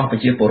ជារបស់ប្រ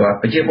ជាពលរដ្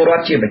ឋជា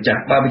ម្ចា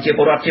ស់បើប្រជាព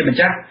លរដ្ឋជាម្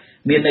ចាស់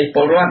មានន័យព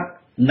លរដ្ឋ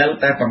នៅ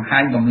តែបង្ហា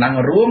ញកម្លាំង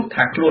រួម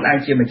ថាខ្លួនឯង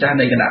ជាម្ចាស់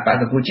នៃគណៈបក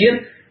សង្គ្រោះជាតិ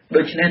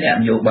ដូច្នេះអ្នក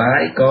នយោបា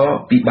យក៏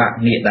ពិបាក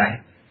ងាកដែរ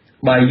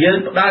បើយើង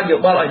ផ្ដល់យោ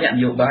បល់ឲ្យអ្នកន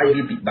យោបាយ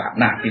វាពិបាក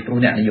ណាស់ពីព្រោះ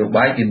អ្នកនយោ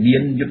បាយវាមា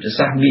នយុទ្ធ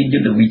សាស្ត្រមានយុ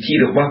ទ្ធវិធី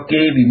របស់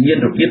គេវាមាន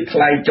របៀបថ្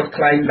លែងចុះ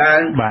ថ្លែងឡើ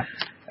ង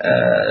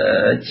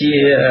ជា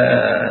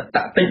ត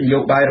តិនយោ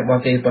បាយរប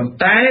ស់គេប៉ុន្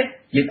តែ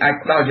យើងអាច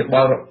ផ្ដល់យោប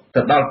ល់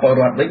ទៅដល់ពល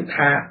រដ្ឋវិញ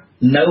ថា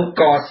នៅ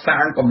កសា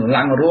ងកម្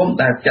លាំងរួម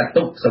ដែលចាត់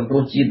ទុកសង្គ្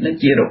រោះជាតិនឹង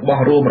ជារប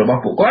ស់រួមរប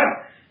ស់ពួកគាត់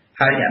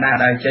ហើយអ្នកណា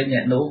ដែលចេញអ្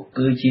នកនោះ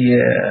គឺជា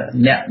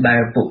អ្នកដែ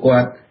លពួកគា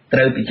ត់ត្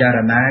រូវពិចារ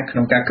ណាក្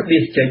នុងការក្បៀ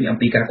សចេញអំ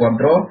ពីការគ្រប់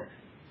គ្រង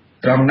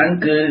ត្រង់ហ្នឹង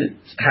គឺ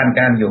ស្ថាន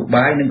ភាពនយោ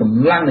បាយនិងក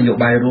ម្លាំងនយោ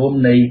បាយរួម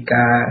នៃ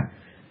ការ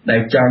ដែ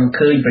លចង់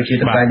ឃើញប្រជា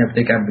ធិបតេយ្យនៅប្រ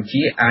ទេសកម្ពុ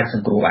ជាអាចស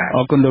ង្គ្រោះបានអ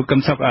រគុណលោកកឹ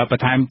មសុខប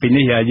ន្ថែមពី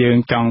នេះយើង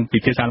ចង់ពិ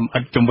ភាក្សាលម្អិ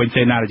តជំវិញ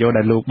សេណារីយ៉ូ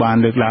ដែលលោកបាន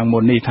លើកឡើងមុ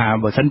ននេះថា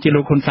បើសិនជា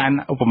លោកហ៊ុនសែន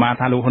ឧបមា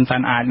ថាលោកហ៊ុនសែ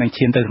នអាចនឹង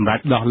ឈានទៅសម្រេច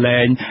ដោះលែ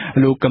ង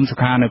លោកកឹមសុ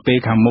ខានៅពេល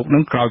ខាងមុខនឹ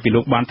ងក្រោយពី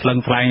លោកបានថ្លឹង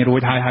ថ្លែងរួ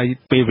ចហើយ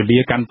ពេលវេលា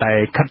កាន់តែ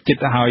ខិតជិត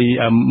ហើយ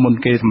មុន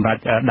គេសម្រេច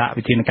ដាក់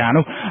វិធានការ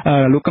នោះ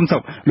លោកកឹមសុ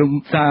ខលោក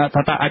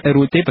ថាតើអាចទៅ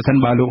រួចទេបើសិន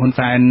បើលោកហ៊ុន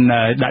សែន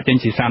ដាក់ចេញ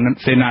ជា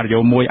សេណារីយ៉ូ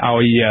មួយឲ្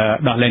យ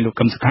ដោះលែងលោក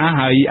កឹមសុខា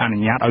ហើយអនុ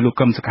ញ្ញាតឲ្យលោក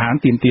កឹមសុខា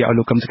ទាមទារឲ្យ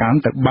លោកកឹមសុខា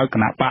ទៅបើកគ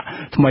ណៈបក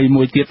ថ្មី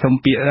មួយទៀតសំ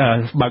ពាក្យ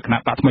បើកគណៈ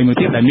បកថ្មីមួយ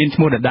ទៀតដែលមានឈ្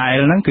មោះដដែល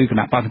ហ្នឹងគឺគ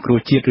ណៈបកសង្គ្រោះ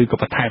ជាតិឬក៏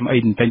បន្ថែមអី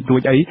បន្តិចរួ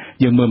ចអី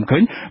យើងមើលមិនឃើ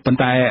ញប៉ុន្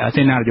តែ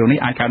សេណារីយ៉ូនេះ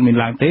អាចកើតមាន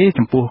ឡើងទេ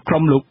ចំពោះក្រុ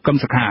មលោកកឹម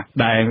សុខា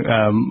ដែល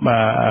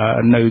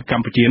នៅក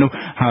ម្ពុជានោះ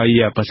ហើយ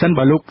បើសិន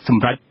បើលោកស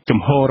ម្រេចចំ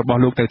ហរប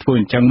ស់លោកទៅធ្វើ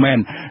អញ្ចឹងមែន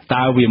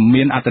តើវា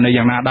មានអត្ថន័យ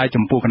យ៉ាងណាដែរ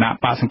ចំពោះគណៈ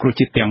បកសង្គ្រោះ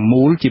ជាតិទាំង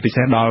មូលជាពិ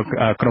សេសដល់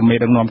ក្រុមមេ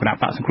ដឹកនាំគណៈ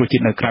បកសង្គ្រោះជា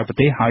តិនៅក្រៅប្រ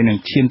ទេសហើយនឹង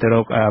ឈានទៅរ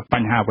កប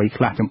ញ្ហាអ្វី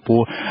ខ្លះចំពោះ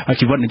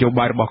ជីវិតនយោ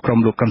បាយរបស់ក្រុម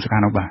លោកកឹមសុខា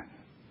នោះបាទ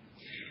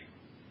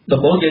ដំ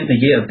បូងយើងនិ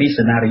យាយអំពី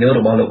សេណារីយ៉ូ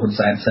របស់លោកហ៊ុន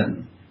សែនសិន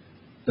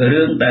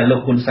រឿងដែលលោ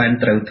កហ៊ុនសែន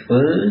ត្រូវធ្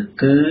វើ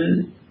គឺ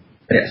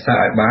រក្សា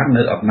ឲ្យបាន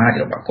នៅអំណាច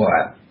របស់គា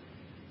ត់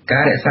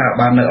ការរក្សាឲ្យ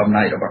បាននៅអំ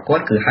ណាចរបស់គា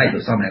ត់គឺហេតុលោ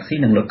កសំរងស៊ី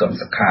និងលោកកឹម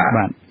សុខា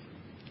បាទ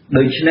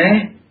ដូច្នេះ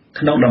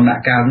ក្នុងដំណា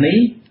ក់កាលនេះ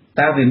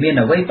តើវាមាន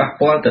អ្វីប៉ះ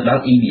ពាល់ទៅដ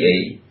ល់ EBA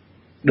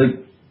ដូច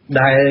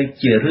ដែល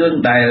ជារឿង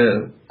ដែល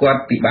គា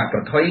ត់ពិបាកប្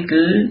រថុយ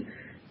គឺ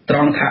ត្រ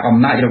ង់ថាអំ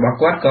ណាចរបស់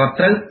គាត់ក៏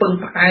ត្រូវពឹង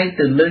ផ្អែក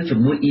ទៅលើជំ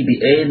នួយ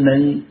EBA និង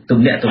ទំ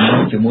នាក់ទំន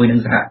ងជាមួយនឹង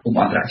សហគមន៍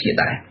អន្តរជាតិ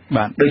ដែរ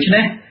បាទដូច្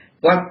នេះ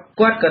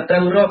គាត់ក៏ត្រូ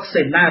វរក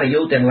សេណារី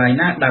យ៉ូទាំងឡាយ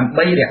ណាដើម្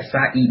បីរក្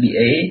សា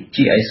EBA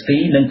GSP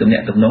និងទំនា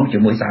ក់ទំនងជា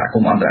មួយសហគ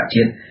មន៍អន្តរ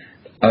ជាតិ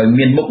ឲ្យ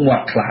មានមុខមា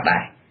ត់ខ្លះដែ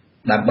រ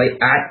ដើម្បី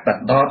អាចប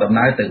ន្តដំ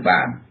ណើរទៅ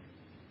បាន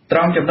ត្រ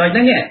ង់ចំណុចហ្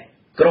នឹង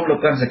ក្រុមលោក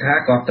កឹមសុខា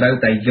ក៏ត្រូវ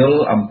តែយ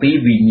ល់អំពី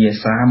វិញ្ញា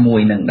សាមួ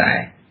យនឹងដែរ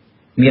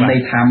មានន័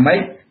យថាម៉េ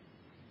ច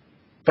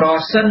ប្រ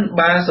សិន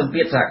បើសម្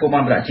ពាធសហគមន៍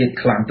អន្តរជាតិ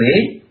ខ្លាំងពេ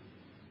ក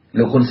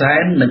លោកហ៊ុនសែ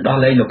ននឹងដោះ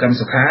លែងលោកកឹម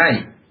សុខា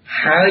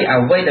ហើយ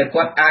អ្វីដែល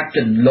គាត់អាចច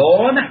ន្លោ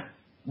ណា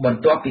បន្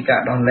ទាប់ពីកា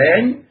រដោះលែ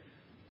ង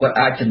គាត់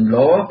អាចចន្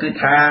លោគឺ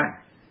ថា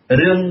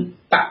រឿង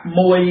បក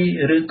មួយ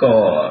ឬក៏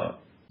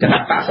គណៈ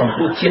បកសង្គ្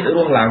រោះជាតិរ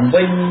ស់ឡើង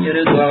វិញ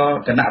ឬក៏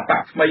គណៈប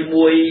កថ្មី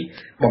មួយ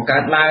បង្កើ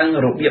តឡើង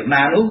របៀប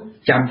ណានោះ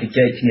ចាំជ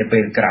ជែកគ្នាពេ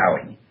លក្រោយ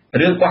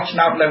រឿងបោះឆ្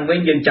នោតឡើងវិញ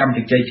យើងចាំជ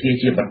ជែកគ្នា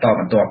ជាបន្ត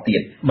បន្ទាប់ទៀ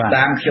ត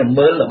តាមខ្ញុំ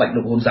មើលល្បិច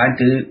លោកហ៊ុនសែន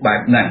គឺបែ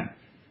បហ្នឹង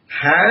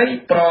ហើយ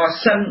ប្រ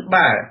សិន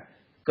បើ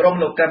ក្រុម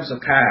លោកកឹមសុ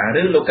ខា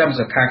ឬលោកកឹម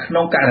សុខាក្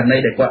នុងករណី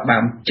ដែលគាត់បា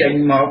នចេញ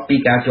មកពី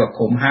ការជាប់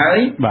ឃុំហើយ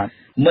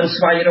មិន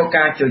ស្វែងរក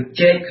ការជ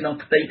ជែកក្នុង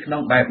ផ្ទៃក្នុ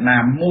ងបែបណា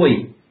មួយ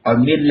ឲ្យ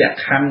មានលក្ខ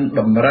ខណ្ឌ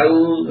តម្រូវ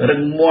រឹ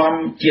ងមាំ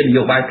ជាន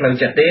យោបាយផ្លូវ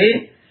ចិត្តទេ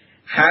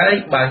ហើយ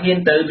បើហ៊ាន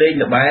ទៅលេង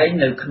ល្បែង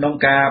នៅក្នុង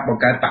ការប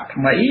ង្កើតបក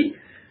ថ្មី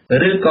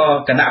ឬក៏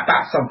គណៈប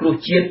កសង្គ្រោះ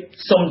ជាតិ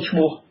សុំឈ្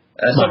មោះ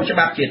សុំច្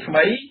បាប់ជាថ្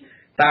មី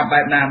តាមបែ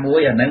បណាមួយ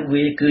អាហ្នឹង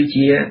វាគឺ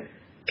ជា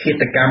ឃា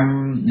តកម្ម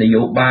ន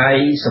យោបាយ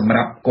សម្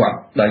រាប់គាត់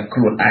ដោយខ្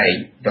លួនឯង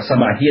ប្រសិន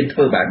បើហ៊ានធ្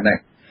វើបែបហ្នឹង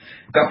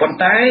ក៏ប៉ុន្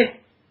តែ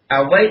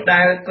អ្វី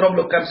ដែលក្រុម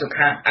លោកកឹមសុ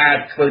ខាអាច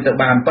ធ្វើទៅ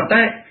បានប៉ុន្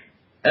តែ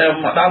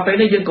មកដល់ពេល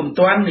នេះយើងកុំ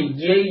ទាន់និ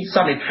យាយស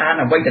ន្និដ្ឋាន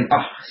អ្វីទាំងអ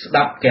ស់ស្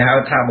ដាប់គេហៅ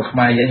ថាមកខ្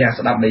មែរយើង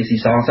ស្ដាប់នៃស៊ី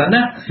សងសិន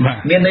ណា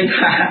មានន័យ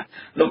ថា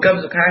លោកកឹម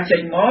សុខាចេ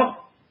ញមក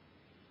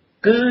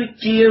គឺ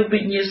ជាវិ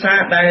ញ្ញាសា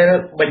ដែល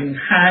បង្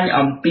ហាញ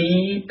អំពី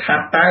ថា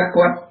តើ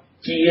គាត់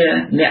ជា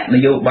អ្នកន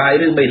យោបាយ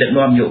ឬមេដឹក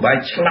នាំនយោបាយ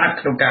ឆ្លាត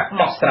ក្នុងការ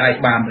ដោះស្រាយ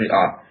បានឬអ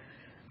ត់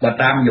បើ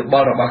តាមយោប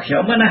ល់របស់ខ្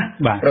ញុំណា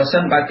ប្រសិ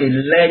នបើគេ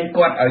លែង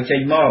គាត់ឲ្យចេ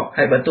ញមក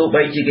ហើយបើទោះ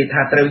បីជាគេ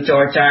ថាត្រូវច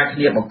រចាគ្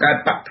នាបង្កើត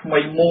បកថ្មី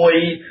មួយ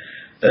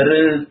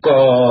ឬ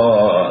ក៏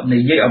និ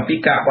យាយអំពី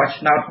ការបោះ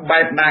ឆ្នោតបែ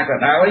បណាក៏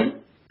ដោយ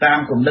តាម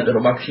គំនិតរ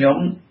បស់ខ្ញុំ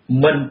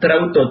មិនត្រូ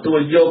វទទួល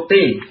យក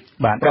ទេ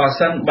ប្រ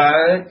សិនបើ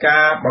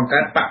ការបង្កើ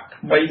តបក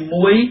ថ្មី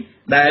មួយ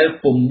ដែល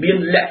ពុំមាន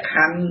លក្ខខ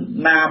ណ្ឌ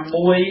ណា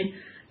មួយ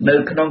នៅ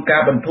ក្នុងកា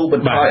របន្ធូរប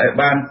ន្ថយឲ្យ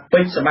បានពេ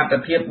ញសមត្ថ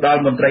ភាពដ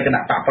ល់មន្ត្រីគ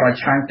ណៈបកប្រ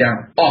ឆាំងទាំង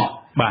អស់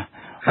បាទ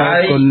ហើ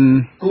យ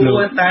គួ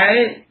រតែ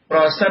ប្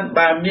រសិន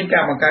បើមានកា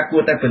របង្កើតគួ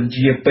រតែពន្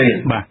យាពេល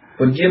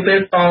ពន្យាពេល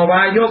ត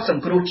វ៉ាយកស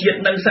ង្គ្រោះជាតិ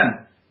នឹងសិន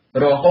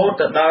រហូត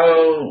ទៅដល់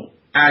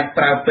អាច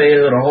ប្រើពេល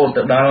រហូត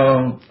ទៅដល់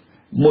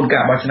មុនកា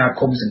របោះឆ្នោត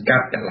ឃុំសង្កា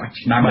ត់កន្លះ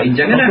ឆ្នាំអី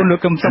ចឹងណាគុណលោក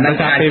កឹមសុខ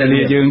ថាពេលវេ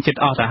លាយើងចិត្ត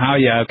អស់ទៅហើ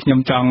យខ្ញុំ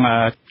ចង់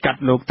កា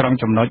ត់លោកត្រង់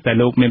ចំណុចដែល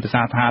លោកមានប្រ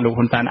សាសន៍ថាលោក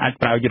ហ៊ុនសែនអាច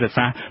ប្រើយុទ្ធ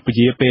សាស្ត្រព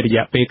ជាពេលរ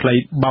យៈពេលខ្លី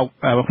បោក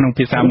ក្នុង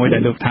ភាសាមួយដែ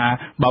លលោកថា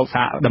បោកស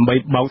ហដើម្បី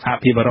បោកសហ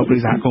ភាពអឺរ៉ុបឬ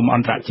សហគមន៍អ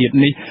ន្តរជាតិ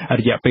នេះ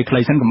រយៈពេលខ្លី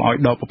សិនកុំឲ្យ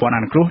ដកប្រព័ន្ធអ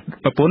នុគ្រោះ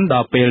ប្រពន្ធដ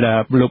ល់ពេល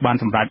លោកបាន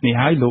សម្រេចនេះ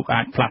ហើយលោក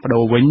អាចផ្លាស់ប្ដូ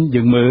រវិញ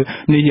យើងមើល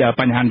នេះ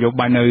បញ្ហានយោ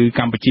បាយនៅ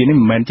កម្ពុជានេះ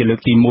មិនមែនជាលើក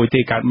ទី1ទេ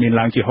កើតមាន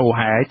ឡើងជាហូរ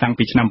ហែតាំង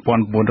ពីឆ្នាំ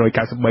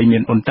1993មា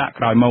នអ៊ុនតាក់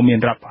ក្រោយមកមាន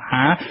រដ្ឋប្រ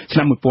ហារឆ្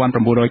នាំ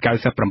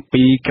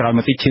1997ក្រោយម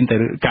កទៀតឈានទៅ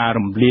ការ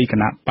រំលាយគ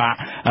ណៈបក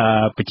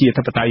ប្រជា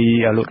ធិបតេយ្យ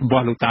រប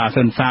ស់លោកតា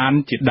ស៊ិនសាន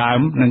ជាដើម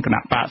និងគណៈ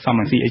បកសំ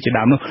រងស៊ីអីជា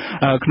ដើមនោះ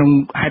ក្នុង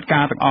ហេតុកា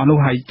រណ៍ទាំងអស់នោះ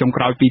ហើយចុង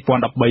ក្រោយ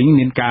2013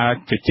មានការ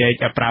ជជែ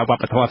កប្រើវ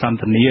ប្បធម៌សន្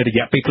តិនិករ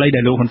យៈពេលខ្លី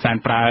ដែលលោកហ៊ុនសែន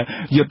ប្រើ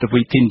យុទ្ធ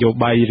វិធីនយោ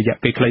បាយរយៈ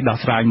ពេលខ្លីដោះ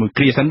ស្រាយមួយ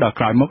គ្រាសិនដល់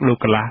ក្រោយមកលោក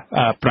កន្លះ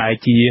ប្រែ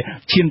ជា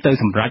ឈានទៅ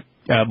សម្រេច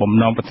បំ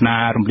ណងប្រាថ្នា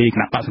រំលាយគ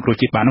ណៈបក្សសង្គ្រោះ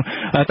ជាតិបាននោះ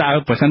តើ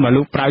ប្រសិនបើ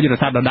លោកប្រើយុទ្ធ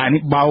សាស្ត្រដដែល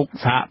នេះបោក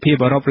សហភាព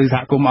អឺរ៉ុបឬស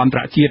ហគមន៍អន្ត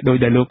រជាតិដោយ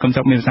ដែលលោកកឹម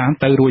សុខមានប្រសាសន៍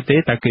ទៅរួចទេ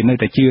តែគេនៅ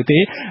តែជឿទេ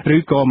ឬ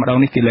ក៏ម្ដង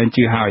នេះគេលែង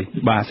ជឿហើយ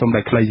បាទសូម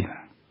តែខ្លី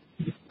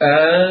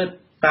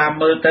តាម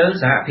មើលទៅ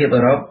សហភាព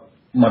អឺរ៉ុប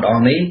ម្ដង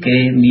នេះគេ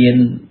មាន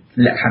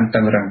លក្ខខណ្ឌ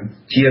តឹងរឹង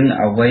ជាង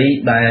អ្វី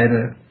ដែល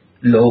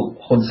លោក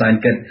ហ៊ុនសែន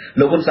គិត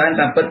លោកហ៊ុនសែន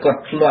តាមពិតគាត់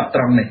ធ្លាប់ត្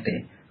រង់នេះទេ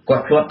គា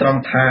ត់ធ្លាប់ត្រ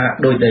ង់ថា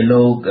ដោយដែល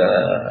លោក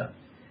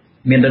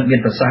មាន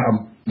ប្រសាសន៍អំ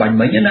បាញ់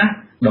មិញណា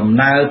ដំ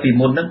ណើរពី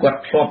មុនហ្នឹងគាត់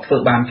ធ្លាប់ធ្វើ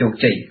បានជោគ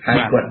ជ័យហើយ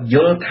គាត់យ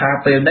ល់ថា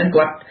ពេលហ្នឹង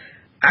គាត់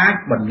អាច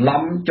បន្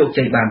លំជោគ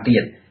ជ័យបានទៀ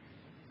ត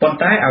ប៉ុន្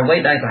តែអ្វី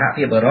ដែលសហ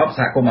ភាពអឺរ៉ុបស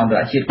ហគមន៍អន្តរ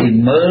ជាតិគេ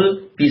មើល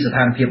ពីស្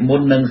ថានភាពមុ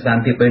ននិងស្ថាន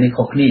ភាពពេលនេះ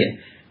ខុសគ្នា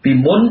ពី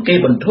មុនគេ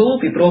បន្ធូរ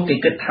ពីព្រោះគេ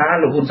គិតថា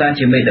លោកហ៊ុនសែន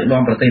ជាមេដឹក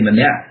នាំប្រទេសម្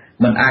នាក់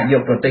មិនអាចយ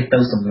កប្រទេសទៅ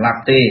សម្លាប់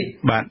ទេ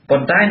បាទប៉ុ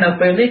ន្តែនៅ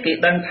ពេលនេះគេ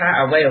ដឹងថា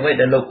អ្វី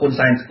ដែលលោកហ៊ុន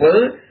សែនធ្វើ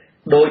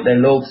ដោយដែល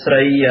លោកស្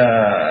រី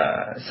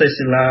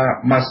Cecilia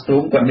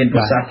Malmström គាត់មានប្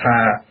រសាសន៍ថា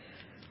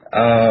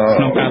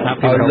ក្នុងការថា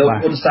ពីលោក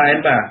ហ៊ុនសែន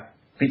បាទ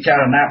ពិចា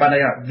រណាបានថា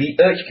we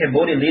urge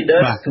Cambodian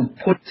leaders to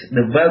put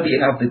the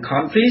well-being of the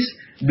countries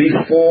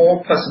before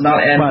personal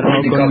and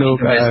political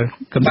interest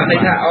បានន័យ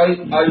ថា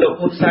ឲ្យលោក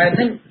ហ៊ុនសែនហ្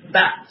នឹង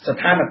ដាក់ស្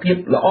ថានភាព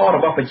ល្អរ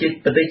បស់ប្រ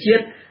ទេសជា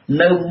តិ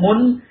នៅមុន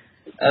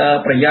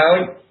ប្រយោជ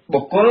ន៍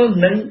បុគ្គល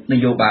និងន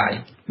យោបាយ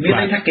មាន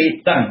ន័យថាគេ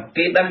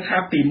ដឹងថា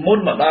ពីមុន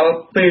មកដល់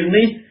ពេល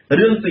នេះ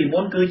រឿងពីមុ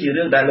នគឺជា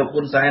រឿងដែលលោក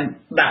ហ៊ុនសែន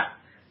ដាក់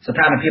ស្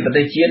ថានភាពប្រ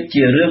ទេសជាតិ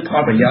ជារឿងផ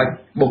លប្រយោជន៍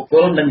បុគ្គ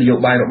លនិងនយោ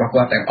បាយរបស់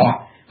គាត់ទាំងអស់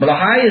ម្ល៉េះ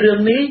ហើយរឿង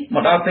នេះម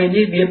កដល់ពេល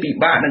នេះវាពិ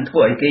បាកនឹងធ្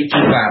វើឲ្យគេ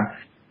ជឿបាន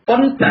ប៉ុ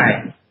ន្តែ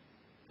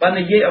បើ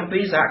និយាយអំពី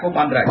សហគមន៍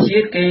អន្តរជា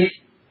តិគេ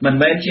មិន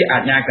មែនជាអា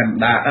ជ្ញាកណ្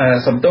ដាល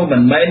សំទោសមិ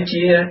នមែន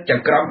ជាច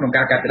ក្រមក្នុង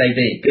ការកាត់ក្តី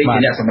ទេគេជា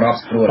អ្នកសម្រប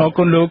សម្រួលអរ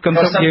គុណលោកកឹម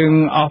សុខយើង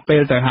អស់ពេ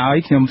លទៅហើយ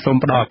ខ្ញុំសូម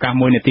ផ្ដល់ឱកាស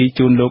1នាទី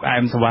ជូនលោកអែ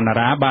មសវណ្ណា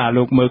រាបាទ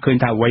លោកមើលឃើញ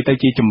ថាអ្វីទៅ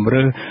ជាជំ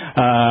រឿ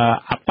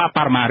អបប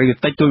រមាឬ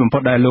តិចតួចបំផុ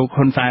តដែលលោក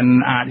ហ៊ុនសែន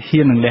អាច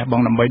ហ៊ាននឹងលះប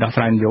ង់ដើម្បីដោះ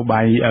ស្រាយនយោ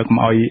បាយកុំ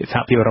ឲ្យស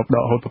ហភាពអឺរ៉ុបដ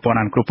កហូតប្រព័ន្ធ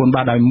អនុគ្រោះពន្ធ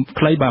បាទដោយ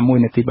ខ្លីបាទ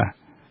1នាទីបាទ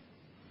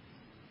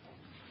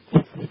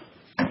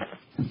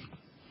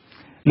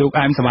លោក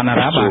អែមសវណ្ណា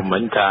រាបាទមិ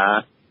ញការ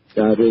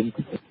រឿង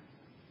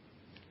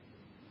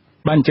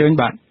បានអញ្ជើញ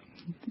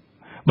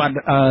បាទ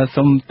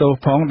សូមទោស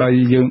ផងដោយ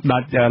យើងដា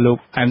ច់លោក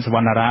អែមសវ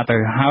ណ្ណារាទៅ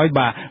ហើយ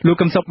បាទលោក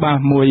កឹមសុខបាទ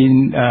មួយ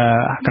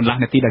កន្លះ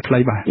នាទីដែលខ្លី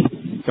បាទ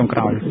ចុងក្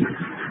រោយ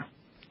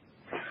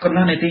កន្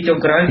លះនាទីចុង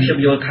ក្រោយខ្ញុំ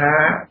យល់ថា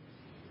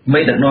មេ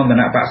ដឹកនាំគ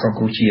ណៈបក្សសង្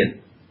គ្រោះជាតិ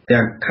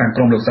ទាំងខាងក្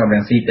រុមលោកសំរ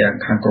ងស៊ីទាំង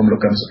ខាងក្រុមលោក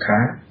កឹមសុខា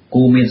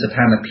គូមានស្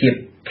ថានភាព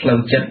ផ្លូវ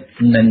ចិត្ត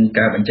និង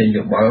ការបញ្ចេញ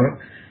យោបល់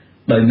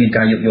ដោយមាន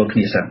ការយោគយល់គ្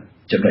នាសិន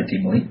ចំណុចទី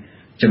1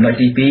ចំណុច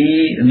ទី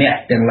2អ្នក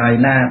ទាំងឡាយ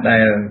ណាដែ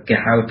លគេ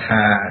ហៅ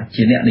ថា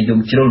ជាអ្នកនិយម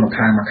ជ្រុលមក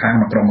ខាងមក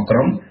ក្រុ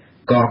ម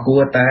ក៏គួ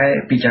រតែ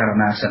ពិចារ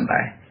ណាសិន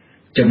ដែរ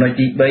ចំណុច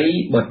ទី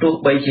3បើទោះ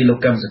បីជាលោក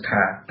កឹមសុ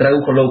ខាត្រូវ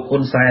លោកហ៊ុ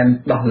នសែន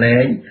ដោះលែ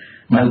ង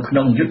នៅក្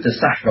នុងយុទ្ធ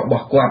សាស្ត្ររប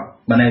ស់គាត់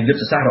មិនយុទ្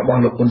ធសាស្ត្ររបស់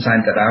លោកហ៊ុនសែន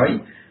ក៏ដោយ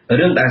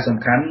រឿងដែលសំ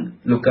ខាន់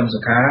លោកកឹមសុ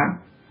ខា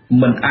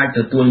មិនអាចទ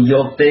ទួលយ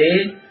កទេ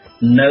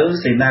នៅ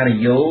សេណារី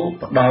យ៉ូ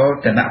ផ្ដល់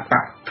គណៈប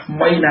កថ្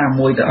មីណា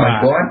មួយទៅឲ្យ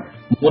គាត់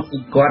មុន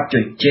គាត់ជ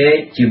ជែក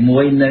ជាមួ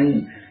យនឹង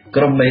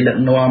ក្រុមមេដឹក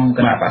នាំគ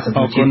ណៈបក្សសង្គ្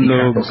រោះជាតិលោ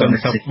កកឹម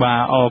សុខបា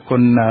ទអរគុ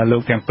ណលោ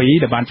កទាំងពីរ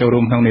ដែលបានចូលរួ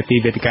មក្នុងនេតិ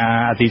វេទិកា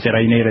អតិសេ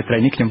រីនៃរាត្រី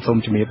នេះខ្ញុំសូម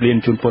ជម្រាបលា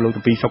ជូនពរលោក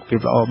ទាំងពីរសុខភាព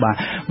ល្អបា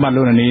ទ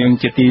លោកនាង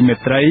ជាទីមេ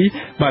ត្រី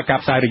បាទការ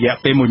ផ្សាយរយៈ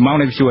ពេល1ម៉ោង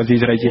នៃវិទ្យុអតិ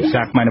សេរីជាភា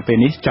សាខ្មែរនៅពេល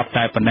នេះចប់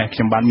តែប៉ុណ្ណេះខ្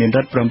ញុំបាទមាន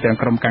រិទ្ធព្រមទាំង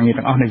ក្រុមការងារ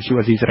ទាំងអស់នៃវិទ្យុ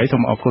អតិសេរីសូ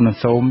មអរគុណនិង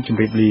សូមជ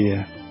ម្រាប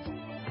លា